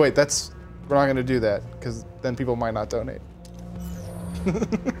 No, wait, we're not going to do that because then people might not donate.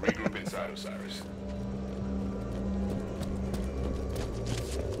 Regroup inside Osiris.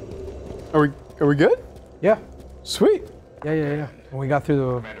 Are we good? Yeah. Sweet. Yeah. When we got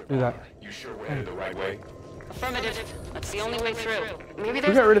through that. You sure we're headed the right way? Affirmative. That's the only way through. Maybe We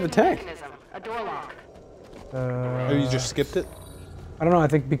there's got rid of the tank. mechanism, a door lock. Maybe you just skipped it? I don't know. I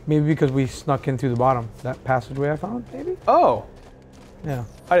think maybe because we snuck in through the bottom. That passageway I found, maybe? Oh. Yeah.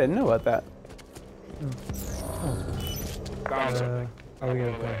 I didn't know about that. Found something. How do we get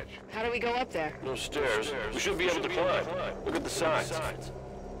On up the there? ledge. How do we go up there? No stairs. We should be able to climb. Look at the signs.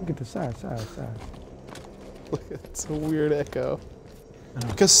 Look at the side. It's a weird echo.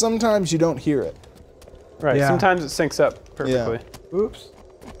 Because sometimes you don't hear it. Right. Yeah. Sometimes it syncs up perfectly. Oops.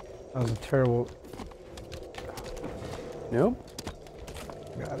 That was a terrible. Nope.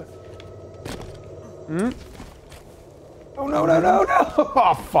 Got it. Hmm? Oh no!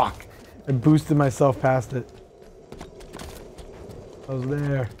 Oh fuck! I boosted myself past it. I was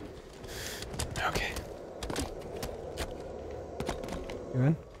there. Okay. You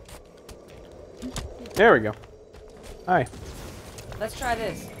in? There we go. Hi. Let's try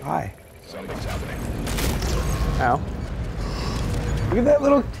this. Hi. Something's happening. Ow. Look at that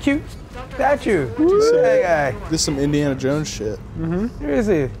little cute statue. That guy. This is some Indiana Jones shit. Mm-hmm.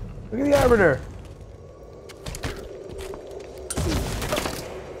 Seriously. Look at the Arbiter.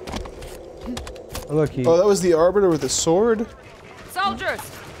 Oh, look, he... Oh, that was the Arbiter with the sword? Soldiers!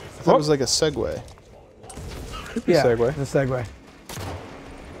 That was like a Segway. Yeah, Segway. the Segway.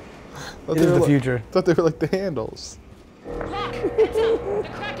 Thought It they is were the like- future. Thought they were like the handles. Look, it's up. The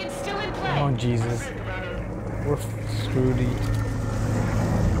Kraken's still in play. Oh, Jesus. We're screwed.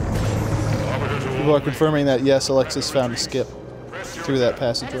 People are confirming that, yes, Alexis found a skip through that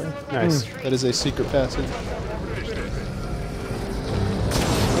passageway. Nice. That is a secret passage.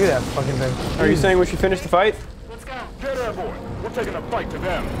 Look at that fucking thing. Are you saying we should finish the fight? Get airborne. We're taking a fight to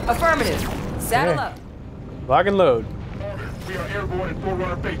them. Affirmative. Saddle up. Lock and load. We are airborne and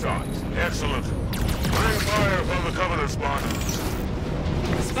Forerunner Phaetons. Excellent. Bring fire from the Covenant Spartans.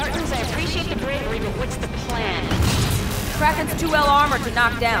 Spartans, I appreciate the bravery, but what's the plan? Kraken's too well armored to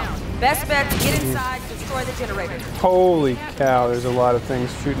knock down. Best bet to get inside, destroy the generator. Holy cow, there's a lot of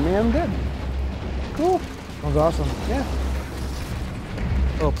things shooting me. I'm dead. Cool. That was awesome. Yeah.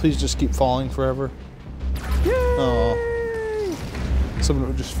 Oh, please just keep falling forever. Oh. Someone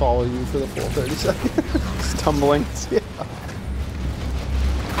would just follow you for the full 30 seconds. Just tumbling. Yeah.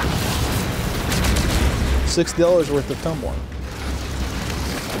 $6 worth of tumbling.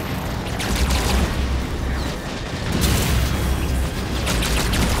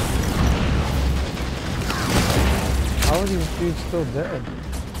 How are these dudes still dead?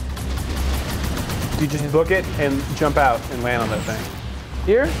 You just book it and jump out and land on that thing.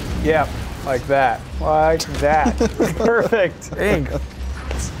 Here? Yeah, like that. Like that. Perfect. Dang.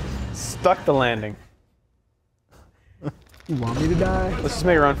 Stuck the landing. You want me to die? Let's just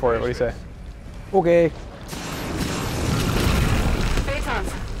make a run for it. What do you say? Okay.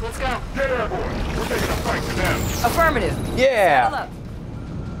 Phaetons, let's go. Get airborne. We're taking a fight to them. Affirmative. Yeah. Saddle up.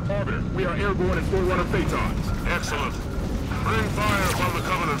 Orbiter, we are airborne and Forerunner Phaetons. Excellent. Bring fire from the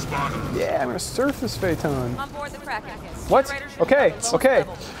Covenant Spartans. Yeah, I'm gonna surf this Phaeton. On board the Kraken. What? Generators Okay, at the lowest okay.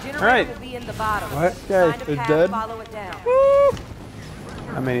 level. Generator All right. will be in the bottom. What? Find a They're path, dead? Follow it down.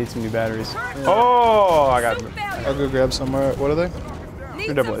 I may need some new batteries. Oh, I got them. I'll go grab some. What are they?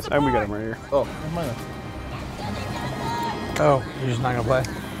 They're double A's. And we got them right here. Oh, never mind. Oh, you're just not gonna play?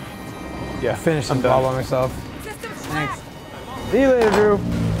 Yeah, Finish I'm the ball done. by myself. Thanks. See you later, Drew.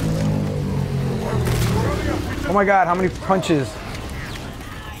 Oh my god, how many punches?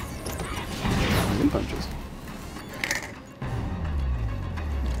 Good punches.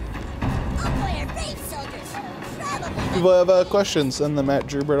 People have questions, send them at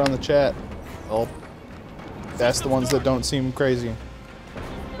Drewbert on the chat. I'll ask the ones that don't seem crazy.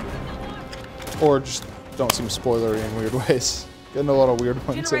 Or just don't seem spoilery in weird ways. Getting a lot of weird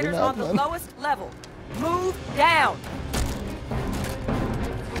ones every Generators now on and the then. lowest level. Move down.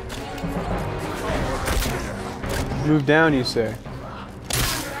 Move down, you say.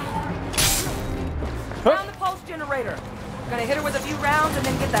 Found the pulse generator. Gonna hit her with a few rounds and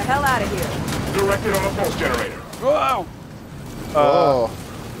then get the hell out of here. Directed on the pulse generator. Whoa! Oh,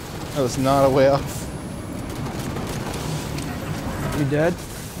 that was not a way off. You dead?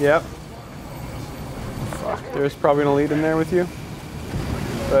 Yep. Fuck, there's probably an elite in there with you.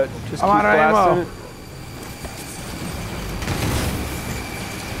 But just keep I'm out of blasting ammo.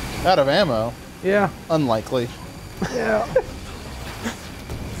 it. Out of ammo? Yeah. Unlikely. Yeah.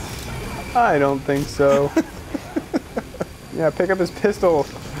 I don't think so. Yeah, pick up his pistol.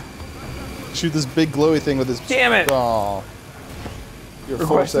 Shoot this big glowy thing with his. Damn it! Oh. You're 4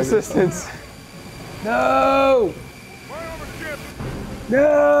 Request seconds. assistance. No!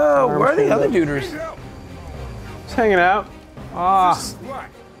 No! Where are the other duders? Just hanging out. Ah.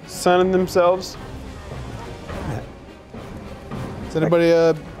 Sunning themselves. Has anybody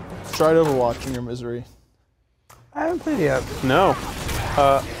tried Overwatch in your misery? I haven't played it yet. No.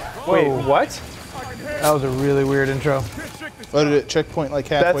 Wait, what? That was a really weird intro. Oh, did it checkpoint like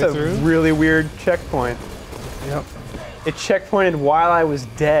halfway That's a through? really weird checkpoint. Yep. It checkpointed while I was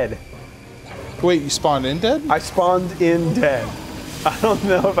dead. Wait, you spawned in dead? I spawned in dead. I don't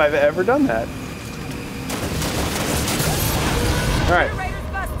know if I've ever done that. All right.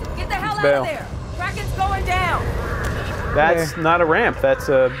 Generator's busted. Get the hell out Bail. of there. Kraken's going down. That's not a ramp. That's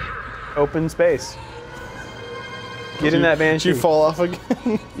a open space. Get in that banshee. Did you fall off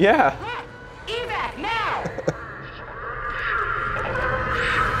again? Yeah. Evac, now!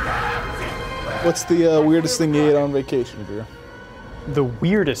 What's the weirdest thing you ate on vacation, Drew? The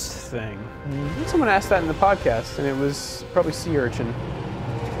weirdest thing. Someone asked that in the podcast, and it was probably sea urchin.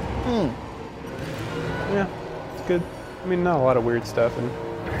 Yeah, it's good. I mean, not a lot of weird stuff in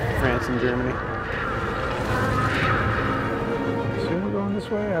France and Germany. So we're going this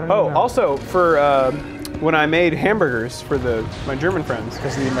way? I don't know. Also for when I made hamburgers for my German friends,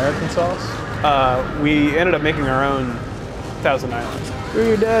 because of the American sauce, we ended up making our own Thousand Islands.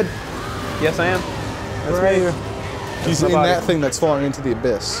 You're dead. Yes, I am. That's Where are me. you? He's in that thing that's falling into the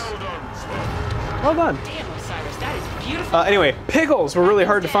abyss. Well done. Damn, Osiris, that is beautiful. Anyway, pickles were really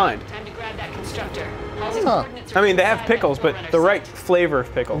hard to find. Time to grab that constructor. Huh. I mean, they have pickles, but the right flavor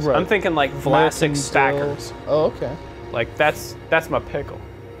of pickles. Right. I'm thinking like Vlasic stackers. Oh, okay. Like that's my pickle,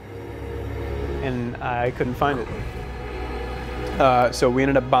 and I couldn't find it. So we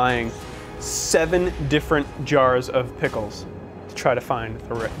ended up buying 7 different jars of pickles to try to find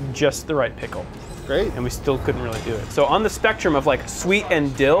just the right pickle. Great. And we still couldn't really do it. So on the spectrum of like sweet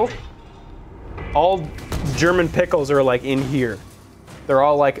and dill, all German pickles are like in here. They're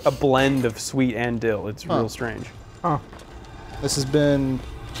all like a blend of sweet and dill. It's real strange. Huh. This has been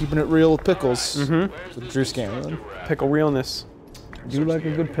Keeping It Real with Pickles with Drew Scanlon. Pickle realness. You like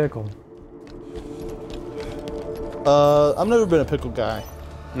a good pickle. I've never been a pickle guy.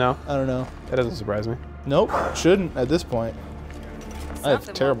 No? I don't know. That doesn't surprise me. Nope, shouldn't at this point. I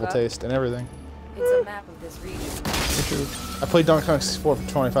have terrible taste and everything. It's a map of this region. I played Donkey Kong 64 for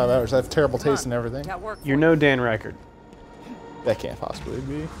 25 hours. I have terrible taste in everything. You're no Dan Reichert. That can't possibly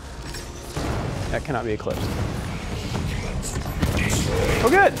be. That cannot be eclipsed. Oh,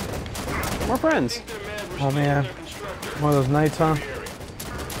 good. More friends. Oh man, one of those nights, huh?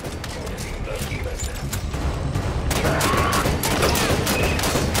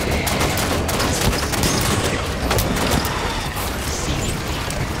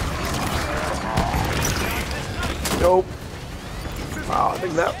 Nope. Wow, I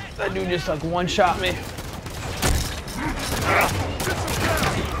think that dude just like one-shot me.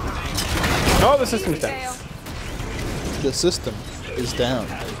 Oh, the system's down. The system is down.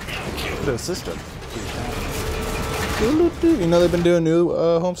 The system. You know they've been doing new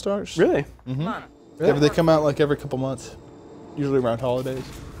home stars? Really? Yeah, they come out like every couple months, usually around holidays.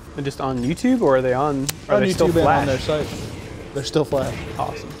 And just on YouTube, or are they on? Are On they YouTube still and Flash? on their site. They're still Flash.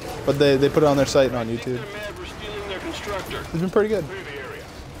 Awesome. But they put it on their site and on YouTube. It's been pretty good.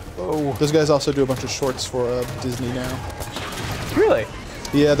 Whoa. Those guys also do a bunch of shorts for Disney now. Really?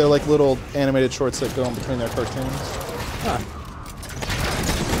 Yeah, they're like little animated shorts that go in between their cartoons. Huh.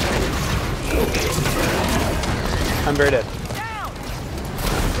 I'm very dead.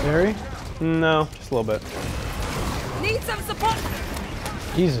 Very? No, just a little bit. Need some support.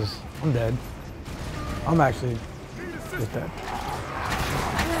 Jesus, I'm dead. I'm actually just dead.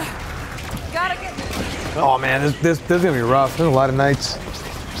 Gotta get. Oh man, this is gonna be rough. There's a lot of nights.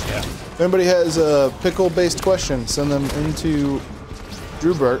 Yeah. If anybody has a pickle-based question, send them into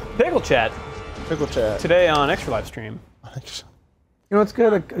Drewbert. Pickle chat. Pickle chat. Today on Extra Live Stream. You know what's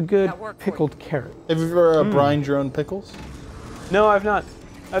good? A good pickled carrot. Have you ever brined your own pickles? No, I've not.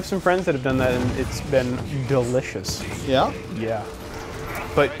 I have some friends that have done that, and it's been delicious. Yeah? Yeah.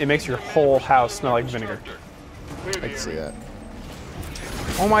 But it makes your whole house smell like vinegar. I can see that.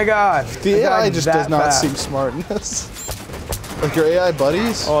 Oh my god. The AI just does not seem smart in this. Like your AI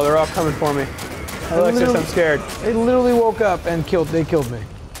buddies? Oh, they're all coming for me. Alexis, I'm scared. They literally woke up and killed me.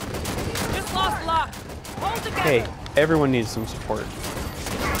 Just lost lock. Hold together. Hey, everyone needs some support.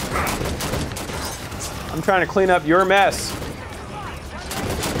 I'm trying to clean up your mess,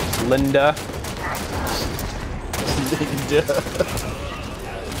 Linda.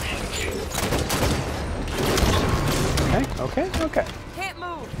 Okay. Can't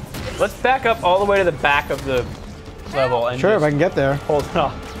move. Let's back up all the way to the back of the level and Sure, if I can get there. hold it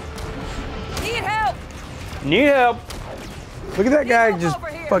off. Need help. Need help. Look at that guy just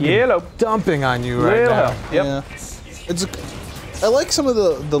fucking Yellow. dumping on you right Yellow. now. Yep. Yeah. I like some of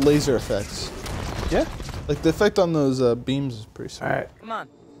the laser effects. Yeah. Like the effect on those beams is pretty sweet. All right. Come on,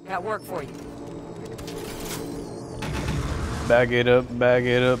 got work for you. Bag it up, Where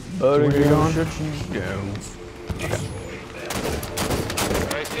you going? Should you go?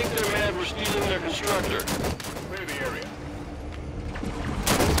 I think they're mad we're stealing their constructor. Clear the area.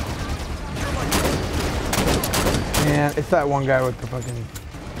 Man, it's that one guy with the fucking.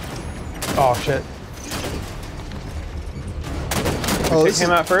 Oh shit. Oh, Take him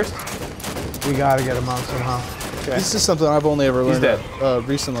out first. We gotta get him out somehow. Okay. This is something I've only ever He's learned dead.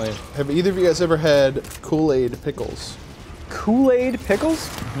 recently. Have either of you guys ever had Kool-Aid pickles? Kool-Aid pickles?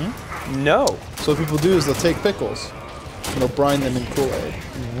 No. So what people do is they'll take pickles and they'll brine them in Kool-Aid.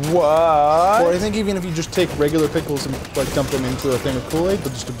 What? Or I think even if you just take regular pickles and like dump them into a thing of Kool-Aid,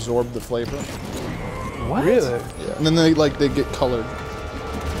 they'll just absorb the flavor. What? Really? Yeah. And then they get colored.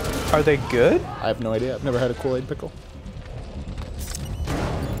 Are they good? I have no idea. I've never had a Kool-Aid pickle.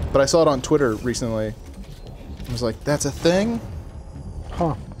 But I saw it on Twitter recently. I was like, that's a thing?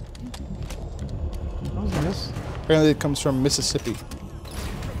 Huh. That was nice. Apparently it comes from Mississippi.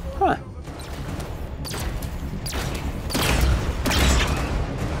 Huh.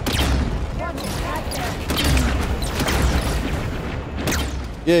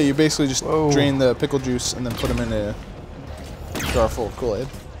 Yeah, you basically just drain the pickle juice and then put them in a jar full of Kool-Aid.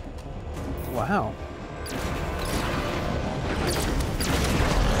 Wow.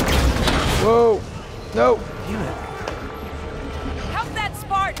 Whoa. No. Damn it. Help that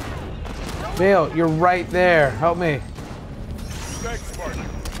Spartan! Vale, you're right there. Help me. Thanks, Spartan.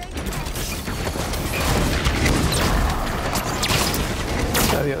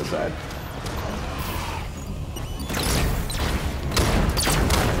 Try the other side.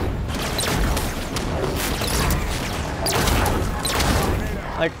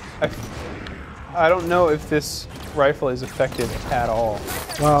 Like, I don't know if this rifle is effective at all.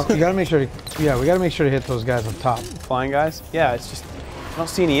 Well, you gotta make sure to, yeah, we gotta make sure to hit those guys up top. Flying guys? Yeah, it's just, I don't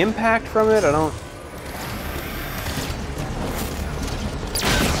see any impact from it. I don't.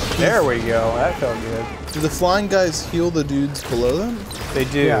 There we go. That felt good. Do the flying guys heal the dudes below them? They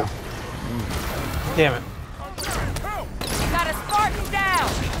do. Yeah. Damn it. Got a Spartan down!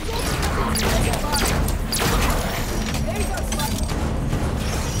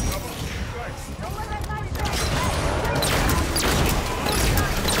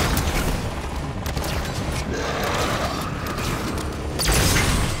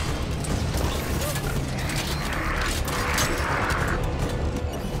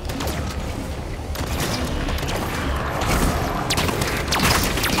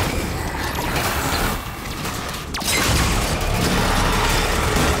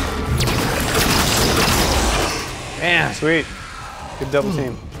 Man, sweet. Good double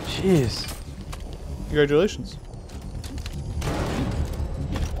team. Jeez. Congratulations.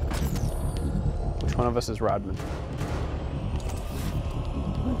 Which one of us is Rodman?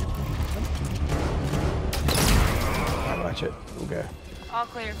 Watch it. Okay. All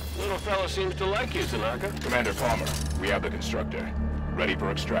clear. Little fella seems to like you, Tanaka. Commander Palmer, we have the constructor. Ready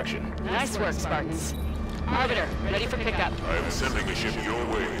for extraction. Nice work, Spartans. Arbiter, ready for pickup. I am sending the ship your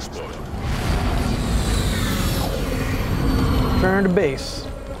way, Spartan. Turn to base.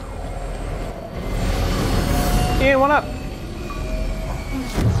 Ian, one up.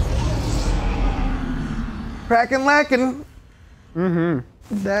 Crackin' lackin'. Mm-hmm.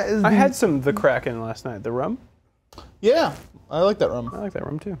 That is. I had some the Kraken last night. The rum? Yeah, I like that rum. I like that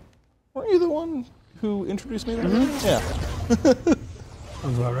rum too. Weren't you the one who introduced me to that? Yeah.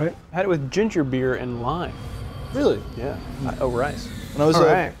 Sounds about right. I had it with ginger beer and lime. Really? Yeah. Over ice. When I was All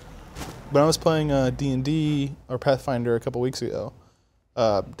right. when I was playing D&D or Pathfinder a couple weeks ago,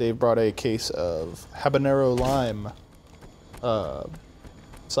 Dave brought a case of habanero lime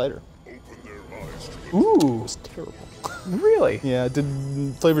cider. Ooh. It was terrible. Really? Yeah,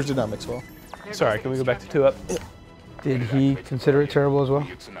 flavors did not mix well. Sorry, can we go back to 2 up? Did he consider it terrible as well?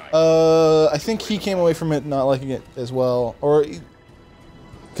 I think he came away from it not liking it as well, or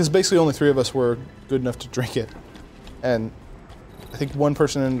because basically only 3 of us were good enough to drink it, and I think one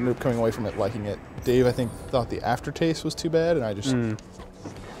person ended up coming away from it liking it. Dave, I think, thought the aftertaste was too bad, and I just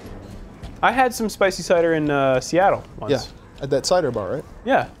I had some spicy cider in Seattle once. yeah, at that cider bar, right?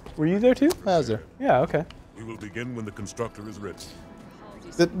 Yeah. Were you there too? I was there. Yeah. Okay. We will begin when the constructor is ready.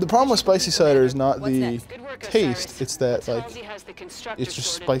 The problem with spicy cider is not the taste; it's that like it's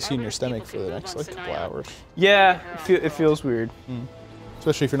just spicy in your stomach for the next like couple hours. Yeah, it feels weird.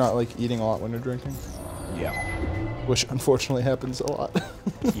 Especially if you're not like eating a lot when you're drinking. Yeah. Which unfortunately happens a lot.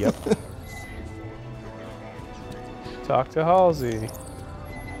 Yep. Talk to Halsey.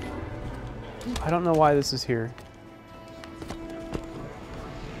 I don't know why this is here.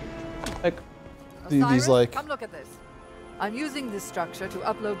 Like these like. Come look at this. I'm using this structure to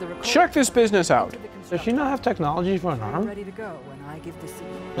upload the recording. Check this business out. Does she not have technology for an arm? Ready to go when I give the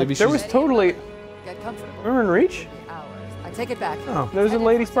signal. Maybe There was totally. Get comfortable. Remember in Reach? I take it back. Oh, there was a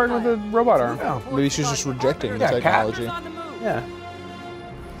lady Spartan with a robot arm. Oh. Maybe she's just rejecting the Yeah, cat. technology. Yeah.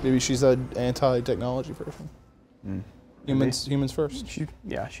 Maybe she's an anti-technology person. Humans first. She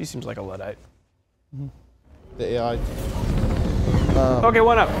seems like a Luddite. The AI. Okay,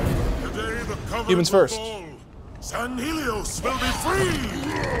 1 up. Today the covenant Humans will first. fall. San Helios will be free!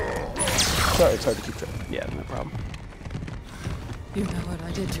 Sorry, it's hard to keep track. Yeah, no problem. You know what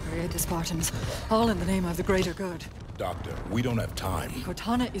I did to create the Spartans, all in the name of the greater good. Doctor, we don't have time.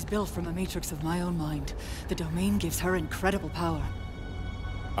 Cortana is built from a matrix of my own mind. The domain gives her incredible power.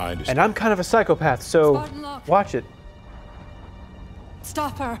 I understand. And I'm kind of a psychopath, so Spartan Locke. watch it.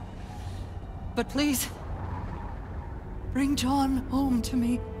 Stop her. But please, bring John home to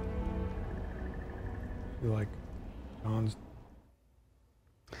me. You like John's.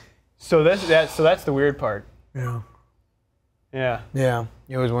 So that's the weird part. Yeah. Yeah. Yeah.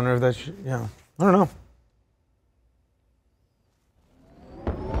 You always wonder if that's. Yeah. I don't know.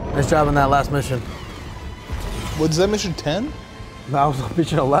 Nice job on that last mission. Was that mission 10? That was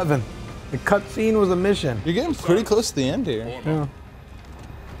mission 11. The cutscene was a mission. You're getting pretty close to the end here. Yeah.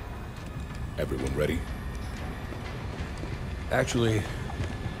 Everyone ready? Actually,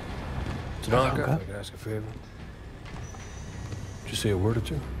 Tanaka, Okay. if I could ask a favor. Just say a word or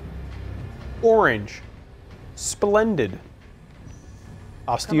two. Orange. Splendid.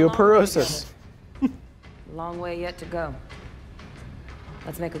 Osteoporosis. Long way yet to go.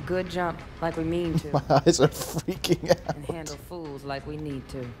 Let's make a good jump like we mean to. My eyes are freaking out. And handle fools like we need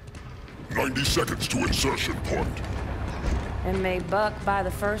to. 90 seconds to insertion point. And may buck by the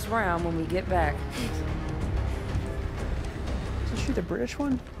first round when we get back. Is she the British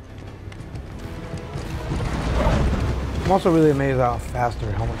one? I'm also really amazed how fast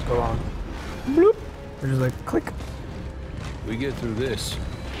their helmets go on. Bloop. They're just like click. We get through this,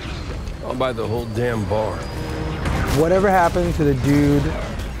 I'll buy the whole damn bar. Whatever happened to the dude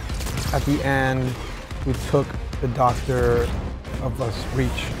at the end who took the Doctor of us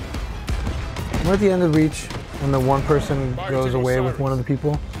Reach? We're at the end of Reach when the one person goes away with one of the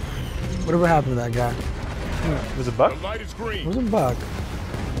people. Whatever happened to that guy? It was a Buck? It wasn't Buck.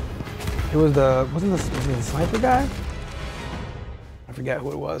 It was the wasn't the sniper guy? I forget who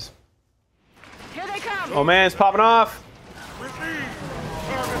it was. Here they come! Oh man, it's popping off!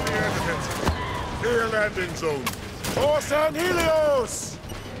 Clear landing zone. For San Helios!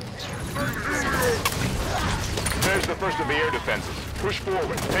 There's the first of the air defenses. Push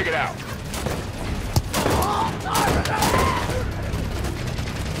forward. Take it out.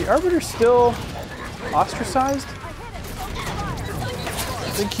 The Arbiter's still ostracized?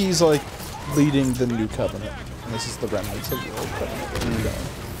 I think he's like leading the new covenant. And this is the remnants of the old covenant.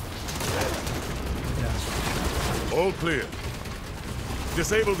 All clear.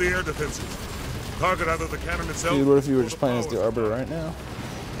 Disable the air defenses. Target either the cannon itself. Dude, what if you were just playing as the Arbiter right now?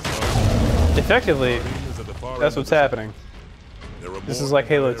 Effectively, that's what's happening. This is like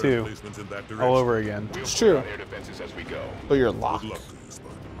Halo 2 all over again. It's true. Air defenses as we go. But you're locked.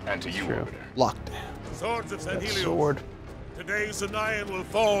 And to you, Arbiter. Locked down. Swords of San That Helios. sword. Today Sanayan will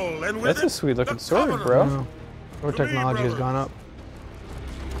fall, and with That's a sweet looking sword, bro. Sword technology has gone up.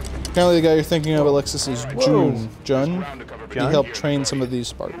 Apparently the guy you're thinking of, Alexis, is Jun. He Jun? helped train some of these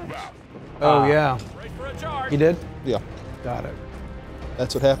Spartans. Oh yeah. He did? Yeah. Got it.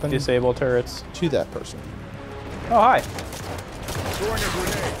 That's what happened. Disable turrets. To that person. Oh, hi.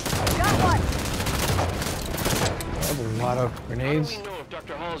 That's a lot of grenades. How do we know if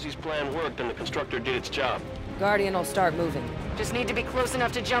Dr. Halsey's plan worked and the constructor did its job? Guardian will start moving. Just need to be close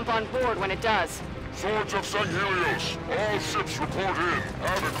enough to jump on board when it does. Swords of San Helios. All ships report in.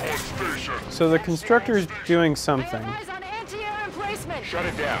 Avicon Station. So the constructor's doing something. Shut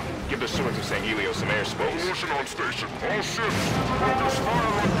it down. Give the swords of San Helios some airspace. Motion on station. All ships. Focus fire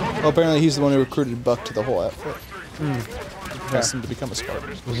on cover. Well, apparently he's the one who recruited Buck to the whole outfit. Asked him to become a Spartan.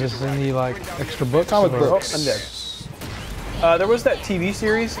 Was this in the like extra books? Comic or- books. Oh, I'm dead. There was that TV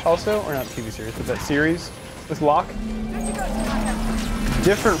series also, or not TV series, but that series with Locke.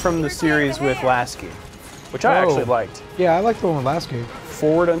 Different from the series with Lasky, which I actually liked. Yeah, I like the one with Lasky.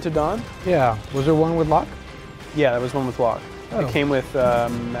 Forward Unto Dawn? Yeah. Was there one with Locke? Yeah, that was one with Locke. Oh. It came with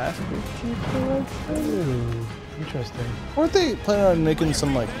Master Chief Collection. Ooh, interesting. Weren't they planning on making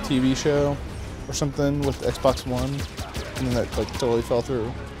some like TV show or something with Xbox One? And then that like totally fell through.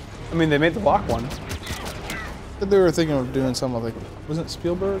 I mean, they made the Locke one. But they were thinking of doing something like, wasn't it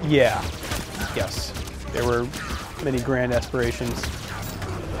Spielberg? Yeah. Yes. There were many grand aspirations.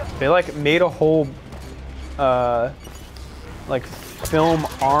 They like made a whole like film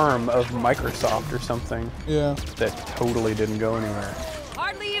arm of Microsoft or something. Yeah. That totally didn't go anywhere.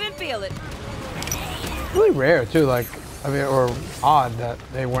 Hardly even feel it. Really rare too. Like, I mean, or odd that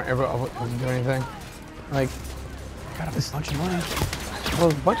they weren't ever able to do anything. Like, got a bunch of money.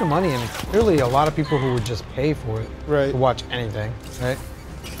 Well, a bunch of money, and clearly a lot of people who would just pay for it to watch anything, right?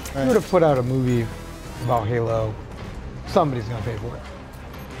 If you would have put out a movie about Halo, somebody's gonna pay for it.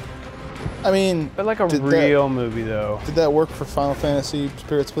 I mean, but like a real movie though. Did that work for Final Fantasy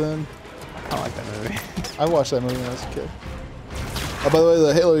Spirits Within? I kind of like that movie. I watched that movie when I was a kid. Oh, by the way,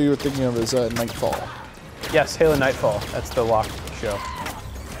 the Halo you were thinking of is Nightfall. Yes, Halo Nightfall. That's the locked show.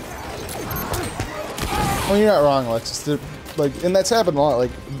 Well, you're not wrong, Alexis. Like, and that's happened a lot.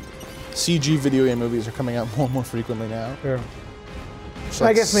 Like, CG video game movies are coming out more and more frequently now. Sure.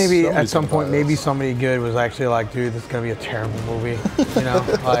 Like, I guess maybe at some point, somebody's maybe somebody good was actually like, dude, this is gonna be a terrible movie. You know,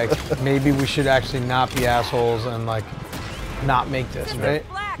 like maybe we should actually not be assholes and like not make this, right?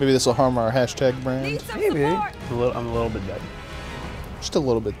 Maybe this will harm our hashtag brand. Maybe. I'm a little bit dead. Just a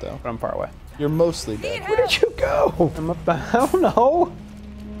little bit though. But I'm far away. You're mostly dead. Where did you go? I'm up. I don't know.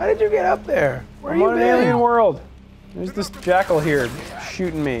 How did you get up there? Where I'm you on an been? alien world. There's this jackal here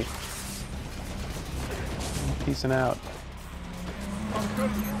shooting me. I'm peacing out.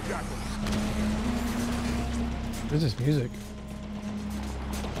 What is this music?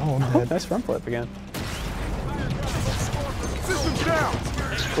 Oh, I'm dead. Nice front flip again.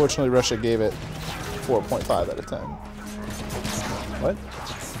 Fortunately, Russia gave it 4.5 out of 10. What?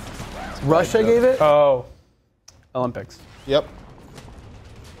 Russia gave it? Oh. Olympics. Yep.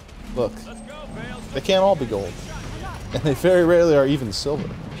 Look. They can't all be gold. And they very rarely are even silver.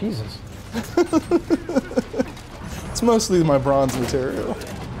 Jesus. It's mostly my bronze material.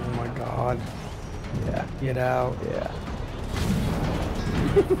 Oh my god. Yeah. Get out. Yeah.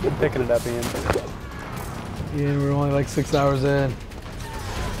 I'm picking it up, Ian. Yeah, we're only like 6 hours in.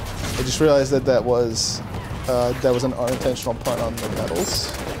 I just realized that that was an unintentional pun on the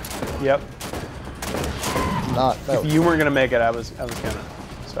medals. Yep. Not. That If you weren't gonna make it, I was gonna.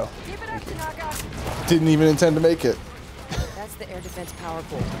 So. didn't even intend to make it. That's the air defense power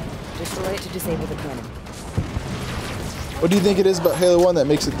pole. Destroy it to disable the cannon. What do you think it is about Halo 1 that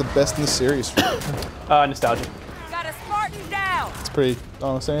makes it the best in the series for you? Nostalgia. Got a Spartan down. It's a pretty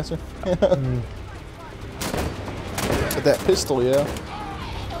honest answer. But that pistol, yeah.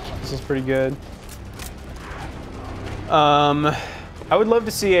 This is pretty good. I would love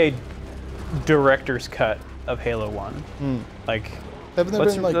to see a director's cut of Halo 1. Like,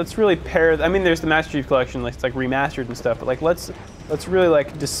 let's really pair. I mean, there's the Master Chief Collection, like it's like remastered and stuff. But like, let's really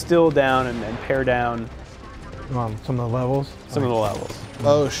like distill down and pare down some of the levels. Some of the levels.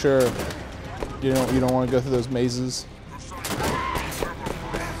 Oh sure. You don't want to go through those mazes.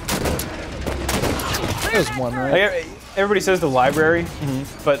 There's one, right? Like, everybody says the library,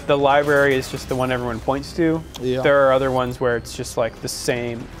 but the library is just the one everyone points to. Yeah. There are other ones where it's just like the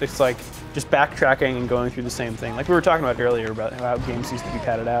same. It's like just backtracking and going through the same thing. Like we were talking about earlier about how games used to be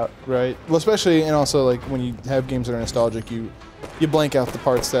padded out. Right. Well, especially and also like when you have games that are nostalgic, you blank out the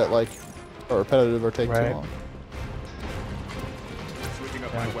parts that like are repetitive or take too long.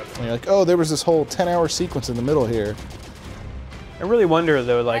 And you're like, oh, there was this whole 10-hour sequence in the middle here. I really wonder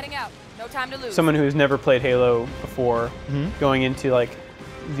though, like No time to lose. someone who's never played Halo before, going into like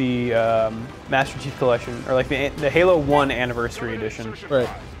the Master Chief Collection or like the Halo 1 Anniversary Edition. Right.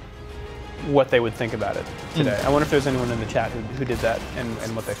 What they would think about it today. I wonder if there's anyone in the chat who did that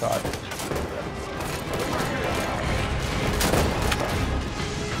and what they thought.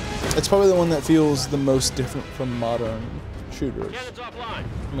 It's probably the one that feels the most different from modern shooters.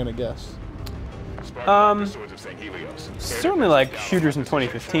 I'm gonna guess. Certainly like shooters in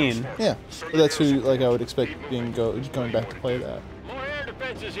 2015. Yeah, but that's who like I would expect going back to play that.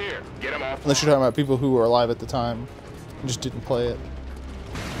 Unless you're talking about people who were alive at the time and just didn't play it.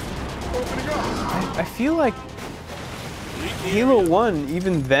 I feel like Halo 1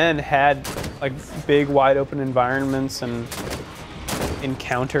 even then had like big wide open environments and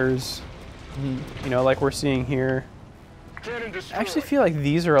encounters, you know, like we're seeing here. I actually feel like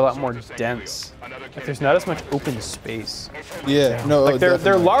these are a lot more dense. Like there's not as much open space. Yeah, no, like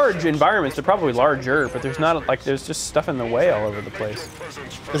they're large environments. They're probably larger, but there's not like there's just stuff in the way all over the place.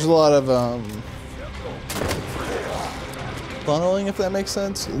 There's a lot of funneling, if that makes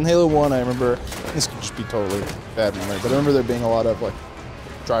sense. In Halo 1, I remember, this could just be totally bad memory, but I remember there being a lot of like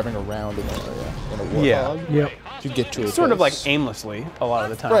driving around in the area in a warthog. Yeah. To get to a sort place. of like aimlessly a lot of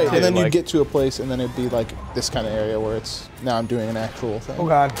the time. Right, too. and then like, you get to a place, and then it'd be like this kind of area where it's now I'm doing an actual thing. Oh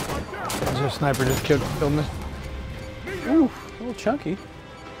god. Is there a sniper just killed me? Ooh, a little chunky.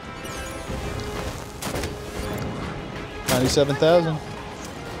 97,000.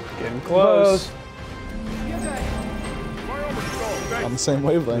 Getting close. On the same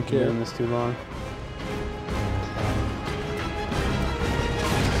wavelength here. Doing this too long.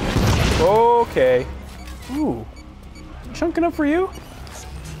 Okay. Ooh. Chunking up for you?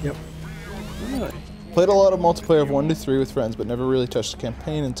 Yep. Really? Played a lot of multiplayer of 1 to 3 with friends, but never really touched the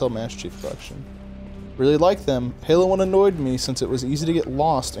campaign until Master Chief Collection. Really liked them. Halo 1 annoyed me since it was easy to get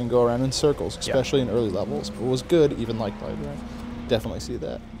lost and go around in circles, especially in early levels, but was good, even liked library. Definitely see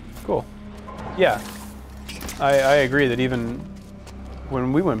that. Cool. Yeah. I agree that even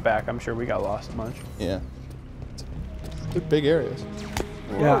when we went back, I'm sure we got lost a bunch. Yeah. They're big areas.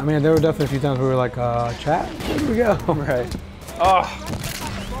 Yeah, I mean, there were definitely a few times where we were like, chat, where we go? Right. Oh,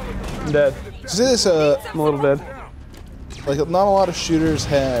 I'm dead. See this? I'm a little dead. Like, not a lot of shooters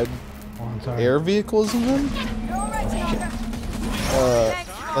had air vehicles in them.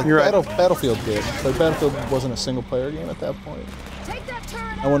 Like Battlefield did. Like Battlefield wasn't a single-player game at that point.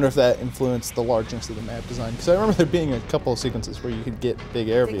 I wonder if that influenced the largeness of the map design. Because I remember there being a couple of sequences where you could get big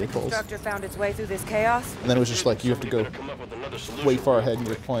air vehicles. The constructor found its way through this chaos. And then it was just like you have to go way far ahead in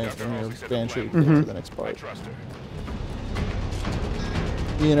your point and your Banshee to get to the next part.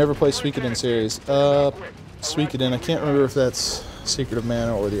 Ian, ever play Suikoden series? Suikoden, I can't remember if that's Secret of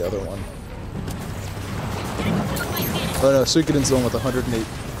Mana or the other one. Oh no, Suikoden's the one with 108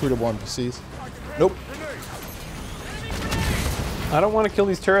 recruitable NPCs. Nope. I don't want to kill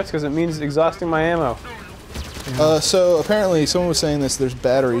these turrets because it means exhausting my ammo. So apparently someone was saying this, there's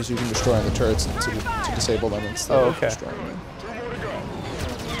batteries you can destroy on the turrets to disable them instead of destroying them.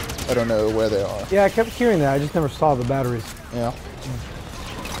 I don't know where they are. Yeah, I kept hearing that. I just never saw the batteries. Yeah.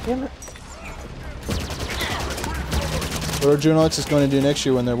 Damn it. What are Drew and Alexis going to do next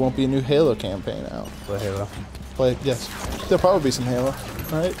year when there won't be a new Halo campaign out? Play Halo. Yes. There'll probably be some Halo,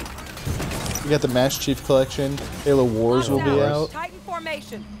 right? You got the Master Chief Collection. Halo Wars will be out. Titan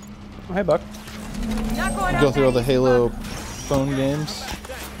formation. Oh, hey, Buck. You go through all the Halo phone games.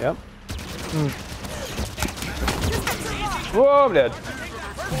 Yep. Whoa, I'm dead.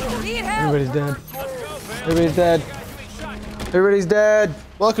 Everybody's dead. Everybody's dead. Everybody's dead.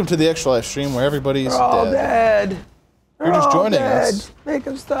 Welcome to the Extra Life stream where everybody's all dead. You're just joining us. Make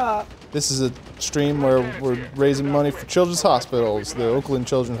them stop. This is a stream where we're raising money for children's hospitals, the Oakland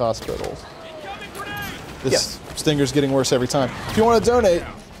Children's Hospitals. This stinger's getting worse every time. If you want to donate,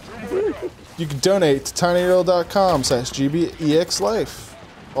 you can donate to tinyurl.com/gbexlife.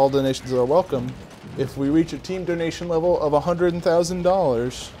 All donations are welcome. If we reach a team donation level of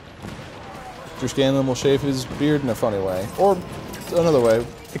 $100,000, Drew Scanlon will shave his beard in a funny way. Or another way.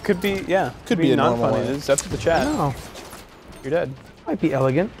 It could be, yeah. Could be a normal non-funny. way. It's up to the chat. No. You're dead. Might be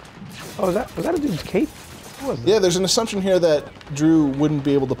elegant. Oh, was that a dude's cape? What was that? Yeah, there's an assumption here that Drew wouldn't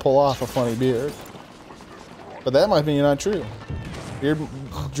be able to pull off a funny beard. But that might be not true.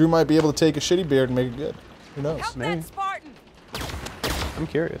 Drew might be able to take a shitty beard and make it good. Who knows? Maybe. Spartan. I'm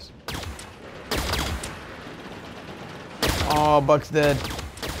curious. Oh, Buck's dead.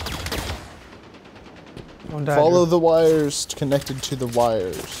 Follow the wires connected to the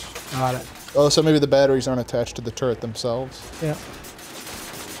wires. Got it. Oh, so maybe the batteries aren't attached to the turret themselves. Yeah.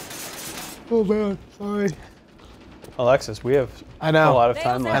 Oh man, sorry. Alexis, we have a lot of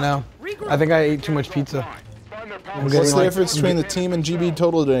time left. I know. I think I ate too much pizza. What's the difference between the team and GB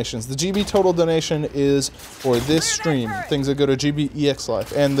total donations? The GB total donation is for this stream, things that go to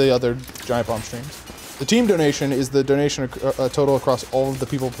GBEXLife and the other Giant Bomb streams. The team donation is the donation total across all of the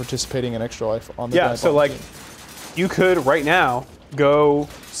people participating in Extra Life on the Giant so Bomb like, team. you could right now go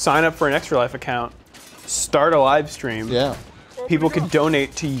sign up for an Extra Life account, start a live stream. Yeah. People could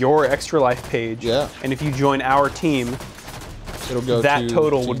donate to your Extra Life page. Yeah. And if you join our team, it'll go that to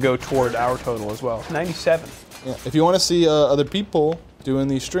total would go toward our total as well. 97. Yeah. If you want to see other people doing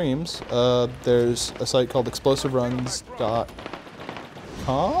these streams, there's a site called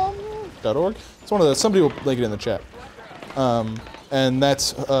explosiveruns.com.org. It's one of those. Somebody will link it in the chat. And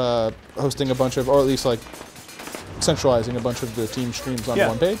that's hosting a bunch of, or at least like centralizing a bunch of the team streams on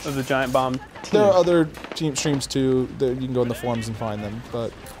one page. Of the Giant Bomb team. There are other team streams too. You can go in the forums and find them.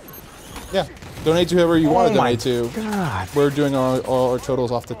 But yeah, donate to whoever you want to donate to. God. We're doing all our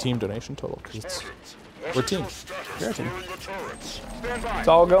totals off the team donation total because we're a team. You're a team. It's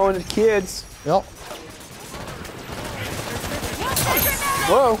all going to the kids. Yep.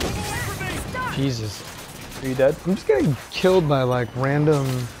 Whoa. Jesus. Are you dead? I'm just getting killed by like random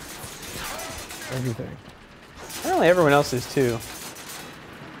everything. Apparently everyone else is too.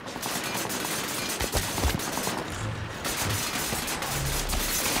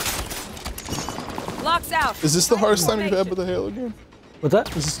 Locks out. Is this the hardest time you've had with a Halo game? What's that?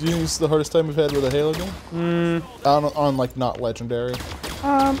 Do you think this is the hardest time we've had with a Halo game? On like not legendary.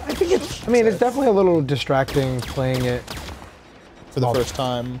 I think it's. I mean, it's definitely a little distracting playing it for the first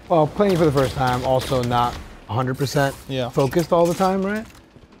time. Well, playing for the first time, also not 100% focused all the time, right?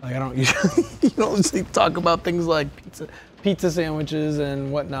 Like I don't usually, you don't usually talk about things like pizza sandwiches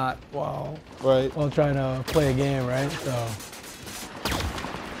and whatnot while trying to play a game, right? So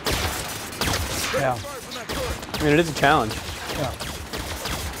yeah. I mean, it is a challenge. Yeah.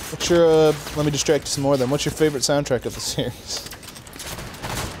 What's your? Let me distract you some more. Then, what's your favorite soundtrack of the series?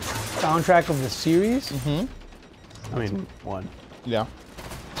 Soundtrack of the series? Mm-hmm. I mean, one. Yeah.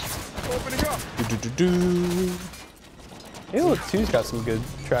 Opening up. Halo 2's got some good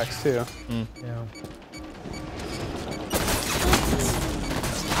tracks too. Yeah.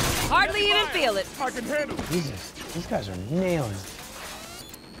 Hardly even feel it. I can handle it. Jesus, these guys are nailing.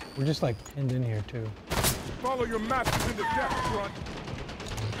 We're just like pinned in here too. Follow your masters into death, front.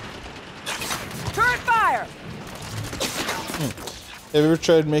 Turret fire! Have you ever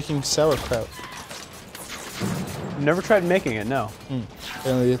tried making sauerkraut? Never tried making it, no.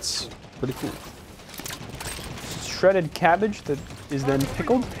 Apparently it's pretty cool. Shredded cabbage that is then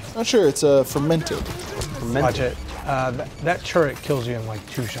pickled? Not sure, it's fermented. Watch it. That turret kills you in like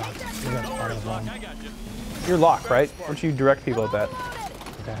 2 shots. That's part of the bomb. You're Locke, right? Why don't you direct people at that?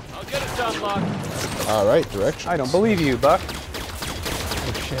 Okay. I'll get it done, Locke. Alright, direction. I don't believe you, Buck.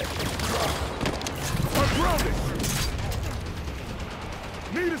 Oh shit. I'm grounded.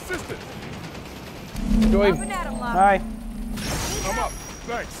 Need assistance. Joy. Hi. I'm up.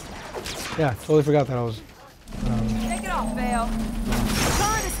 Thanks. Yeah, totally forgot that I was. Take it off, Vale. The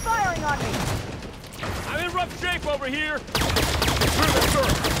turret is firing on me. I'm in rough shape over here.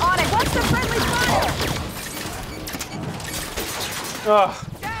 On it. What's the friendly fire? Oh,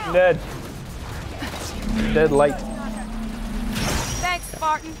 I'm dead. Dead light. Thanks,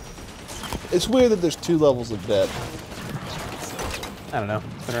 Spartan. It's weird that there's 2 levels of dead. I don't know.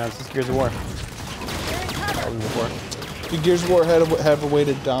 It's been around since Gears of War. Did Gears of War have a way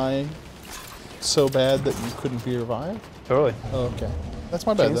to dying so bad that you couldn't be revived? Totally. Oh, okay. That's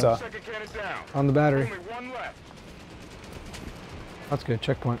my bad then. On the battery. That's good.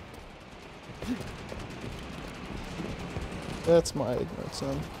 Checkpoint. That's my ignorance,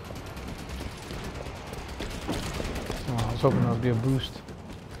 son. Oh, I was hoping that would be a boost.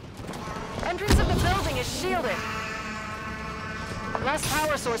 Entrance of the building is shielded. Less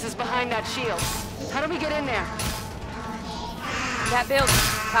power sources behind that shield. How do we get in there? That building,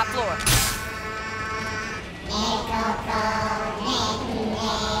 top floor.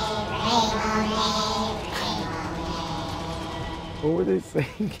 What were they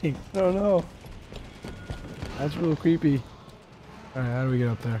saying? I don't know. That's real creepy. Alright, how do we get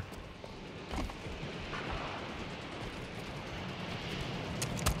up there?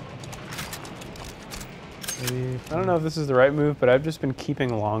 I don't know if this is the right move, but I've just been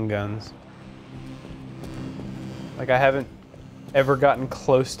keeping long guns. Like, I haven't ever gotten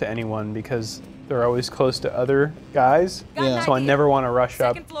close to anyone because they're always close to other guys. Yeah. So I never want to rush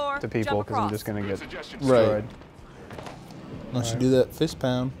up Second floor, to people jump because I'm across. just going to get Right. destroyed. Unless you do that fist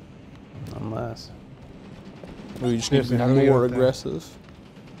pound. Unless. Or you just need to Seriously, be how do we get more up there? aggressive.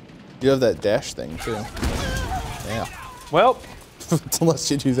 You have that dash thing too. Yeah. Well.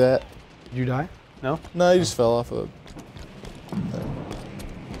 Unless you do that. Did you die? No? No, you just fell off a...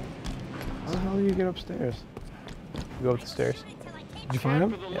 How the hell do you get upstairs? You go up the stairs. Did you find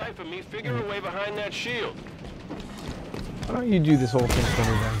him? For the life of me, figure a way behind that shield. Why don't you do this whole thing for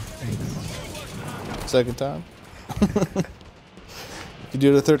me then? Thanks. Second time. If you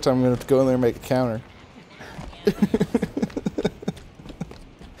do it a third time, I'm going to have to go in there and make a counter.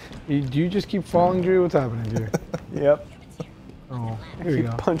 Do you just keep falling, Drew? What's happening, Drew? Yep. Oh, I here we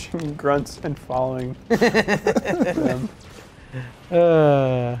keep go. punching grunts and following them.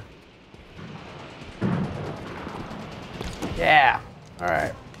 Yeah. All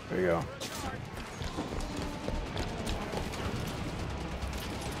right. Here we go.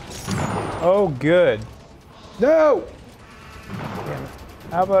 Oh, good. No! Damn it.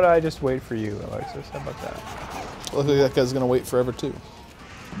 How about I just wait for you, Alexis? How about that? Look like that guy's going to wait forever too.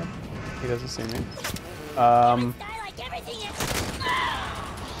 He doesn't see me.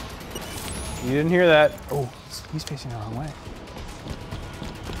 You didn't hear that. Oh, he's facing the wrong way.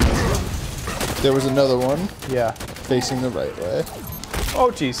 There was another one. Yeah. Facing the right way.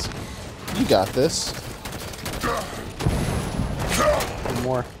 Oh, jeez. You got this. One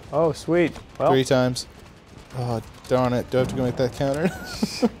more. Oh, sweet. Well, 3 times. Oh, darn it. Do I have to go make that counter?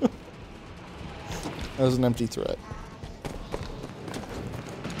 That was an empty threat.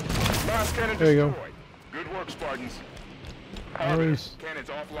 There you go. Good work, Spartans. Nice. Cannons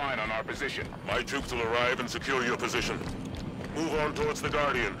offline on our position. My troops will arrive and secure your position. Move on towards the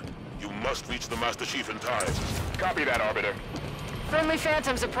Guardian. You must reach the Master Chief in time. Copy that, Arbiter. Friendly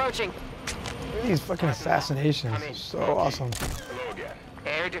phantoms approaching. These fucking assassinations. So awesome. Hello again.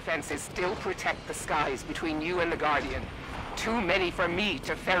 Air defenses still protect the skies between you and the Guardian. Too many for me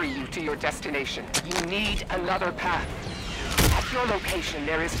to ferry you to your destination. You need another path. At your location,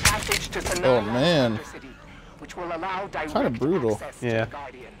 there is passage to Sonoma, Oh, man. City, which will allow direct Kind of brutal. access to Yeah. the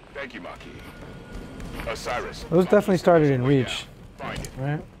Guardian. Thank you, Maki. Osiris. Those definitely started in Reach, Find it.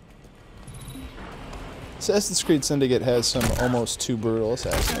 right? Assassin's Creed Syndicate has some almost too brutal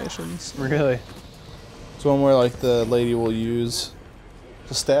assassinations. really? It's one where like the lady will use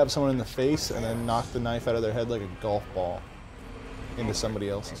to stab someone in the face and then knock the knife out of their head like a golf ball into somebody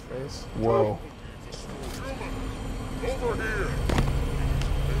else's face. Whoa.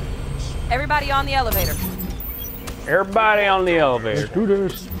 Everybody on the elevator. Everybody on the elevator. Let's do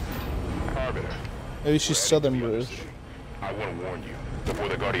this. Arbiter. Maybe she's Southern Bruce. I want to warn you. Before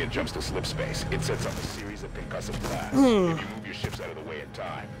the Guardian jumps to slip space, it sets up a series of concussive blasts. If you move your ships out of the way in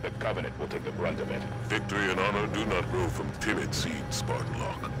time, the Covenant will take the brunt of it. Victory and honor do not grow from timid seeds, Spartan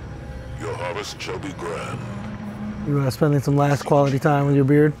Locke. Your harvest shall be grand. You spending some last quality time with your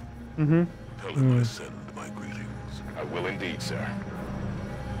beard? Mm-hmm. Tell him I send my greetings. I will indeed, sir.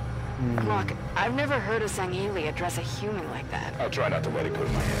 Look, I've never heard a Sangheli address a human like that. I'll try not to let it go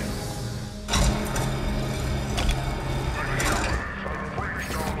to my head.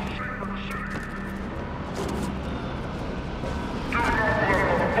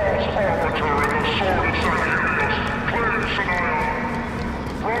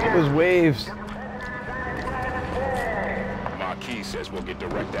 Those waves. Marquis says we'll get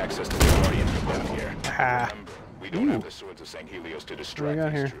direct access to the Guardian from down here. Ah. We don't have the swords of Sanghelios to distract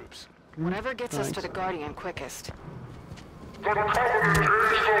got these here? troops. Whatever gets us to the Guardian quickest. Carbon,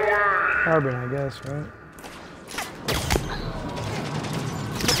 I guess, right?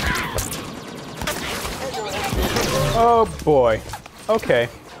 Oh boy. Okay.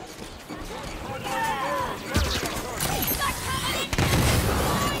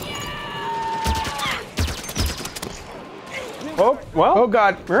 Oh, well. Oh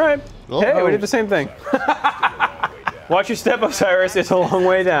god. All right. Hey, we did the same thing. Watch your step, Osiris. It's a long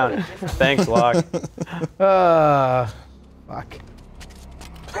way down. Thanks, Locke. Fuck.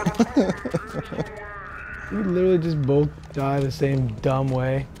 We literally just both die the same dumb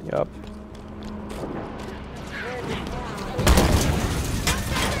way. Yup.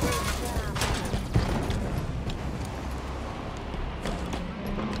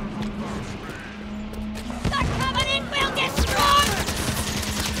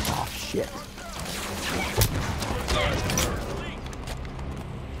 Oh shit.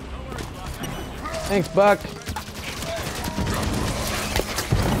 Thanks, Buck.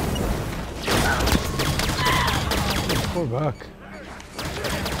 Poor Buck.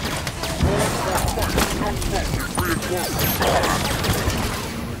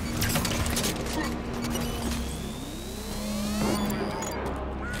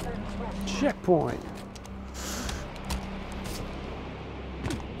 Checkpoint.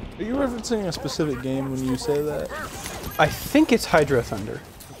 Are you referencing a specific game when you say that? I think it's Hydro Thunder.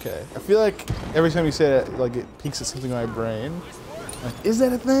 Okay. I feel like every time you say it, like it peaks at something in my brain. Like, is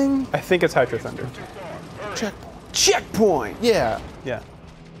that a thing? I think it's Hydro Thunder. Checkpoint! Yeah. Yeah.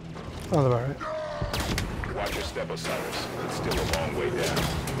 Sounds about right. Watch your step, Osiris. It's still a long way down.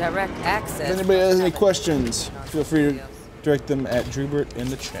 Direct access. If anybody has any questions, feel free to direct them at Drubert in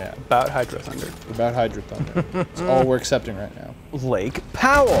the chat. About Hydro Thunder. About Hydro Thunder. It's all we're accepting right now. Lake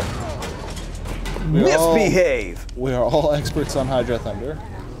Powell. Misbehave. We are all experts on Hydro Thunder.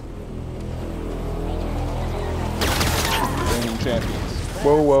 Reigning champions.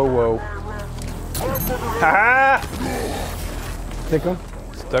 Whoa, whoa, whoa. Ha ha! Stick him.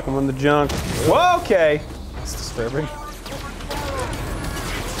 Stuck him on the junk. Whoa, okay. That's disturbing.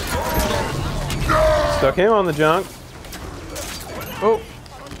 Stuck him on the junk. Oh.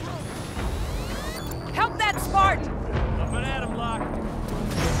 Help that Spartan! Up and at him, Locke.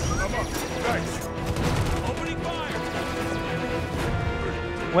 Opening fire.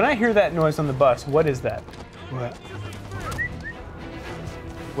 When I hear that noise on the bus, what is that? What?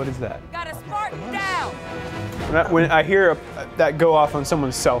 What is that? Got a Spartan down! When I hear that go off on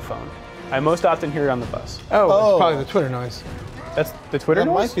someone's cell phone, I most often hear it on the bus. Oh, it's probably the Twitter noise. That's the Twitter That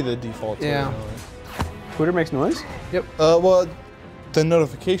noise? might be the default Twitter Yeah. noise. Twitter makes noise? Yep. Well, the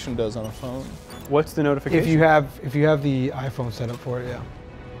notification does on a phone. What's the notification? If you have the iPhone set up for it, yeah.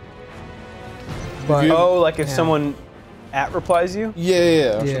 But Oh, like if yeah. someone replies you? Yeah,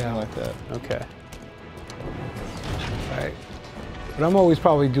 or something Yeah. like that. Okay. Right. But I'm always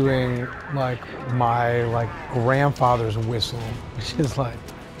probably doing like my grandfather's whistle, which is like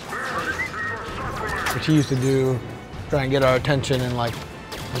which he used to do, try and get our attention in like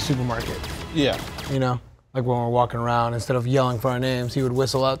the supermarket. Yeah. You know, like when we're walking around, instead of yelling for our names, he would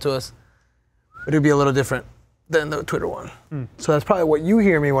whistle out to us. But it'd be a little different than the Twitter one. So that's probably what you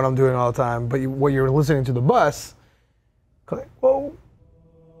hear me when I'm doing all the time. But what you're listening to the bus, like, whoa,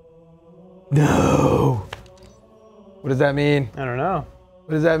 no. What does that mean? I don't know.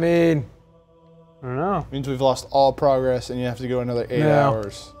 What does that mean? I don't know. Means we've lost all progress and you have to go another 8 No.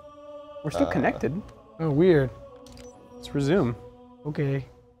 hours. We're still connected. Oh, weird. Let's resume. Okay.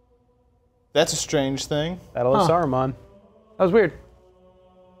 That's a strange thing. Battle of Saruman. That was weird.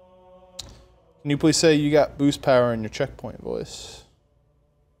 Can you please say you got boost power in your checkpoint voice?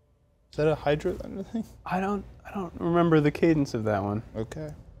 Is that a Hydra thing? I don't remember the cadence of that one. Okay.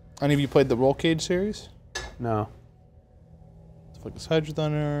 Any of you played the Roll Cage series? No. Focus Hydra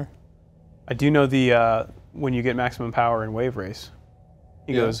Thunder. I do know the when you get maximum power in Wave Race,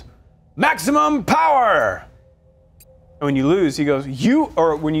 he goes, maximum power! And when you lose, he goes,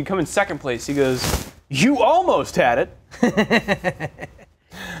 or when you come in second place, he goes, you almost had it. That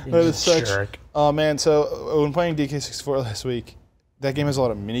is such. Jerk. Oh man, so when playing DK64 last week, that game has a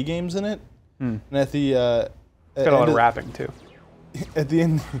lot of mini games in it. And at the it's got a lot of rapping too. At the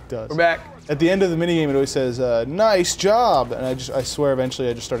end, it does. We're back. At the end of the minigame, it always says, nice job. And I swear eventually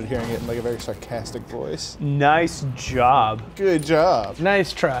I just started hearing it in like a very sarcastic voice. Nice job. Good job.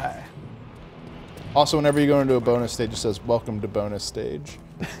 Nice try. Also, whenever you go into a bonus stage, it says, welcome to bonus stage,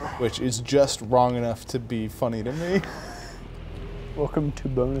 which is just wrong enough to be funny to me. Welcome to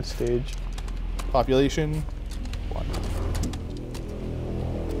bonus stage. Population. 1.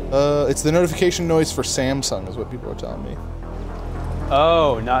 It's the notification noise for Samsung is what people are telling me.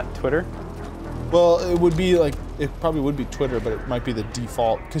 Oh, not Twitter? Well, it would be like, it probably would be Twitter, but it might be the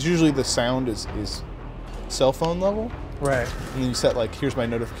default, because usually the sound is cell phone level. Right. And then you set like, here's my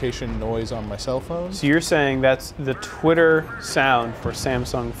notification noise on my cell phone. So you're saying that's the Twitter sound for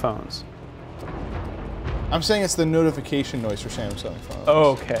Samsung phones? I'm saying it's the notification noise for Samsung phones.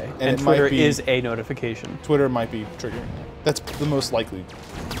 Oh, okay. And Twitter might be, is a notification. Twitter might be triggering. That's the most likely.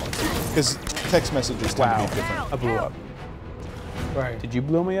 Because text messages tend to be different. I blew up. Right. Did you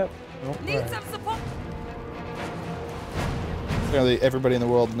blow me up? Nope. Need some support. Apparently everybody in the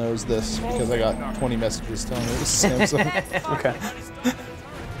world knows this because I got 20 messages telling me it was Samsung. Okay.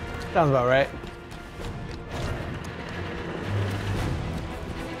 Sounds about right.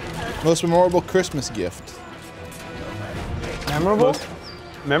 Most memorable Christmas gift. Memorable?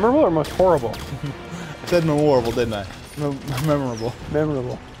 Memorable or most horrible? I said memorable, didn't I? Memorable.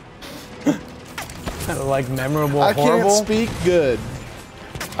 Memorable. Like memorable, I horrible? can't speak good.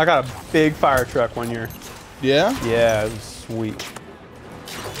 I got a big fire truck one year. Yeah? Yeah, it was sweet.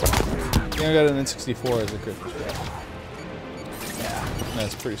 Yeah, I got an N64 as a Christmas gift. Yeah.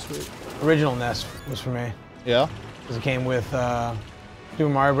 That's pretty sweet. Original NES was for me. Yeah? Because it came with Super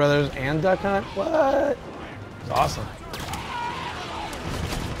Mario Brothers and Duck Hunt. What? It was awesome.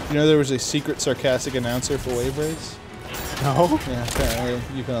 You know there was a secret sarcastic announcer for Wave Race? No? Yeah, apparently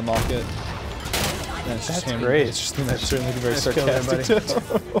you can unlock it. And it's just That's him. great. It's just him certainly very Nice kill there, sarcastic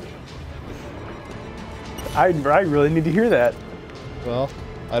too. I really need to hear that. Well,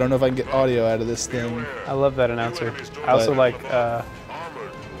 I don't know if I can get audio out of this thing. I love that announcer. I also like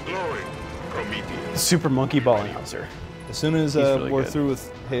Super Monkey Ball announcer. As soon as really we're good. through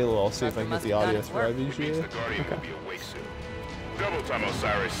with Halo, I'll see if I can get the audio through IVGA. Okay. Double time,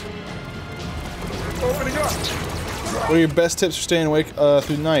 Osiris. What are your best tips for staying awake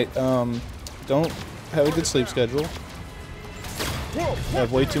through the night? Don't have a good sleep schedule.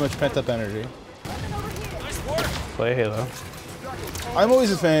 Have way too much pent-up energy. Play Halo. I'm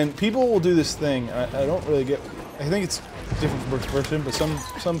always a fan. People will do this thing. I don't really get. I think it's different from person, but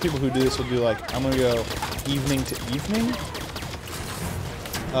some people who do this will do like, I'm gonna go evening to evening.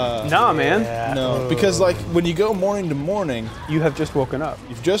 Nah, man. Yeah. No, because like when you go morning to morning, You have just woken up.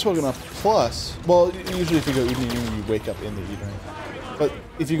 you've just woken up. Plus, well, usually if you go evening to evening, you wake up in the evening. But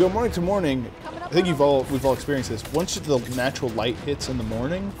if you go morning to morning, I think we've all experienced this. Once the natural light hits in the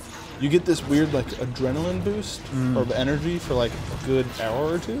morning, you get this weird like adrenaline boost of energy for like a good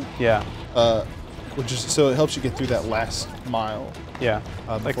hour or two. Yeah. Which is so it helps you get through that last mile. Yeah.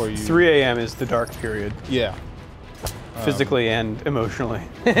 Like Before you. 3 a.m. is the dark period, Yeah. physically and emotionally.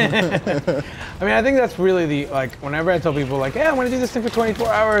 I mean, I think that's really the, like, whenever I tell people, like, yeah, I want to do this thing for 24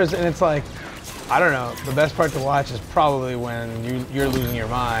 hours, and it's like, I don't know, the best part to watch is probably when you're losing your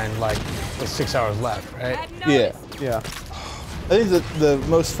mind, like, with 6 hours left, right? Yeah. Yeah. I think that the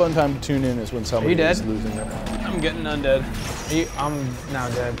most fun time to tune in is when somebody dead? is losing their mind. I'm getting undead. I'm now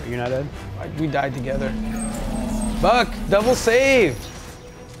dead. Are you not dead? We died together. Buck, double save!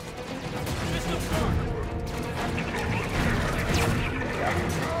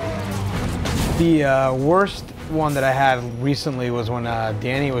 The worst one that I had recently was when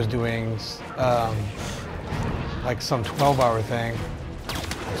Danny was doing like some 12-hour thing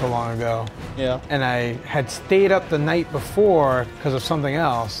so long ago. Yeah. And I had stayed up the night before because of something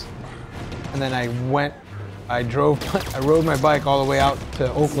else. And then I rode my bike all the way out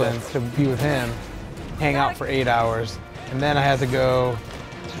to Oakland to be with him, hang out for 8 hours. And then I had to go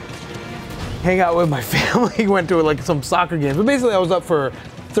hang out with my family, went to like some soccer games. But basically I was up for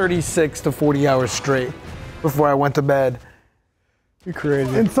 36 to 40 hours straight before I went to bed. You're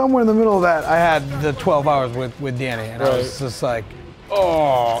crazy. And somewhere in the middle of that, I had the 12 hours with Danny, and I was just like,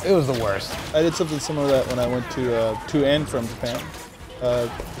 oh, it was the worst. I did something similar to that when I went to and from Japan,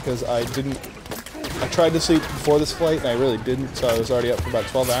 because I tried to sleep before this flight, and I really didn't, so I was already up for about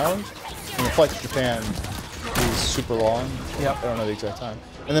 12 hours. And the flight to Japan was super long. Yep. I don't know the exact time.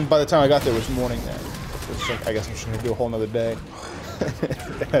 And then by the time I got there, it was morning there. So it's like, I guess I'm just gonna do a whole nother day.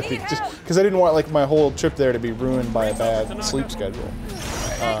 Just because I didn't want like my whole trip there to be ruined by a bad sleep schedule.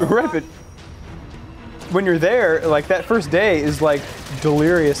 Right, but when you're there, like that first day is like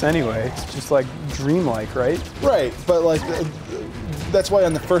delirious anyway. It's just like dreamlike, right? Right, but like that's why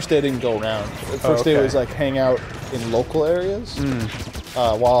on the first day I didn't go around. The first day was like hang out in local areas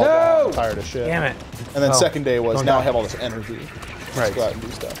while I'm tired of shit. Damn it. And then second day was Don't now die. I have all this energy. Let's go out and do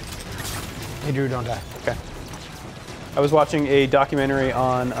stuff. Hey Drew, don't die. Okay. I was watching a documentary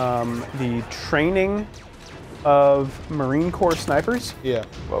on the training of Marine Corps snipers. Yeah.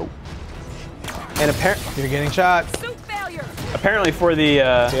 Whoa. And apparently you're getting shot. Apparently for the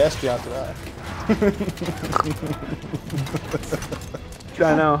they asked you out to die.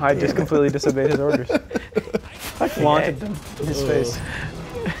 I know. I just completely disobeyed his orders. I flaunted them in his face.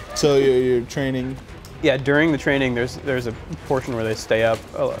 So you're training. Yeah, during the training, there's a portion where they stay up,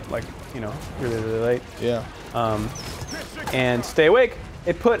 like really late. Yeah. And stay awake.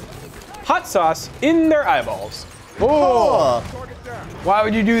 They put hot sauce in their eyeballs. Oh. Why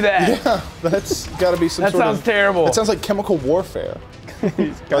would you do that? Yeah, that's got to be some That sort of... sounds terrible. That sounds like chemical warfare.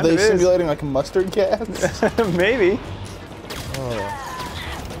 Are they simulating like mustard gas? Maybe. Oh.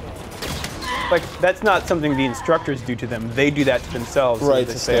 Like, that's not something the instructors do to them. They do that to themselves. Right,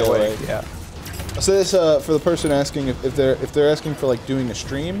 to to stay stay awake. awake. Yeah. So this for the person asking if they're asking for like doing a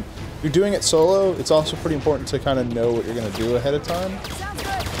stream, if you're doing it solo, it's also pretty important to kind of know what you're gonna do ahead of time.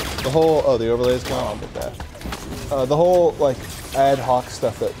 The whole the overlay is gone. I'll get that. The whole like ad hoc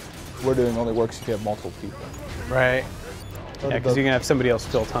stuff that we're doing only works if you have multiple people. Right. Yeah, because you can have somebody else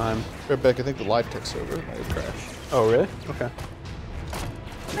fill time. Right back. I think the live tech server might have crashed. Oh really? Okay.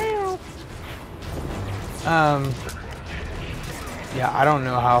 Yeah, I don't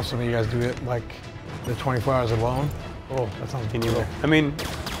know how some of you guys do it, like the 24 hours alone. Oh, that sounds brutal. I mean,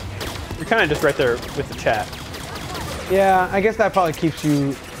 you're kind of just right there with the chat. Yeah, I guess that probably keeps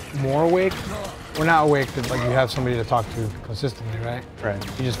you more awake. We're not awake, but like you have somebody to talk to consistently, right? Right.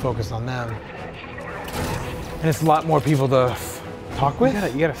 You just focus on them. And it's a lot more people to talk with.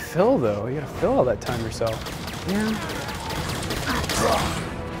 You gotta fill though. You gotta fill all that time yourself. Yeah.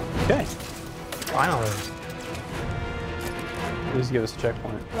 Okay. Finally. Please give us a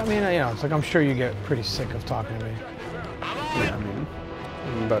checkpoint. I mean, it's like I'm sure you get pretty sick of talking to me. Yeah, I mean,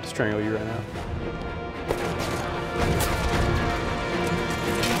 I'm about to strangle you right now.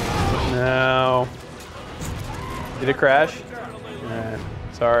 No. Did it crash?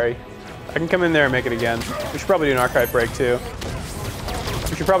 Sorry. I can come in there and make it again. We should probably do an archive break too.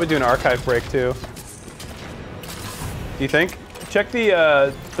 Do you think? Check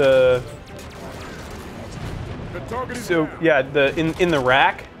the so yeah, in the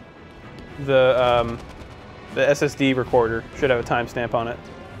rack, the SSD recorder should have a timestamp on it.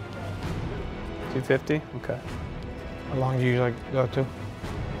 250. Okay. How long do you usually go to?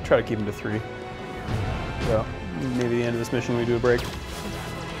 Try to keep them to 3. So maybe the end of this mission we do a break.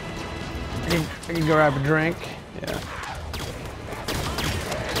 I can go grab a drink. Yeah.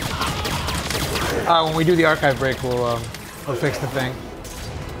 When we do the archive break, we'll fix the thing.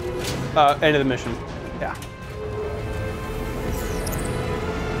 End of the mission. Yeah.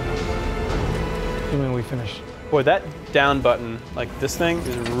 Assuming we finish. Boy, that down button, like this thing,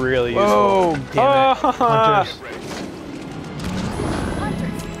 is really useful. Oh, damn it. Hunters.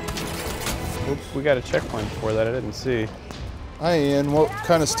 Oops, we got a checkpoint before that I didn't see. Hi Ian, what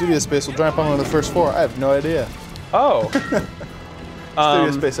kind of studio space will drop on the first floor? I have no idea. Oh.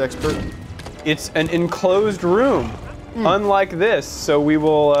 Studio space expert. It's an enclosed room, unlike this. So we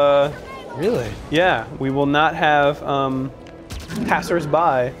will. Really? Yeah, we will not have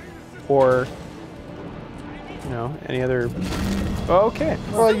passers-by or any other. Oh, okay.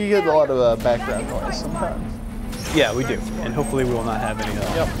 Well, you get a lot of background noise sometimes. Yeah, we do, and hopefully we will not have any of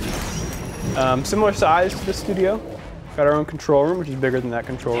that. Yep. Similar size to the studio. Got our own control room, which is bigger than that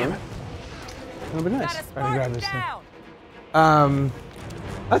control room. It'll be nice. Try to grab this thing.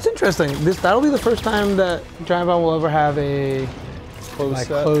 That's interesting. That'll be the first time that Giantbomb will ever have a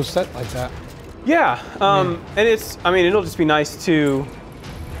closed set like that. Yeah, and it'll just be nice to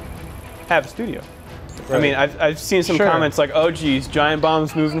have a studio. I mean, I've seen some comments like, oh geez, giant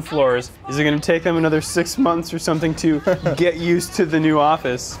bombs moving floors. Is it going to take them another 6 months or something to get used to the new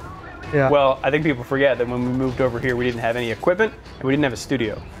office? Yeah. Well, I think people forget that when we moved over here, we didn't have any equipment and we didn't have a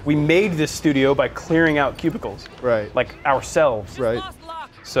studio. We made this studio by clearing out cubicles. Right. Like ourselves. Right.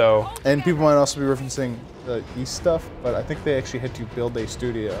 So. And people might also be referencing the East stuff, but I think they actually had to build a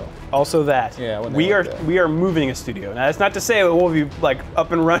studio. Also that. Yeah. When we are moving a studio. Now that's not to say it will be like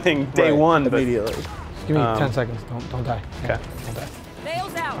up and running day one, immediately. Just give me 10 seconds. Don't die. Okay. Don't die.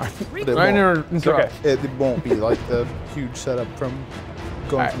 Nails out. It's okay. It won't be like the huge setup from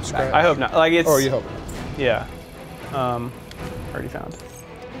going from scratch. I hope not. Like it's. Or you hope. Yeah. Already found.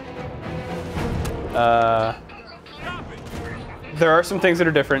 There are some things that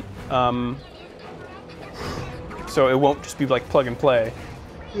are different. So it won't just be like plug and play.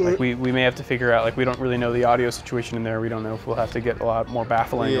 Like we may have to figure out, like we don't really know the audio situation in there. We don't know if we'll have to get a lot more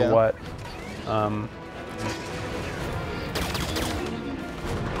baffling or what.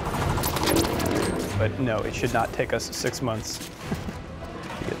 But no, it should not take us 6 months to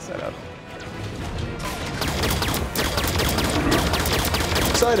get set up.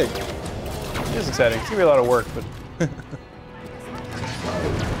 Exciting. It is exciting. It's gonna be a lot of work, but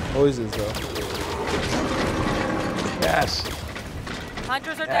always is though. Yes.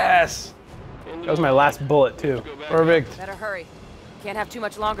 Hunters are down. Yes. That was my last bullet too. Perfect. Better hurry. Can't have too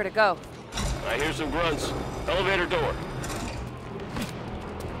much longer to go. I hear some grunts. Elevator door.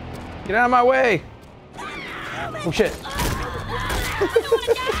 Get out of my way. Oh shit.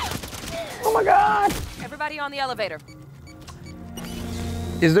 Oh my god. Everybody on the elevator.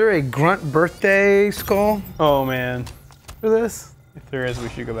 Is there a grunt birthday skull? Oh man. For this? If there is, we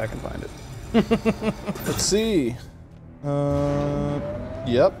should go back and find it. Let's see.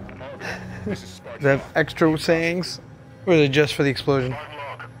 Yep. Does it have extra sayings? Or is it just for the explosion? I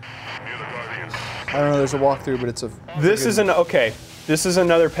don't know, there's a walkthrough, but it's a... This is okay. This is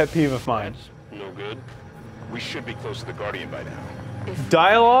another pet peeve of mine. No good. We should be close to the Guardian by now.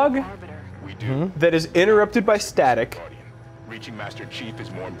 Dialogue We do. that is interrupted by static. Reaching Master Chief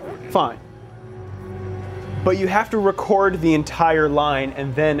is more important. Fine. But you have to record the entire line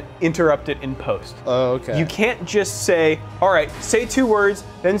and then interrupt it in post. Oh, okay. You can't just say, all right, say 2 words,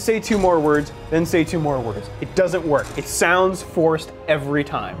 then say 2 more words, then say 2 more words. It doesn't work. It sounds forced every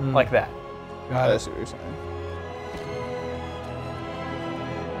time, like that. I see what you're saying.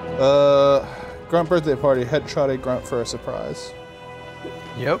 Grunt birthday party, headshot a grunt for a surprise.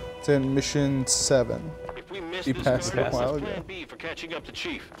 Yep. It's in mission 7. If we missed He this, passed we it a would while have ago. plan B for catching up to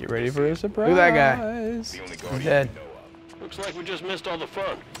Chief. Get ready for a surprise. Who's that guy? He's dead. Looks like we just missed all the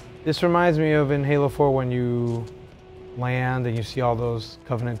fun. This reminds me of in Halo 4 when you land and you see all those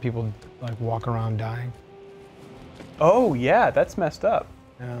Covenant people like walk around dying. Oh yeah, that's messed up.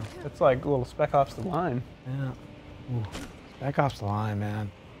 Yeah. That's like a little Spec Ops The Line. Yeah. Ooh. Spec Ops The Line,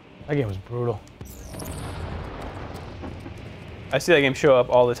 man. That game was brutal. I see that game show up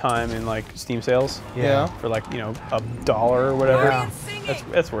all the time in like Steam sales. Yeah. For like, you know, $1 or whatever. Yeah.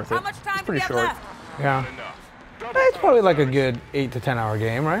 That's worth it. It's pretty short. Yeah. It's probably like a good 8 to 10 hour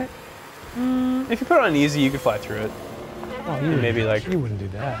game, right? If you put it on easy, you could fly through it. Oh, And maybe like you wouldn't do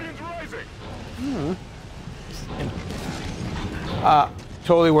that.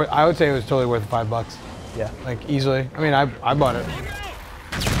 Totally worth. I would say it was totally worth $5. Yeah. Like easily. I mean, I bought it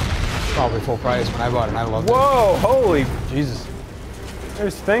probably full price when I bought it. And I loved it. Whoa! Holy Jesus!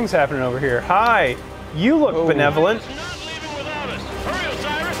 There's things happening over here. Hi, you look benevolent.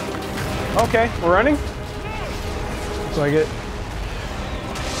 Okay, we're running. Looks like it.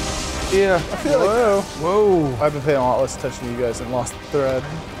 Yeah. I feel like whoa. I've been paying a lot less attention to you guys and lost the thread.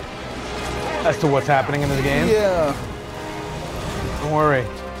 As to what's happening in the game? Yeah. Don't worry.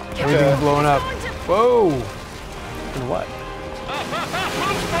 Everything's blowing up. Whoa. And what?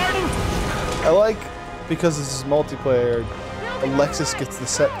 I like, because this is multiplayer, Alexis gets the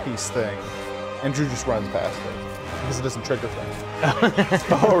set piece thing, and Drew just runs past it because it doesn't trigger things.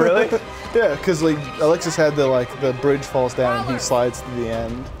 Oh really? Yeah, because like Alexis had the bridge falls down and he slides to the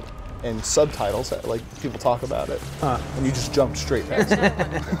end, and subtitles like people talk about it, and you just jumped straight past it.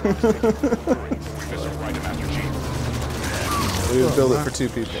 We would build it for 2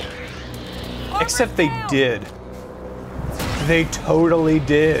 people. Except they did. They totally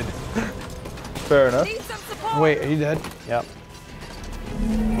did. Fair enough. Wait, are you dead? Yep.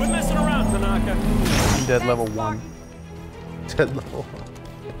 We're messing around, Tanaka. I'm dead level 1. Dead level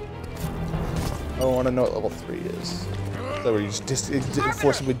 1. I want to know what level 3 is. Is that where you just it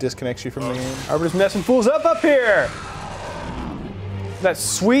forcibly disconnects you from the game? Arbiter's messing fools up here! That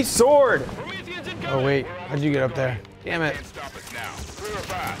sweet sword! Oh wait, how'd you get up there? Damn it.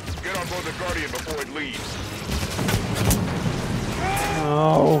 on board the Guardian before it leaves.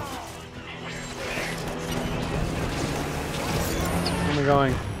 Oh. Where am I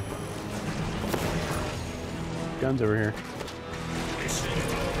going? Guns over here.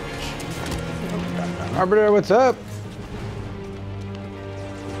 Arbiter, what's up?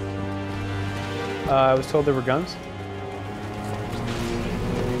 I was told there were guns.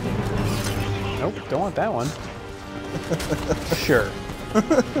 Nope, don't want that one. Sure.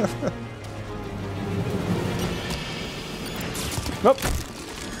 Nope.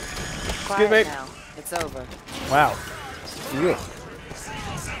 Quiet me. now. It's over. Wow. Yeah.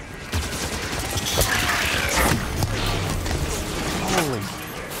 Holy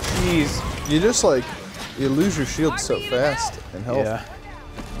jeez. You just like, you lose your shield so fast in health. Yeah.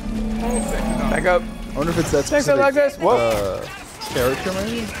 Back up. I wonder if it's that Thanks, specific Alexis. Whoa. character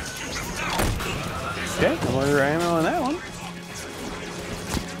maybe? Okay, I'm order ammo on that one.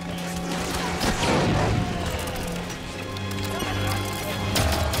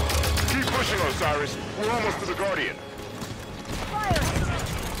 Keep pushing, Osiris. We're almost to the Guardian.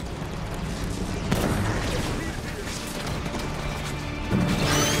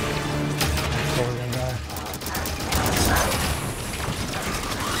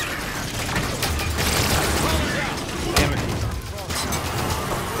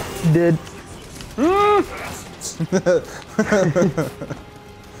 Did.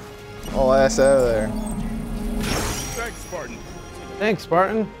 All ass out of there. Thanks, Spartan. Thanks,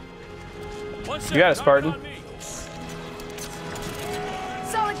 Spartan. You got it, Spartan.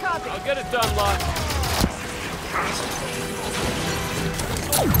 Solid copy. I'll get it done, Locke.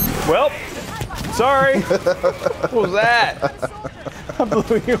 Well, sorry. What was that? I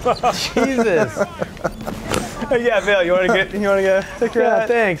blew you up. Jesus. Yeah, Bill, you want to get a picture Yeah, of that?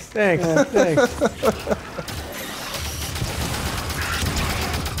 thanks. Thanks.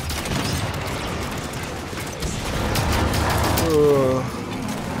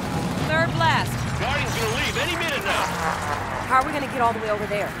 Third blast. Guardian's gonna leave any minute now. How are we gonna get all the way over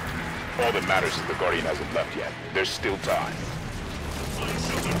there? All that matters is the Guardian hasn't left yet. There's still time.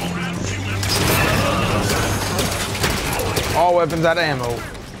 All weapons out of ammo.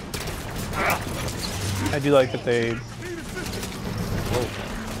 I do like that they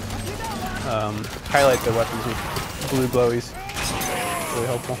highlight the weapons with blue glowies. Really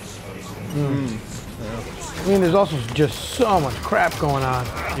helpful. I mean, there's also just so much crap going on.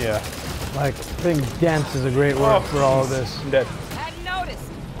 Yeah. Like, I think dense is a great word for all of this. I'm dead. Hadn't noticed.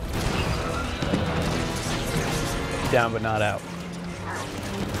 Down but not out.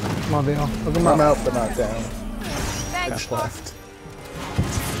 Come on, Bill. Look him I'm up. out but not down. Thanks. Just left.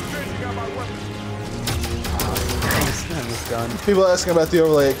 I'm just done. People asking about the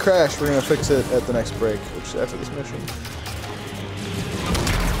overlay. It crashed. We're gonna fix it at the next break, which is after this mission.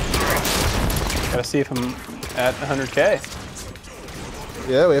 Gotta see if I'm at 100K.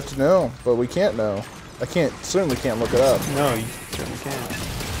 Yeah, we have to know, but we can't know. Certainly can't look it up. No, you certainly can't.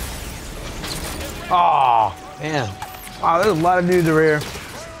 Oh, man. Wow, there's a lot of dudes over here.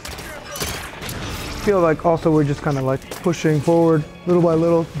 I feel like also we're just kind of like pushing forward little by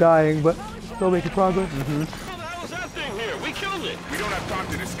little, dying, but still making progress. How's that thing here? We killed it. We don't have time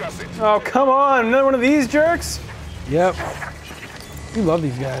to discuss it. Oh, come on. Another one of these jerks? Yep. You love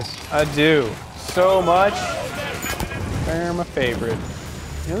these guys. I do. So much. They're my favorite.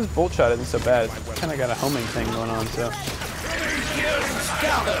 You know, this bolt shot isn't so bad. It's kind of got a homing thing going on, so.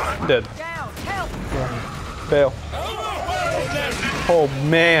 I'm dead. Fail. Oh,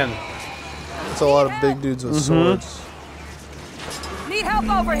 man. It's a lot of big dudes with swords. Need help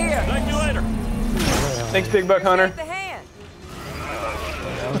over here. Thank you later. Thanks, Big Buck Hunter. The hand.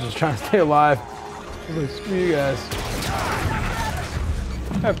 I was just trying to stay alive. I was like, screw you guys.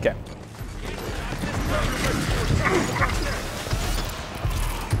 Okay.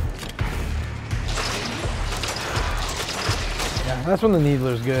 Yeah, that's when the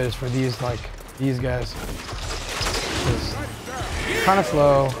Needler's good, is for these guys. Kind of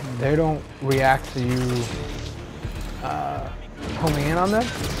slow. They don't react to you homing in on them. You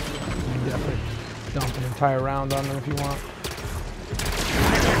can definitely dump an entire round on them if you want.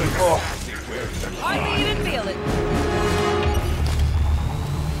 Hardly even feel it.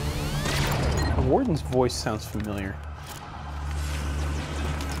 The Warden's voice sounds familiar.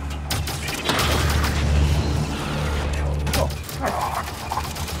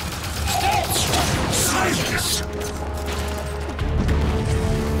 Silence!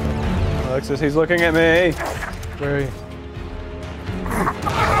 Alexis, he's looking at me. Where are you? I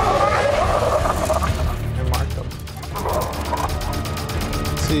marked him.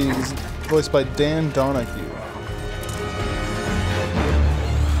 See, he's voiced by Dan Donahue.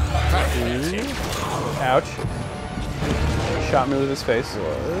 Ouch. Shot me with his face.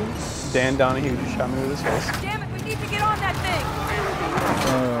 Dan Donahue just shot me with his face. Damn it, we need to get on that thing!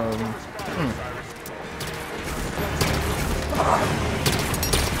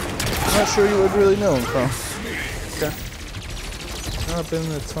 I'm not sure you would really know him from. Okay. Not been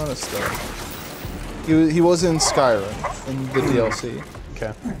in a ton of stuff. He was in Skyrim in the DLC.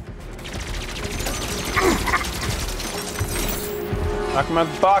 Okay. Knock him out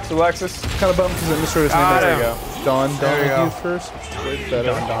of the box, Alexis. Kind of bummed because I misread his name. There you go. Don There you Donahue go. first. Which is way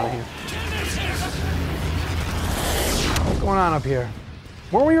better. Don Donahue. What's going on up here?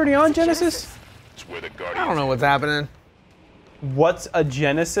 Weren't we already on Genesis? I don't know what's happening. What's a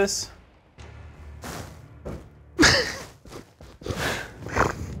Genesis?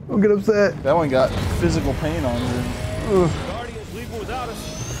 Don't get upset. That one got physical pain on you. Guardians leaving without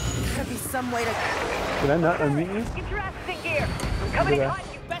us. Gotta be some way to... Did I not unmute you? Get your asses in gear. I'm coming in hot.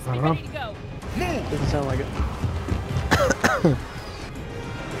 You best be ready to go. Doesn't sound like it.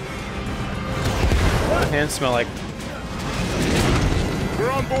 My hands smell like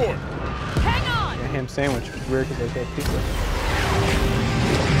We're on board. Hang on. a ham sandwich, which is weird because I got pizza.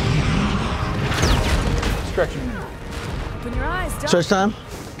 Stretching. Open your eyes, Doc. Stretch time?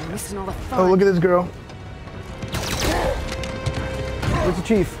 You're missing all the fun. Oh, look at this girl. Where's the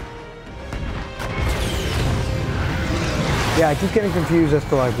chief? Yeah, I keep getting confused as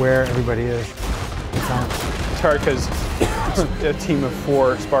to like where everybody is. It's hard because it's a team of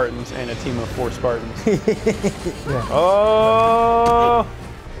 4 Spartans and a team of 4 Spartans. Yeah. Oh!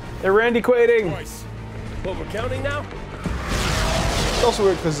 They're randy-quating! But we're counting now? It's also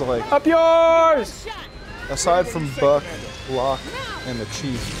weird because like up yours! Aside from Buck, Locke, and the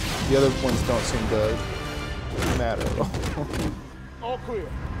Chief, the other ones don't seem to matter at all. All clear.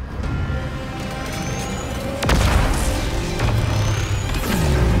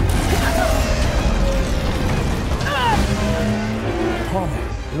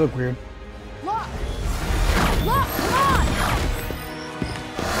 Oh, you look weird. Lock! Lock, come on!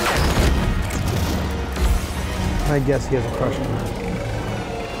 I guess he has a crush on her.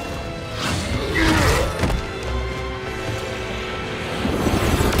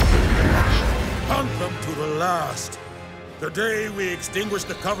 Hunt them to the last. The day we extinguish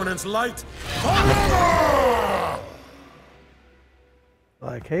the Covenant's light.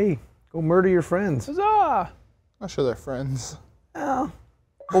 Like, hey, go murder your friends. Huzzah! I'm sure they're friends. Oh.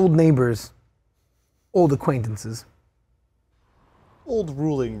 Old neighbors. Old acquaintances. Old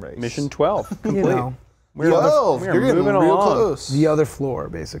ruling race. Mission 12 complete. You know. We're 12. we're You're getting moving real along. close. The other floor,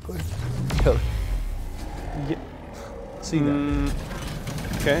 basically. Yeah. See that?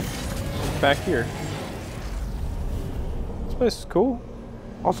 Okay. Back here. This place is cool.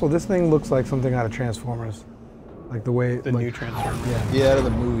 Also, this thing looks like something out of Transformers. Like the way... The new Transformers. Yeah. Yeah, out of the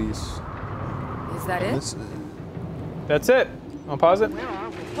movies. Is that it? This, That's it. I'll pause it.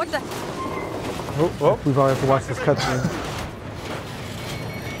 What the? Oh, oh. We probably have to watch this cutscene.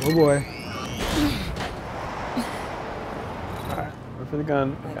 Oh boy. Alright, go for the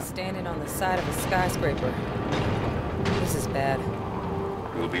gun. Like Okay. standing on the side of a skyscraper. This is bad.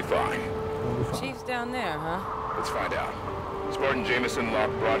 We'll be fine. Chief's down there, huh? Let's find out. Spartan Jameson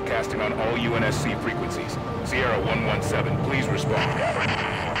Locke broadcasting on all UNSC frequencies. Sierra 117, please respond.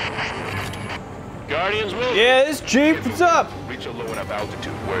 Guardians will. Yeah, this Chief, what's up? Reach a low enough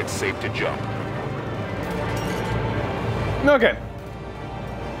altitude where it's safe to jump. Okay.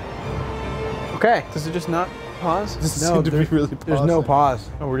 Okay. Does it just not pause? this seemed to be really There's no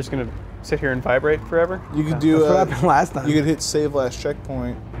pausing. pause. Oh, we're just gonna sit here and vibrate forever? You could do. That's what happened last time. You could hit save last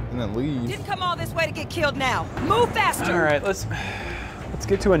checkpoint and then leave. Didn't come all this way to get killed now. Move faster. Alright, let's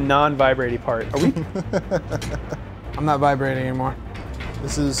get to a non-vibrating part. Are we? I'm not vibrating anymore.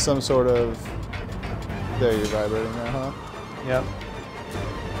 This is some sort of. There, you're vibrating now, huh? Yep.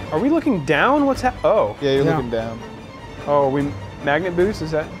 Are we looking down? What's Oh. Yeah, you're Yeah. looking down. Oh, we magnet boost? Is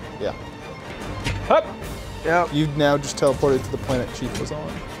that? Yeah. Up! Yep. You've now just teleported to the planet Chief was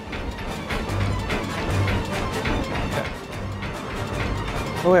on.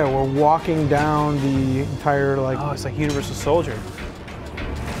 Oh yeah, we're walking down the entire like. Oh, it's like Universal Soldier.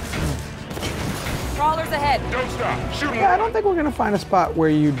 Crawlers ahead. Don't stop. Shoot 'em. Yeah, I don't think we're gonna find a spot where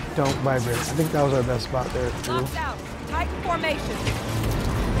you don't vibrate. I think that was our best spot there. Drew. Locks out. Tight formation.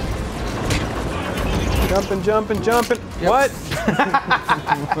 Jumping, jumping, jumping. What?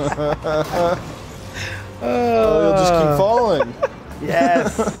 You'll just keep falling.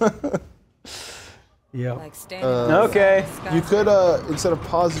 Yes. Yep. Like standing on the Okay. side of a You could, skyscraper. instead of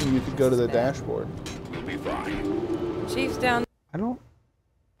pausing, you could go to the dashboard. We'll be fine. Chief's down. I don't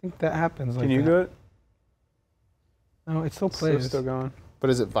think that happens. Like Can you that. do it? No, it still So plays. it's still going. But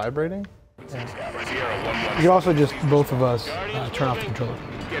is it vibrating? You can also just, both of us, turn off the controller.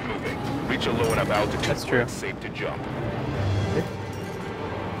 Get moving. Reach a low enough altitude. That's where true. it's safe to jump.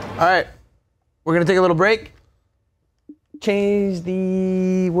 All right, we're gonna take a little break. Change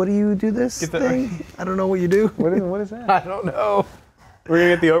the. What do you do this thing? I don't know what you do. What is that? I don't know. We're gonna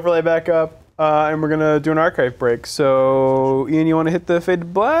get the overlay back up, and we're gonna do an archive break. So, Ian, you want to hit the fade to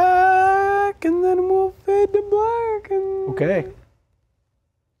black, and then we'll fade to black. And Okay.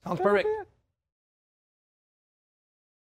 Sounds perfect.